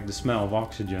don't like the smell of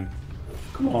oxygen.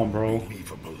 Come on, bro.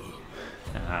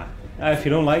 If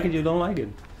you don't like it, you don't like it.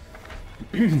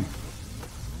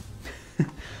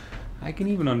 I can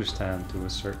even understand to a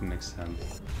certain extent.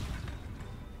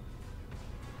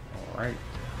 Alright,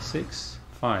 6,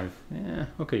 5. Yeah,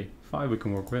 okay, 5 we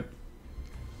can work with.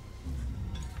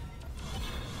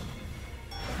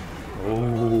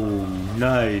 Oh,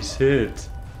 nice hit.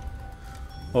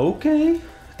 Okay,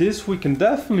 this we can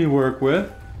definitely work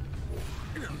with.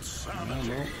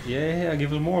 Yeah,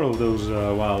 give us more of those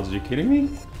wilds. Are you kidding me?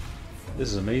 This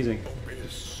is amazing.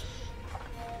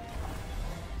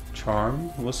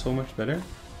 Charm was so much better.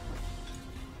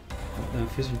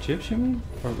 Fish and chips, you mean?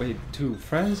 Or wait, 2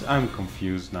 Friends? I'm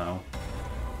confused now.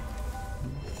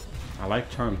 I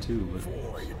like Charm too, but...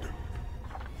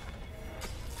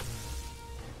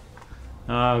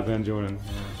 Ah, Glenn Jordan.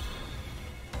 Yeah.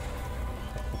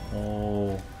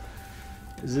 Oh.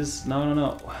 Is this...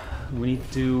 No. We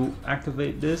need to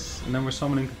activate this, and then we're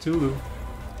summoning Cthulhu.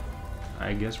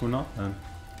 I guess we're not then.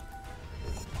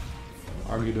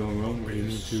 Are we doing wrong? We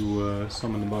need to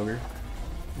summon the bugger.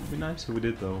 It'd be nice if we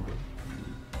did though.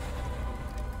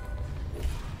 But...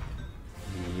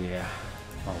 yeah.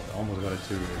 Oh, almost got it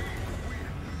too.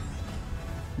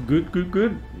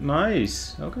 Good.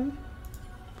 Nice. Okay.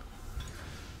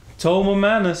 Toma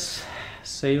Manus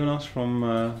saving us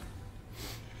from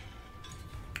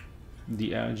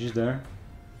the edges there.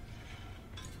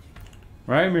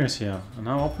 Right, Mircia, and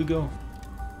now off we go.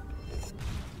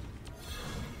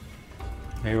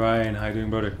 Hey Ryan, how you doing,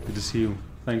 brother? Good to see you.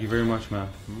 Thank you very much, man.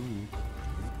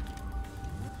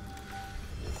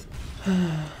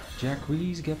 Jack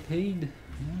Reese get paid.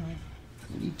 Yeah.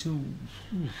 We need to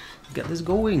get this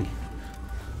going.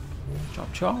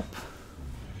 Chop.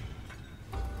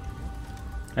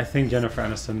 I think Jennifer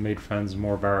Aniston made Friends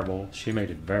more bearable. She made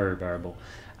it very bearable.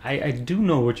 I do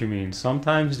know what you mean.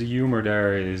 Sometimes the humor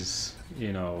there is,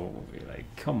 you know, like,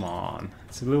 come on.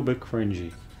 It's a little bit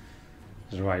cringy.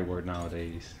 Is the right word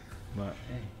nowadays. But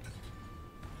hey.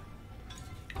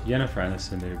 Jennifer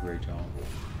Aniston did a great job.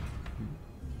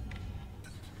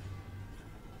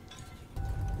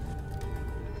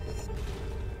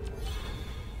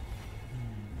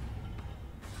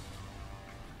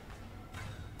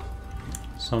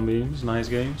 Sunbeams, nice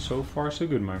game. So far so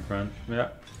good, my friend. Yeah.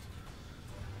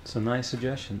 It's a nice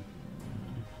suggestion.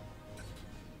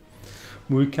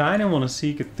 We kind of want to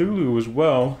see Cthulhu as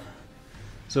well.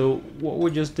 So what we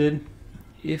just did,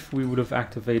 if we would have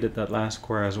activated that last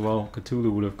square as well,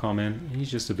 Cthulhu would have come in.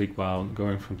 He's just a big wild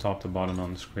going from top to bottom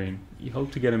on the screen. You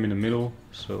hope to get him in the middle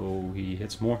so he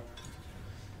hits more.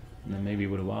 And then maybe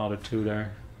with a wild or 2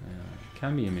 there. It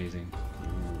can be amazing.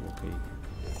 Ooh, okay.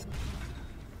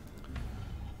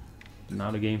 Now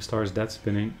the game starts dead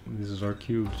spinning. This is our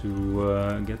cue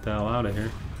to get the hell out of here.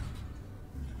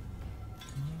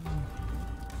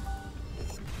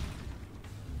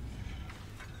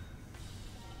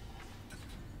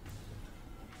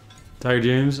 Tiger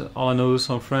James, all I noticed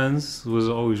on Friends was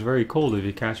always very cold, if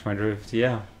you catch my drift.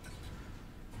 Yeah.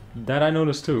 That I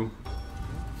noticed too.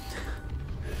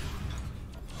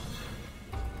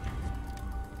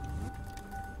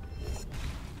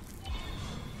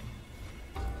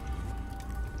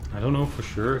 I don't know for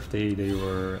sure if they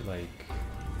were like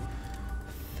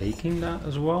faking that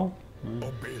as well.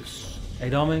 Hey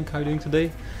Dominic, how you doing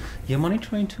today? Yeah, Money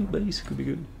Train 2 base could be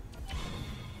good.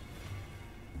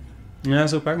 Yeah,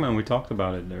 so Pac-Man, we talked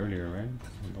about it earlier, right?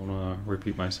 I don't want to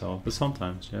repeat myself, but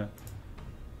sometimes, yeah.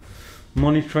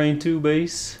 Money Train 2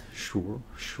 base? Sure.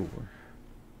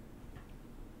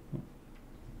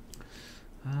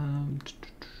 I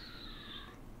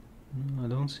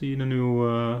don't see the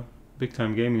new Big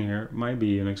Time Gaming here. Might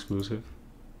be an exclusive.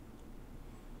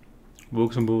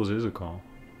 Books and Bulls is a call.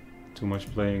 Too much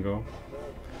play and go.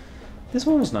 This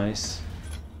one was nice.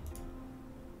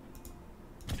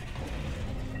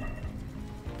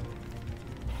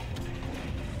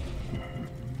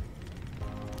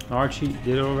 Archie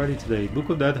did it already today. Book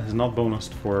of Dead has not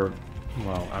bonused for,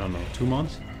 well, I don't know, 2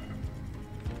 months.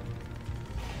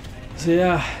 So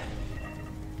yeah,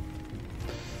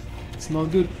 it's not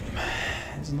good.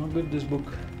 It's not good, this book.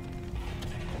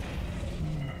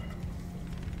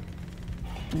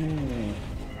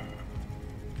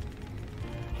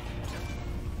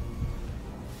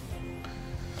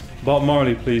 Bob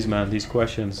Marley, please, man, these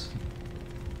questions.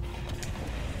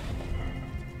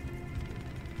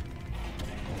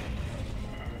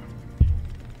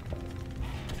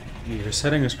 You're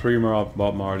setting a streamer up,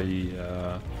 Bob Marley,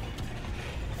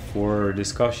 for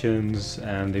discussions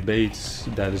and debates.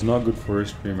 That is not good for a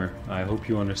streamer. I hope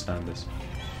you understand this.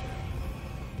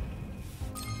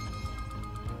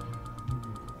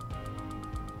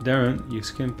 Darren, you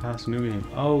skimmed past the new game.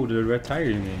 Oh, the Red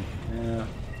Tiger, you mean? Yeah.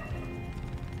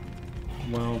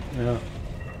 Well, yeah.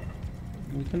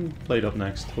 We can play it up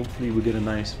next. Hopefully we get a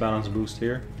nice balance boost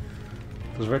here.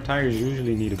 Because Red Tigers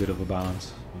usually need a bit of a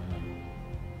balance.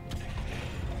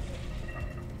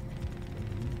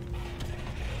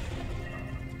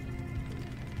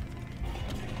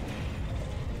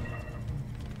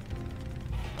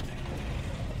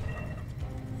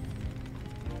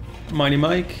 Mighty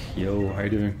Mike, yo, how you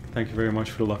doing? Thank you very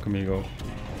much for the luck, amigo.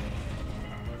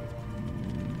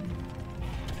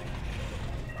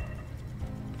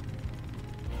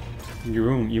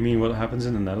 Jeroen, you mean what happens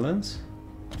in the Netherlands?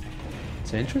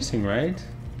 It's interesting, right?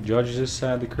 Judge just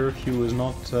said the curfew is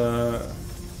not,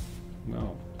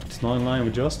 well, it's not in line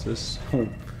with justice.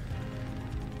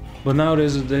 But now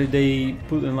they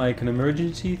put in like an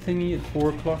emergency thingy at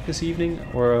 4 o'clock this evening,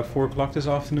 or 4 o'clock this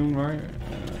afternoon, right?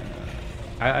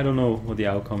 I don't know what the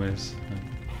outcome is.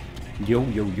 Yo,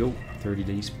 30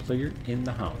 days player in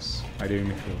the house. How do you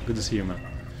feel? Good to see you, man.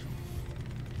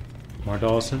 Mark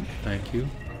Dawson, thank you.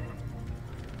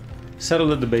 Settle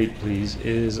the debate, please.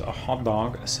 Is a hot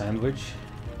dog a sandwich?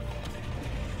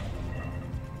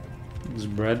 Is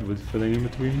bread with filling in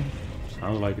between?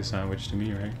 Sounds like a sandwich to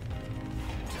me, right?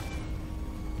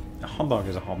 A hot dog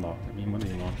is a hot dog. I mean, what do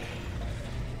you want?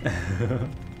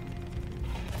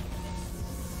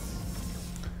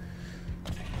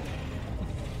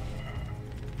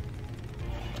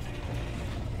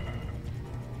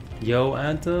 Yo,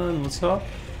 Anton, what's up?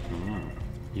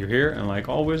 You're here, and like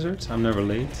all wizards, I'm never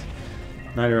late.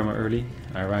 Neither am I early.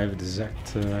 I arrive at the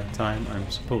exact time I'm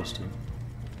supposed to.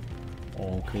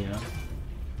 Okay, yeah.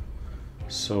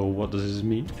 So what does this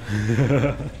mean?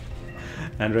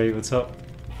 Andre, what's up?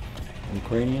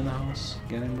 Ukrainian in the house,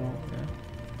 get involved,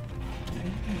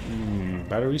 yeah.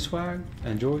 Battery swag,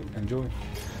 enjoy.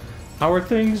 How are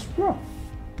things? Well,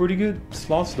 pretty good.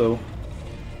 Slots though.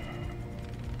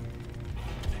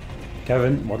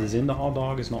 Kevin, what is in the hot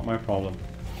dog is not my problem.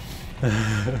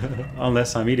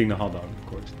 Unless I'm eating the hot dog, of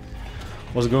course.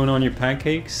 What's going on your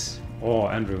pancakes? Oh,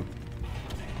 Andrew.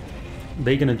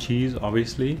 Bacon and cheese,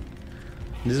 obviously.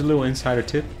 This is a little insider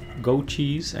tip. Goat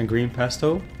cheese and green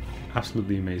pesto.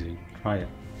 Absolutely amazing. Try it.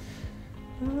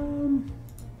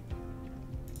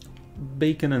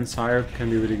 Bacon and syrup can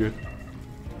be really good.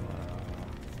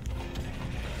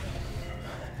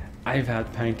 I've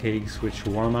had pancakes with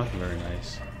shawarma. Very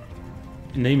nice.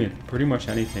 Name it, pretty much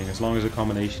anything, as long as the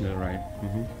combination is right.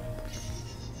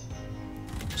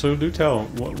 So do tell,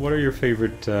 what are your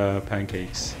favorite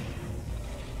pancakes?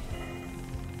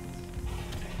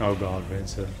 Oh god,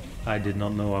 Vince, I did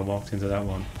not know I walked into that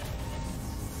one.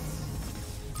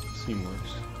 Seem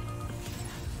worse.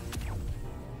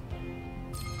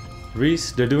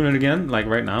 Reese, they're doing it again, like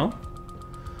right now?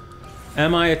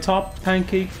 Am I a top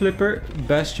pancake flipper?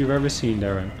 Best you've ever seen,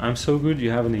 Darren. I'm so good you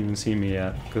haven't even seen me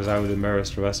yet, because I would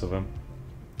embarrass the rest of them.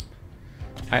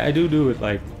 I do it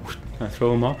like, I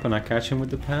throw them up and I catch him with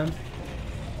the pan.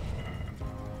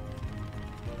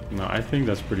 No, I think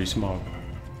that's pretty smart.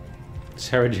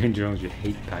 Sarah Jane Jones, you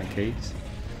hate pancakes?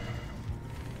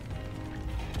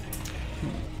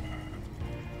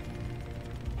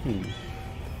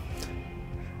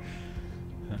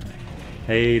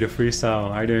 Hey, the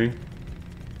freestyle, how you doing?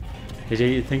 Did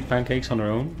you think pancakes on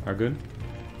their own are good?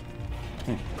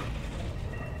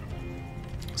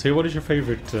 So what is your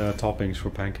favorite toppings for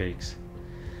pancakes?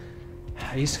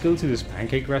 I used to go to this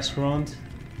pancake restaurant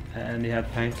and they had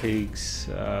pancakes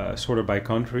sorted by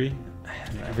country.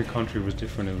 And every country was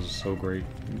different, it was so great.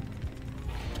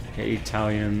 Yeah,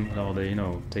 Italian, with all the, you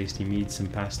know, tasty meats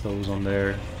and pastos on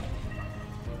there.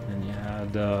 And you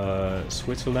had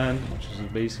Switzerland, which is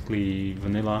basically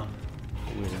vanilla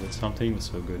with something that's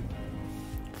so good.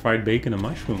 Fried bacon and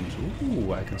mushrooms.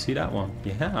 Ooh, I can see that one.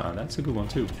 Yeah, that's a good one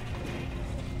too.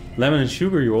 Lemon and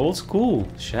sugar, you're old school.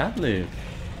 Shabliv.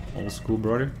 Old school,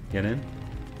 brother. Get in.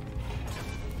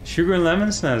 Sugar and lemon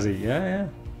snazzy. Yeah, yeah.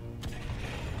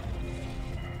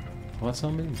 What's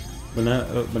on me?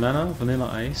 Banana, vanilla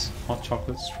ice, hot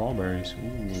chocolate, strawberries.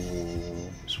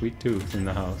 Ooh, sweet tooth in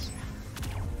the house.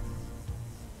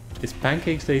 It's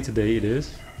pancakes day today, it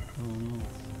is. Oh no.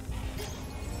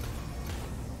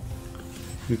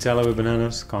 Nutella with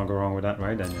bananas, can't go wrong with that,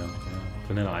 right, Daniel? Yeah.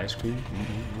 Vanilla ice cream.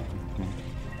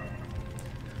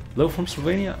 Hello from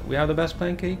Slovenia, we have the best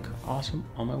pancake. Awesome,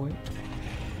 on my way.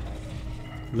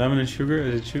 Lemon and sugar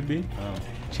as it should be. Oh.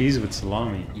 Cheese with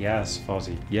salami. Yes,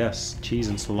 Fuzzy. Yes, cheese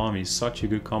and salami is such a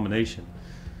good combination.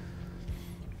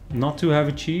 Not too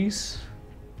heavy cheese.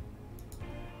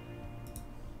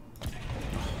 Oh,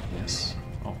 yes.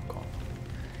 Oh god.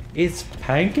 It's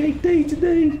pancake day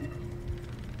today.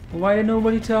 Why did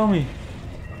nobody tell me?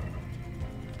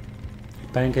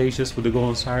 Pancakes just with the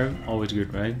golden syrup. Always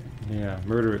good, right? Yeah,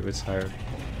 murder it with syrup.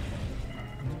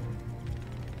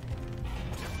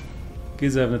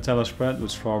 Kids have Nutella spread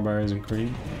with strawberries and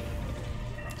cream.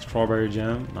 Strawberry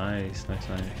jam, nice, nice,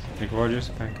 nice. Nick Rogers,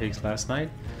 pancakes last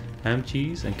night. Ham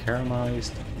cheese and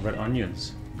caramelized red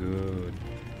onions, good.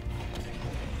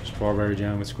 Strawberry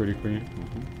jam with squirty cream.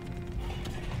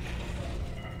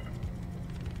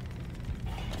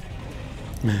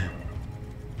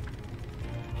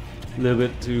 A little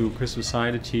bit too Christmas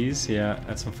side of cheese, yeah,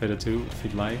 add some feta too if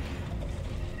you'd like.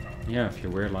 Yeah, if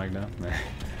you're weird like that.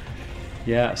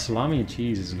 Yeah, salami and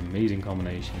cheese is an amazing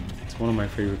combination. It's one of my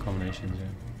favorite combinations,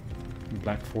 yeah.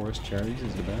 Black Forest cherries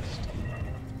is the best.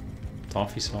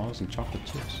 Toffee sauce and chocolate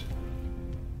chips.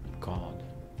 God.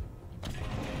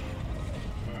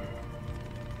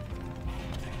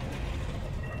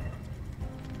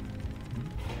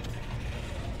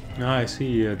 Ah, I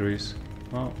see, Dries.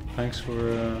 Well, thanks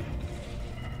for...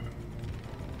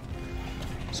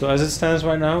 So as it stands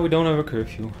right now, we don't have a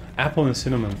curfew. Apple and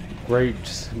cinnamon.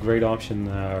 Great option,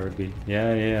 RB.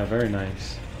 Yeah, yeah, very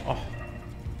nice. Oh,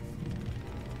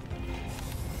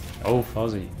 oh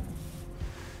Fuzzy.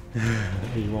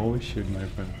 You always should, my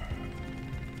friend.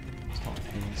 Stop,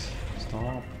 please.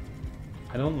 Stop.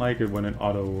 I don't like it when it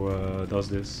auto does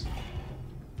this.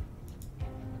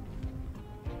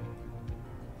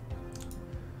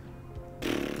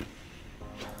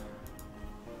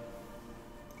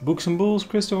 Books and Bulls,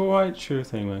 Christopher White, sure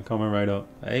thing, man. Coming right up.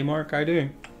 Hey, Mark, how you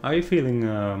doing? How you feeling,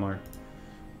 Mark?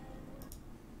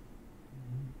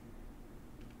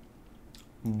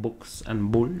 Books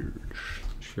and Bulls,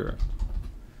 sure.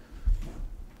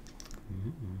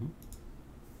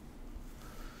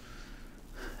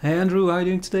 Hey, Andrew, how you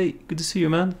doing today? Good to see you,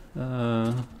 man.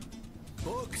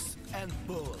 Books and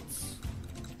Bulls.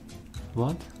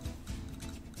 What?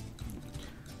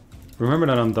 Remember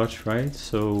that I'm Dutch, right?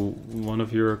 So one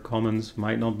of your comments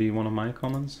might not be one of my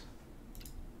comments.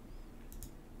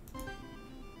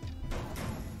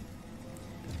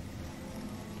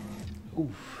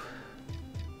 Oof.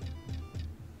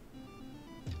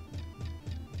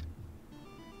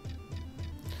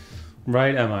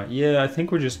 Right, Emma. Yeah, I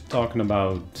think we're just talking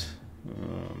about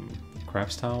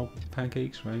crab style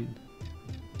pancakes, right?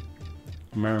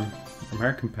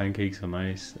 American pancakes are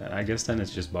nice. I guess then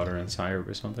it's just butter and syrup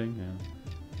or something. Yeah.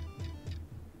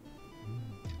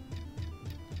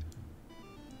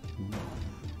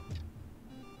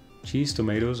 Cheese,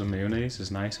 tomatoes, and mayonnaise is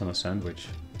nice on a sandwich.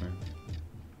 Right.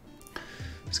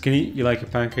 Skinny, you like your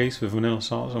pancakes with vanilla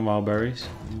sauce and wild berries?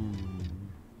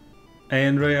 Hey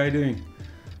Andre, how you doing?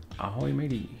 Ahoy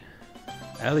matey.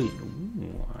 Ellie.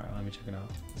 Ooh, alright, let me check it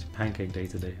out. It's pancake day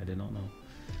today, I did not know.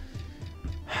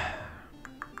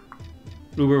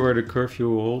 Uber where the curfew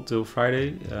will hold till Friday,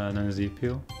 and then is the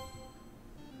appeal.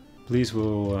 Police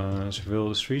will surveil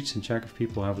the streets and check if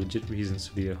people have legit reasons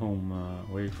to be at home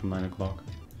away from 9 o'clock.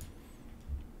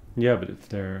 Yeah, but if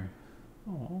they're...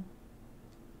 Oh.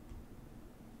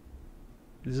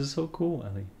 This is so cool,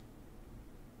 Ellie.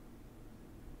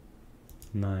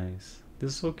 Nice.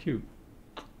 This is so cute.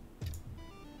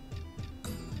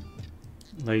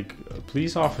 Like, a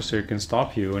police officer can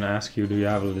stop you and ask you, do you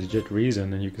have a legit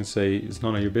reason? And you can say, it's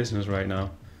none of your business right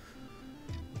now.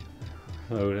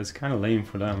 So that's kind of lame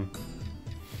for them.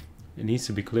 It needs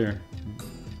to be clear.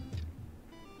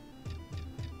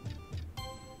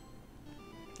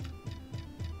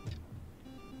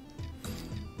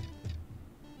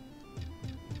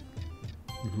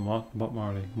 What,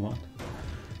 Marley? What?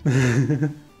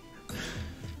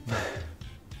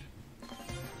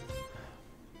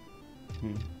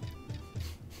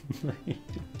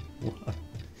 What?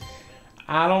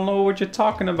 I don't know what you're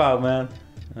talking about, man.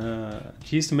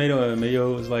 Cheese tomato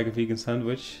mayo is like a vegan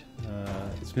sandwich.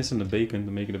 It's missing the bacon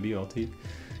to make it a BLT.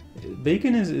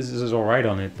 Bacon is alright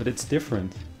on it, but it's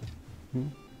different.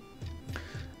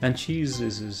 And cheese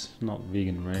is not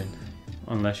vegan, right?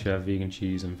 Unless you have vegan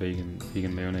cheese and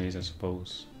vegan mayonnaise, I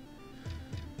suppose.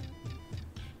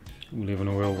 We live in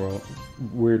a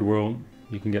weird world.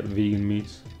 You can get vegan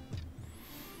meats.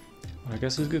 I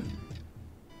guess it's good.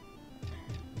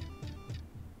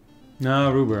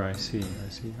 No, Ruber, I see.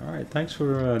 Alright, thanks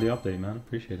for the update, man.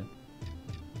 Appreciate it.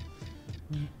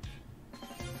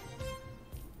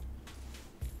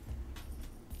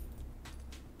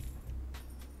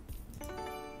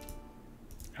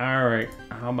 Alright,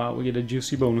 how about we get a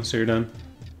juicy bonus here then?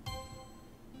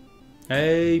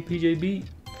 Hey, PJB.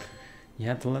 You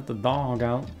had to let the dog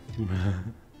out.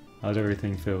 How's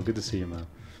everything feel? Good to see you, man.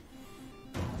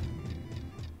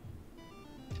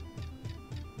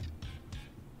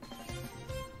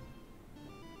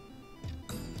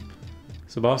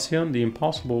 Sebastian, the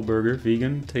Impossible Burger,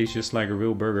 vegan, tastes just like a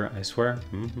real burger, I swear.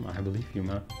 I believe you,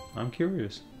 man. I'm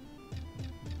curious.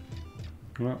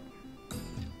 Well.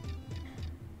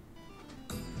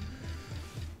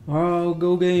 Oh,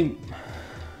 go game.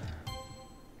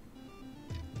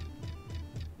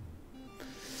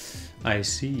 I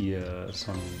see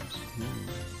some.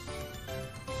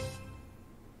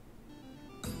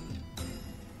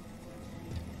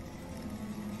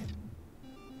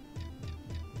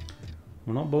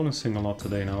 We're not bonusing a lot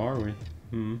today now, are we?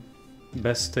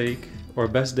 Best steak, or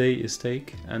best day is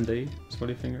steak and day,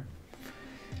 sweaty finger.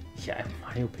 Yeah, in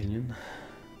my opinion.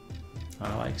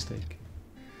 I like steak.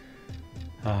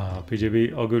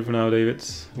 PJB, all good for now, David.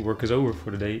 Work is over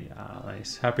for the day.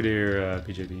 Nice. Happy to hear,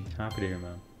 PJB. Happy to hear,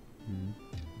 man.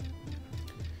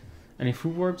 Any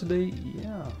food work today?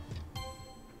 Yeah.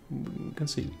 Can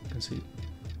see.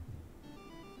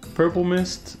 Purple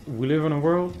mist. We live in a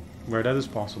world where that is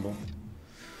possible.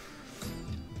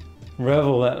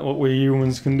 Revel at what we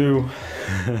humans can do.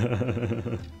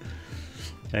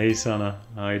 Hey Sana,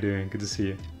 how you doing? Good to see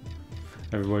you.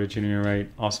 Everybody tuning in, right?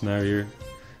 Awesome to have you here.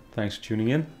 Thanks for tuning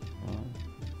in.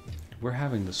 We're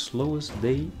having the slowest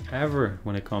day ever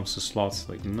when it comes to slots.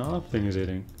 Like nothing is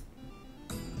hitting.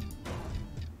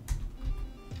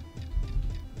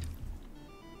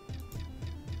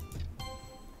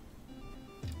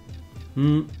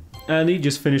 Andy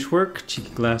just finished work.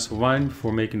 Cheeky glass of wine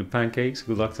before making the pancakes.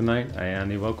 Good luck tonight. Hey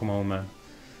Andy, welcome home, man.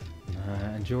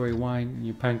 Enjoy your wine and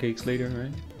your pancakes later,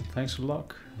 right? Thanks for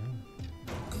luck.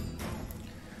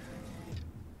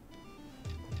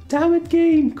 Damn it,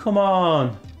 game! Come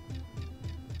on!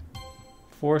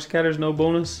 4 scatters, no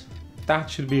bonus? That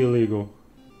should be illegal.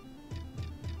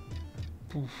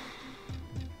 I'm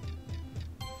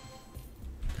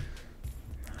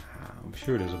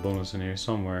sure there's a bonus in here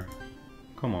somewhere.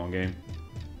 Come on, game.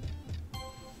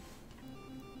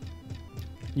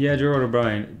 Yeah, Gerard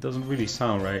O'Brien, it doesn't really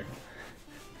sound right.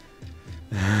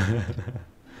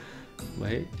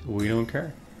 Wait, we don't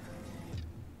care.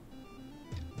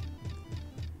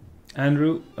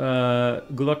 Andrew,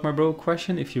 good luck, my bro.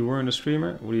 Question: if you weren't a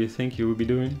streamer, what do you think you would be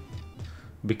doing?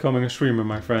 Becoming a streamer,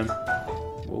 my friend.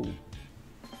 Whoa.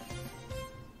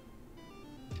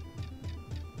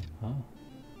 Oh.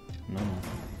 No,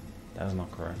 that is not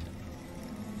correct.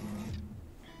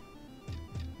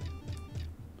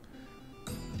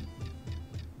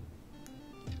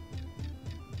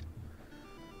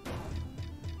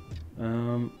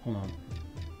 Hold on.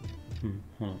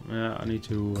 Hold on. Yeah, I need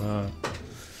to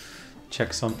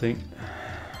check something.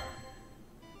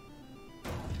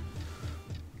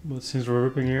 But since we're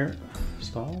ripping here,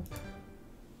 stop.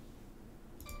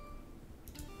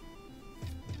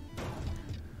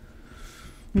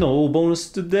 No bonus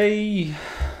today.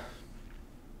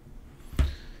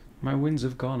 My wins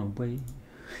have gone away.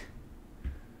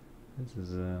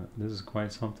 This is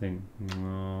quite something.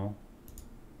 No.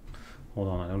 Hold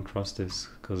on, I don't trust this,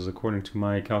 because according to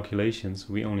my calculations,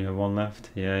 we only have 1 left.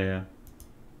 Yeah.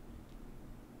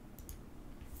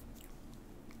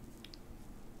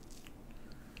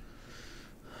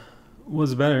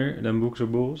 What's better than books or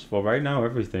bulls? Well, right now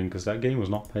everything, because that game was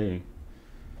not paying.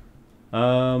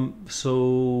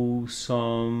 So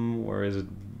where is it?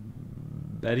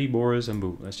 Betty, Boris, and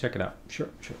Boo. Let's check it out. Sure.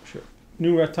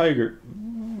 New Red Tiger.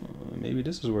 Maybe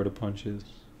this is where the punch is.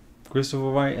 Christopher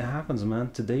White, it happens,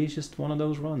 man. Today's just one of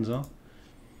those runs, huh?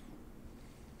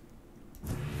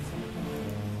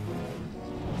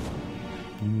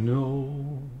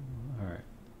 No. Alright.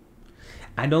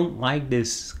 I don't like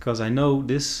this, because I know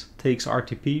this takes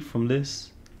RTP from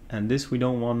this, and this we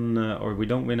don't want, or we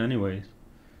don't win anyways.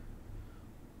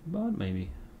 But maybe.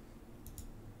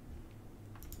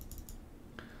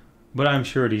 But I'm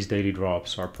sure these daily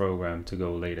drops are programmed to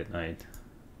go late at night.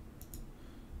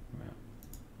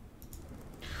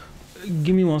 Yeah.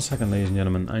 Give me 1 second, ladies and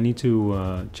gentlemen. I need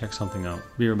to check something out.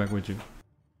 Be right back with you.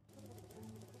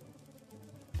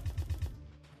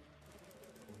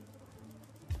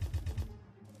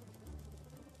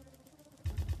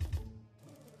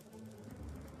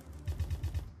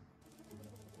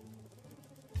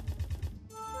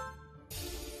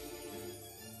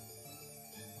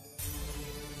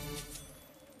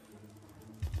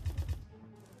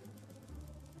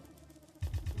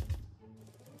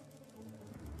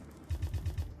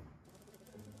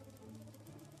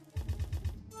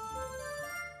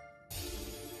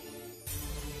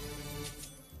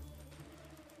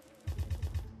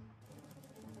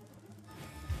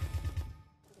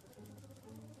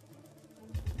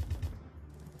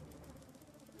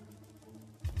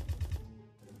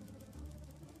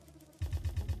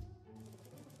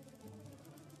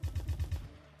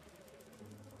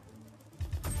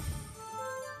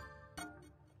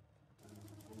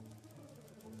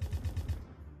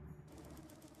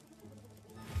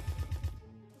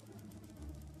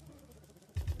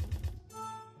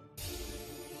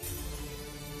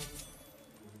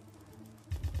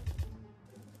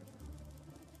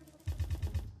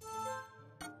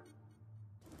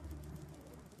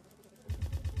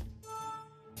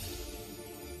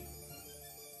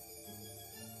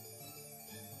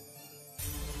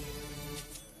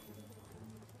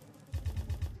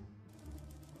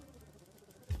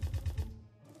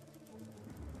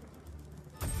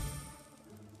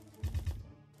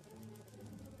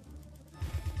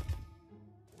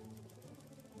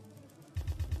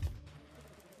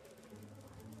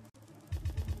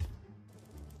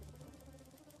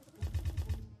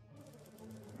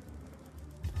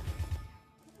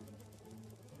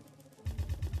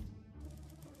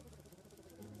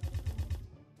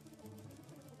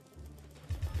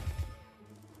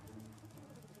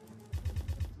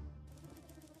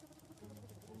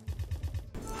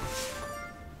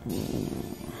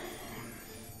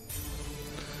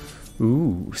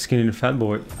 Ooh, Skinny the Fat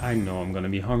Boy. I know I'm gonna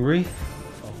be hungry.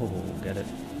 Oh, get it.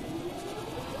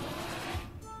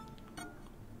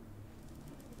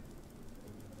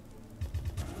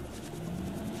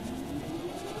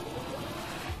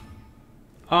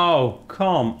 Oh,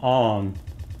 come on.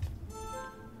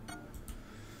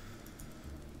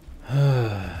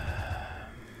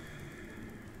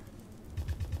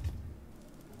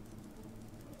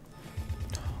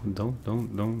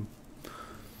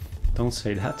 Don't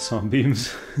say that,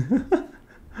 Sunbeams.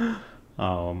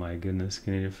 Oh my goodness,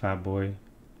 Skinny the Fat Boy.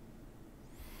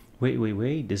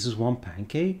 Wait, this is one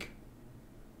pancake?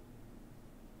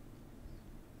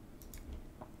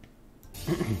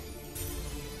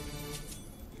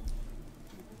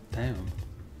 Damn.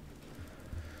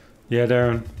 Yeah,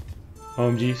 Darren.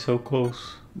 OMG, so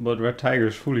close. But Red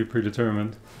Tiger's fully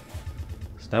predetermined.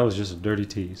 So that was just a dirty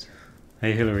tease.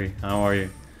 Hey Hillary, how are you?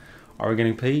 Are we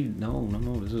getting paid? No,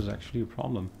 this is actually a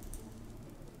problem.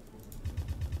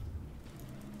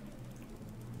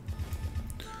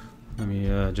 Let me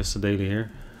adjust the daily here.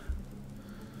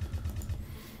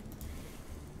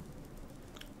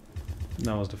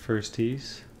 That was the first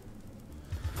tease.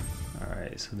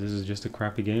 Alright, so this is just a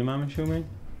crappy game, I'm assuming.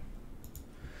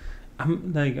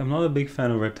 I'm not a big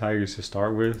fan of Red Tigers to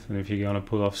start with, and if you're gonna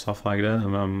pull off stuff like that,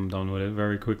 I'm done with it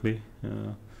very quickly.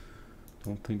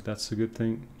 Don't think that's a good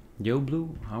thing. Yo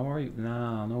Blue, how are you?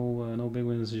 Nah, no big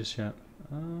wins just yet.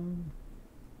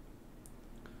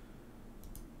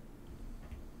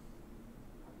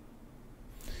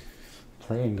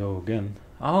 Play and go again.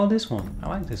 Oh, this one. I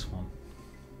like this one.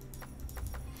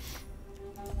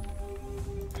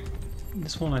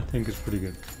 This one I think is pretty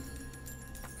good.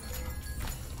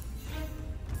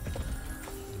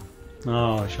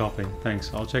 Oh, shopping.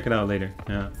 Thanks. I'll check it out later.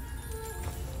 Yeah.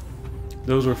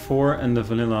 Those were 4 and the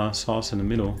vanilla sauce in the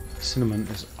middle. Cinnamon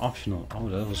is optional. Oh,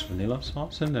 that was vanilla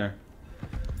sauce in there.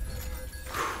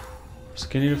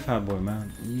 Skinny the Fat Boy,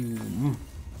 man.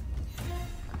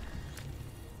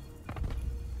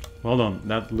 Well done.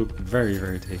 That looked very,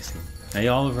 very tasty. Hey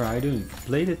Oliver, how you doing?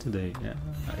 Played it today. Yeah,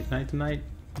 Ignite tonight.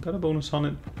 Got a bonus on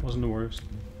it. Wasn't the worst.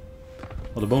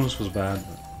 Well, the bonus was bad,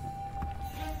 but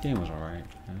the game was alright.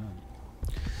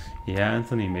 Yeah,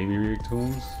 Anthony, maybe React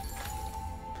Tunes.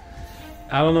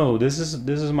 I don't know. This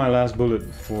is my last bullet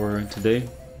for today,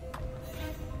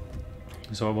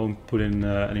 so I won't put in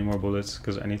any more bullets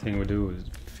because anything we do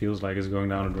feels like it's going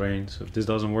down the drain. So if this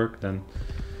doesn't work, then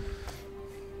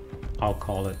I'll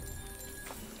call it.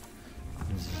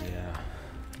 This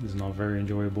is not very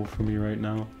enjoyable for me right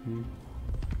now.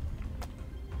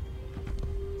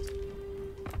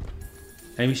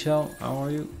 Hey Michelle, how are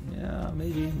you? Yeah,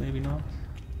 maybe not.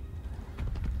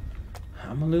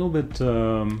 I'm a little bit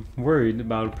worried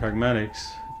about pragmatics,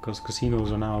 because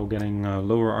casinos are now getting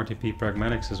lower RTP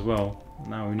pragmatics as well.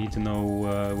 Now we need to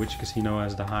know which casino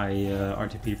has the high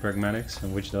RTP pragmatics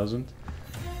and which doesn't.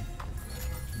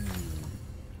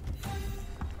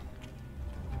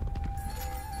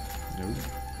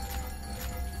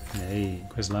 Hey,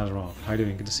 Chris Lazarov, how you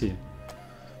doing? Good to see you.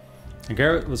 And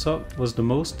Garrett, what's up? What's the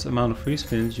most amount of free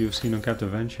spins you've seen on Captain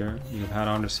Venture? You've had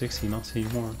under 60, not seen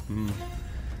more.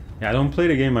 Yeah, I don't play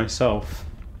the game myself,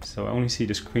 so I only see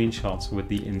the screenshots with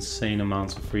the insane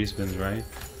amounts of free spins, right?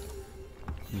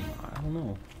 I don't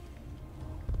know.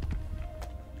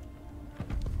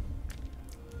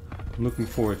 I'm looking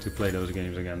forward to play those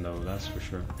games again though, that's for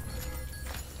sure.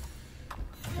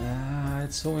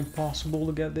 It's so impossible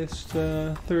to get this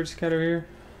third scatter here.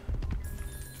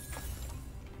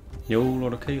 Yo,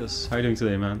 Lord of Chaos, how you doing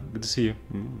today, man? Good to see you.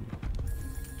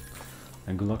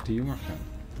 And good luck to you, my friend.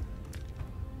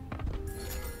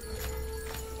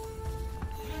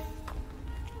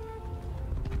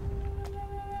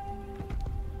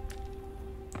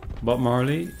 Bob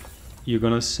Marley, you're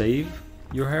gonna save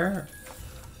your hair?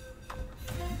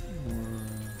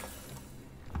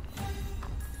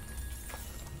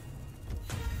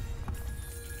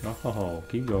 Oh,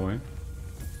 keep going.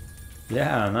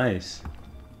 Yeah, nice.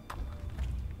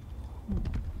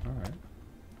 Alright.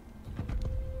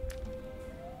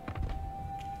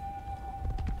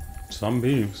 Some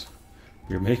beams.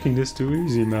 You're making this too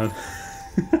easy, man.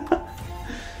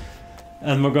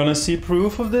 And we're gonna see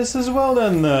proof of this as well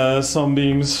then, some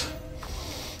beams.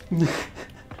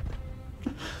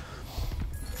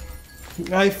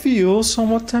 I feel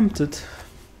somewhat tempted.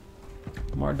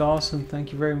 Mark Dawson,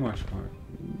 thank you very much, Mark.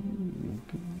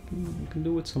 You can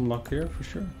do with some luck here, for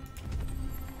sure.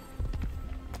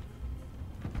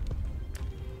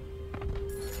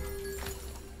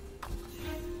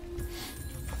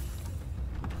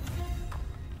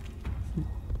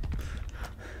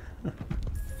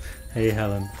 Hey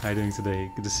Helen, how you doing today?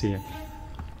 Good to see you.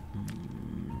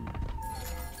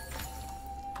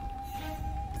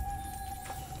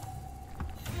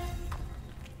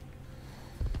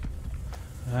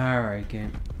 Alright,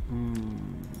 game.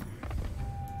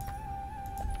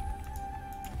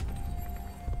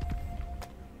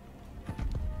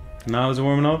 Now it's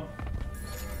warming up.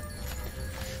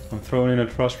 I'm throwing in a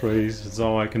trust raise, that's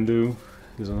all I can do.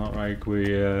 Because it's not like we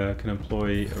can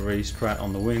employ a raise strat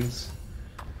on the wings.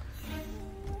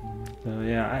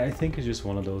 Yeah, I think it's just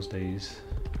one of those days.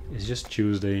 It's just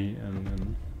Tuesday,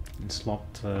 and in slot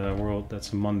world,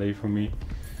 that's a Monday for me.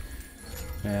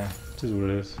 Yeah, it is what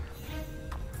it is.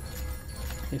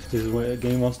 If this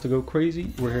game wants to go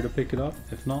crazy, we're here to pick it up.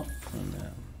 If not,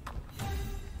 then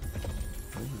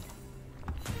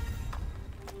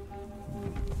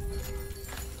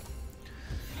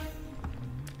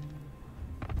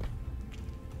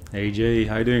Hey Jay,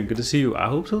 how you doing? Good to see you. I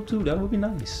hope so too. That would be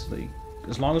nice. Like,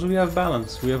 as long as we have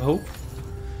balance, we have hope.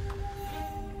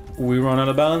 We run out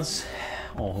of balance,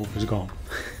 all hope is gone.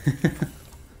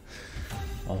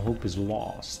 All hope is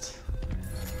lost.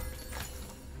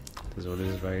 That's what it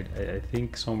is, right? I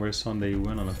think somewhere Sunday we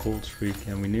went on a cold streak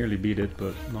and we nearly beat it,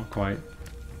 but not quite.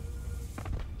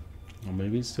 Or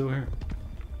maybe it's still here.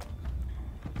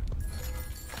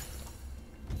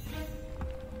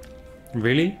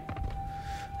 Really?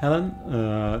 Helen,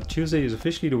 Tuesday is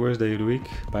officially the worst day of the week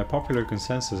by popular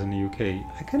consensus in the UK.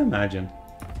 I can imagine.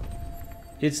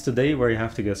 It's the day where you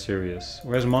have to get serious.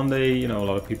 Whereas Monday, you know, a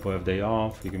lot of people have day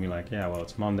off. You can be like, yeah, well,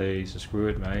 it's Monday, so screw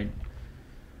it, right?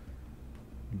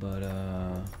 But,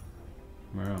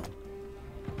 well.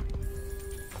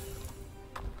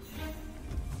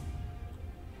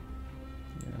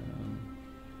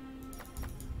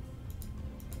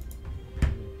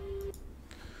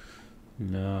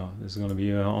 No, this is gonna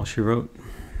be all she wrote.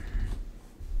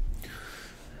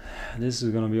 This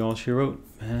is gonna be all she wrote.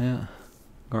 Yeah.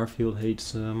 Garfield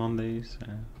hates Mondays.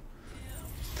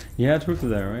 Yeah, truth to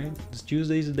that, right? This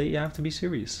Tuesday's the day you have to be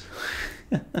serious.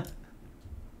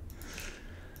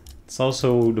 It's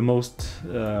also the most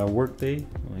work day,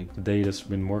 like the day that's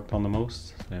been worked on the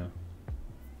most. Yeah.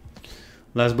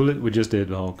 Last bullet we just did,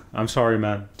 Hulk. I'm sorry,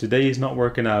 man. Today is not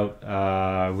working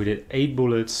out. We did 8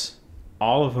 bullets.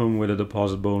 All of them with a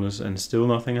deposit bonus, and still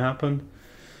nothing happened.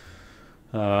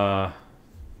 And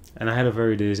I had a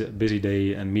very busy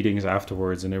day and meetings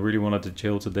afterwards, and I really wanted to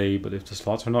chill today, but if the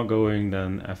slots are not going,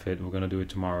 then F it, we're gonna do it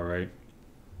tomorrow, right?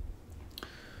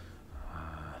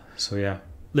 So yeah,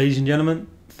 ladies and gentlemen,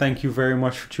 thank you very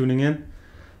much for tuning in.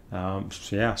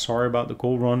 So yeah, sorry about the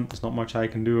cold run. There's not much I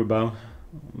can do about.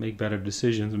 Make better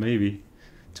decisions, maybe.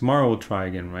 Tomorrow we'll try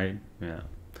again, right? Yeah.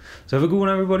 So have a good one,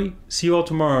 everybody. See you all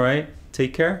tomorrow, right?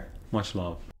 Take care. Much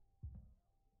love.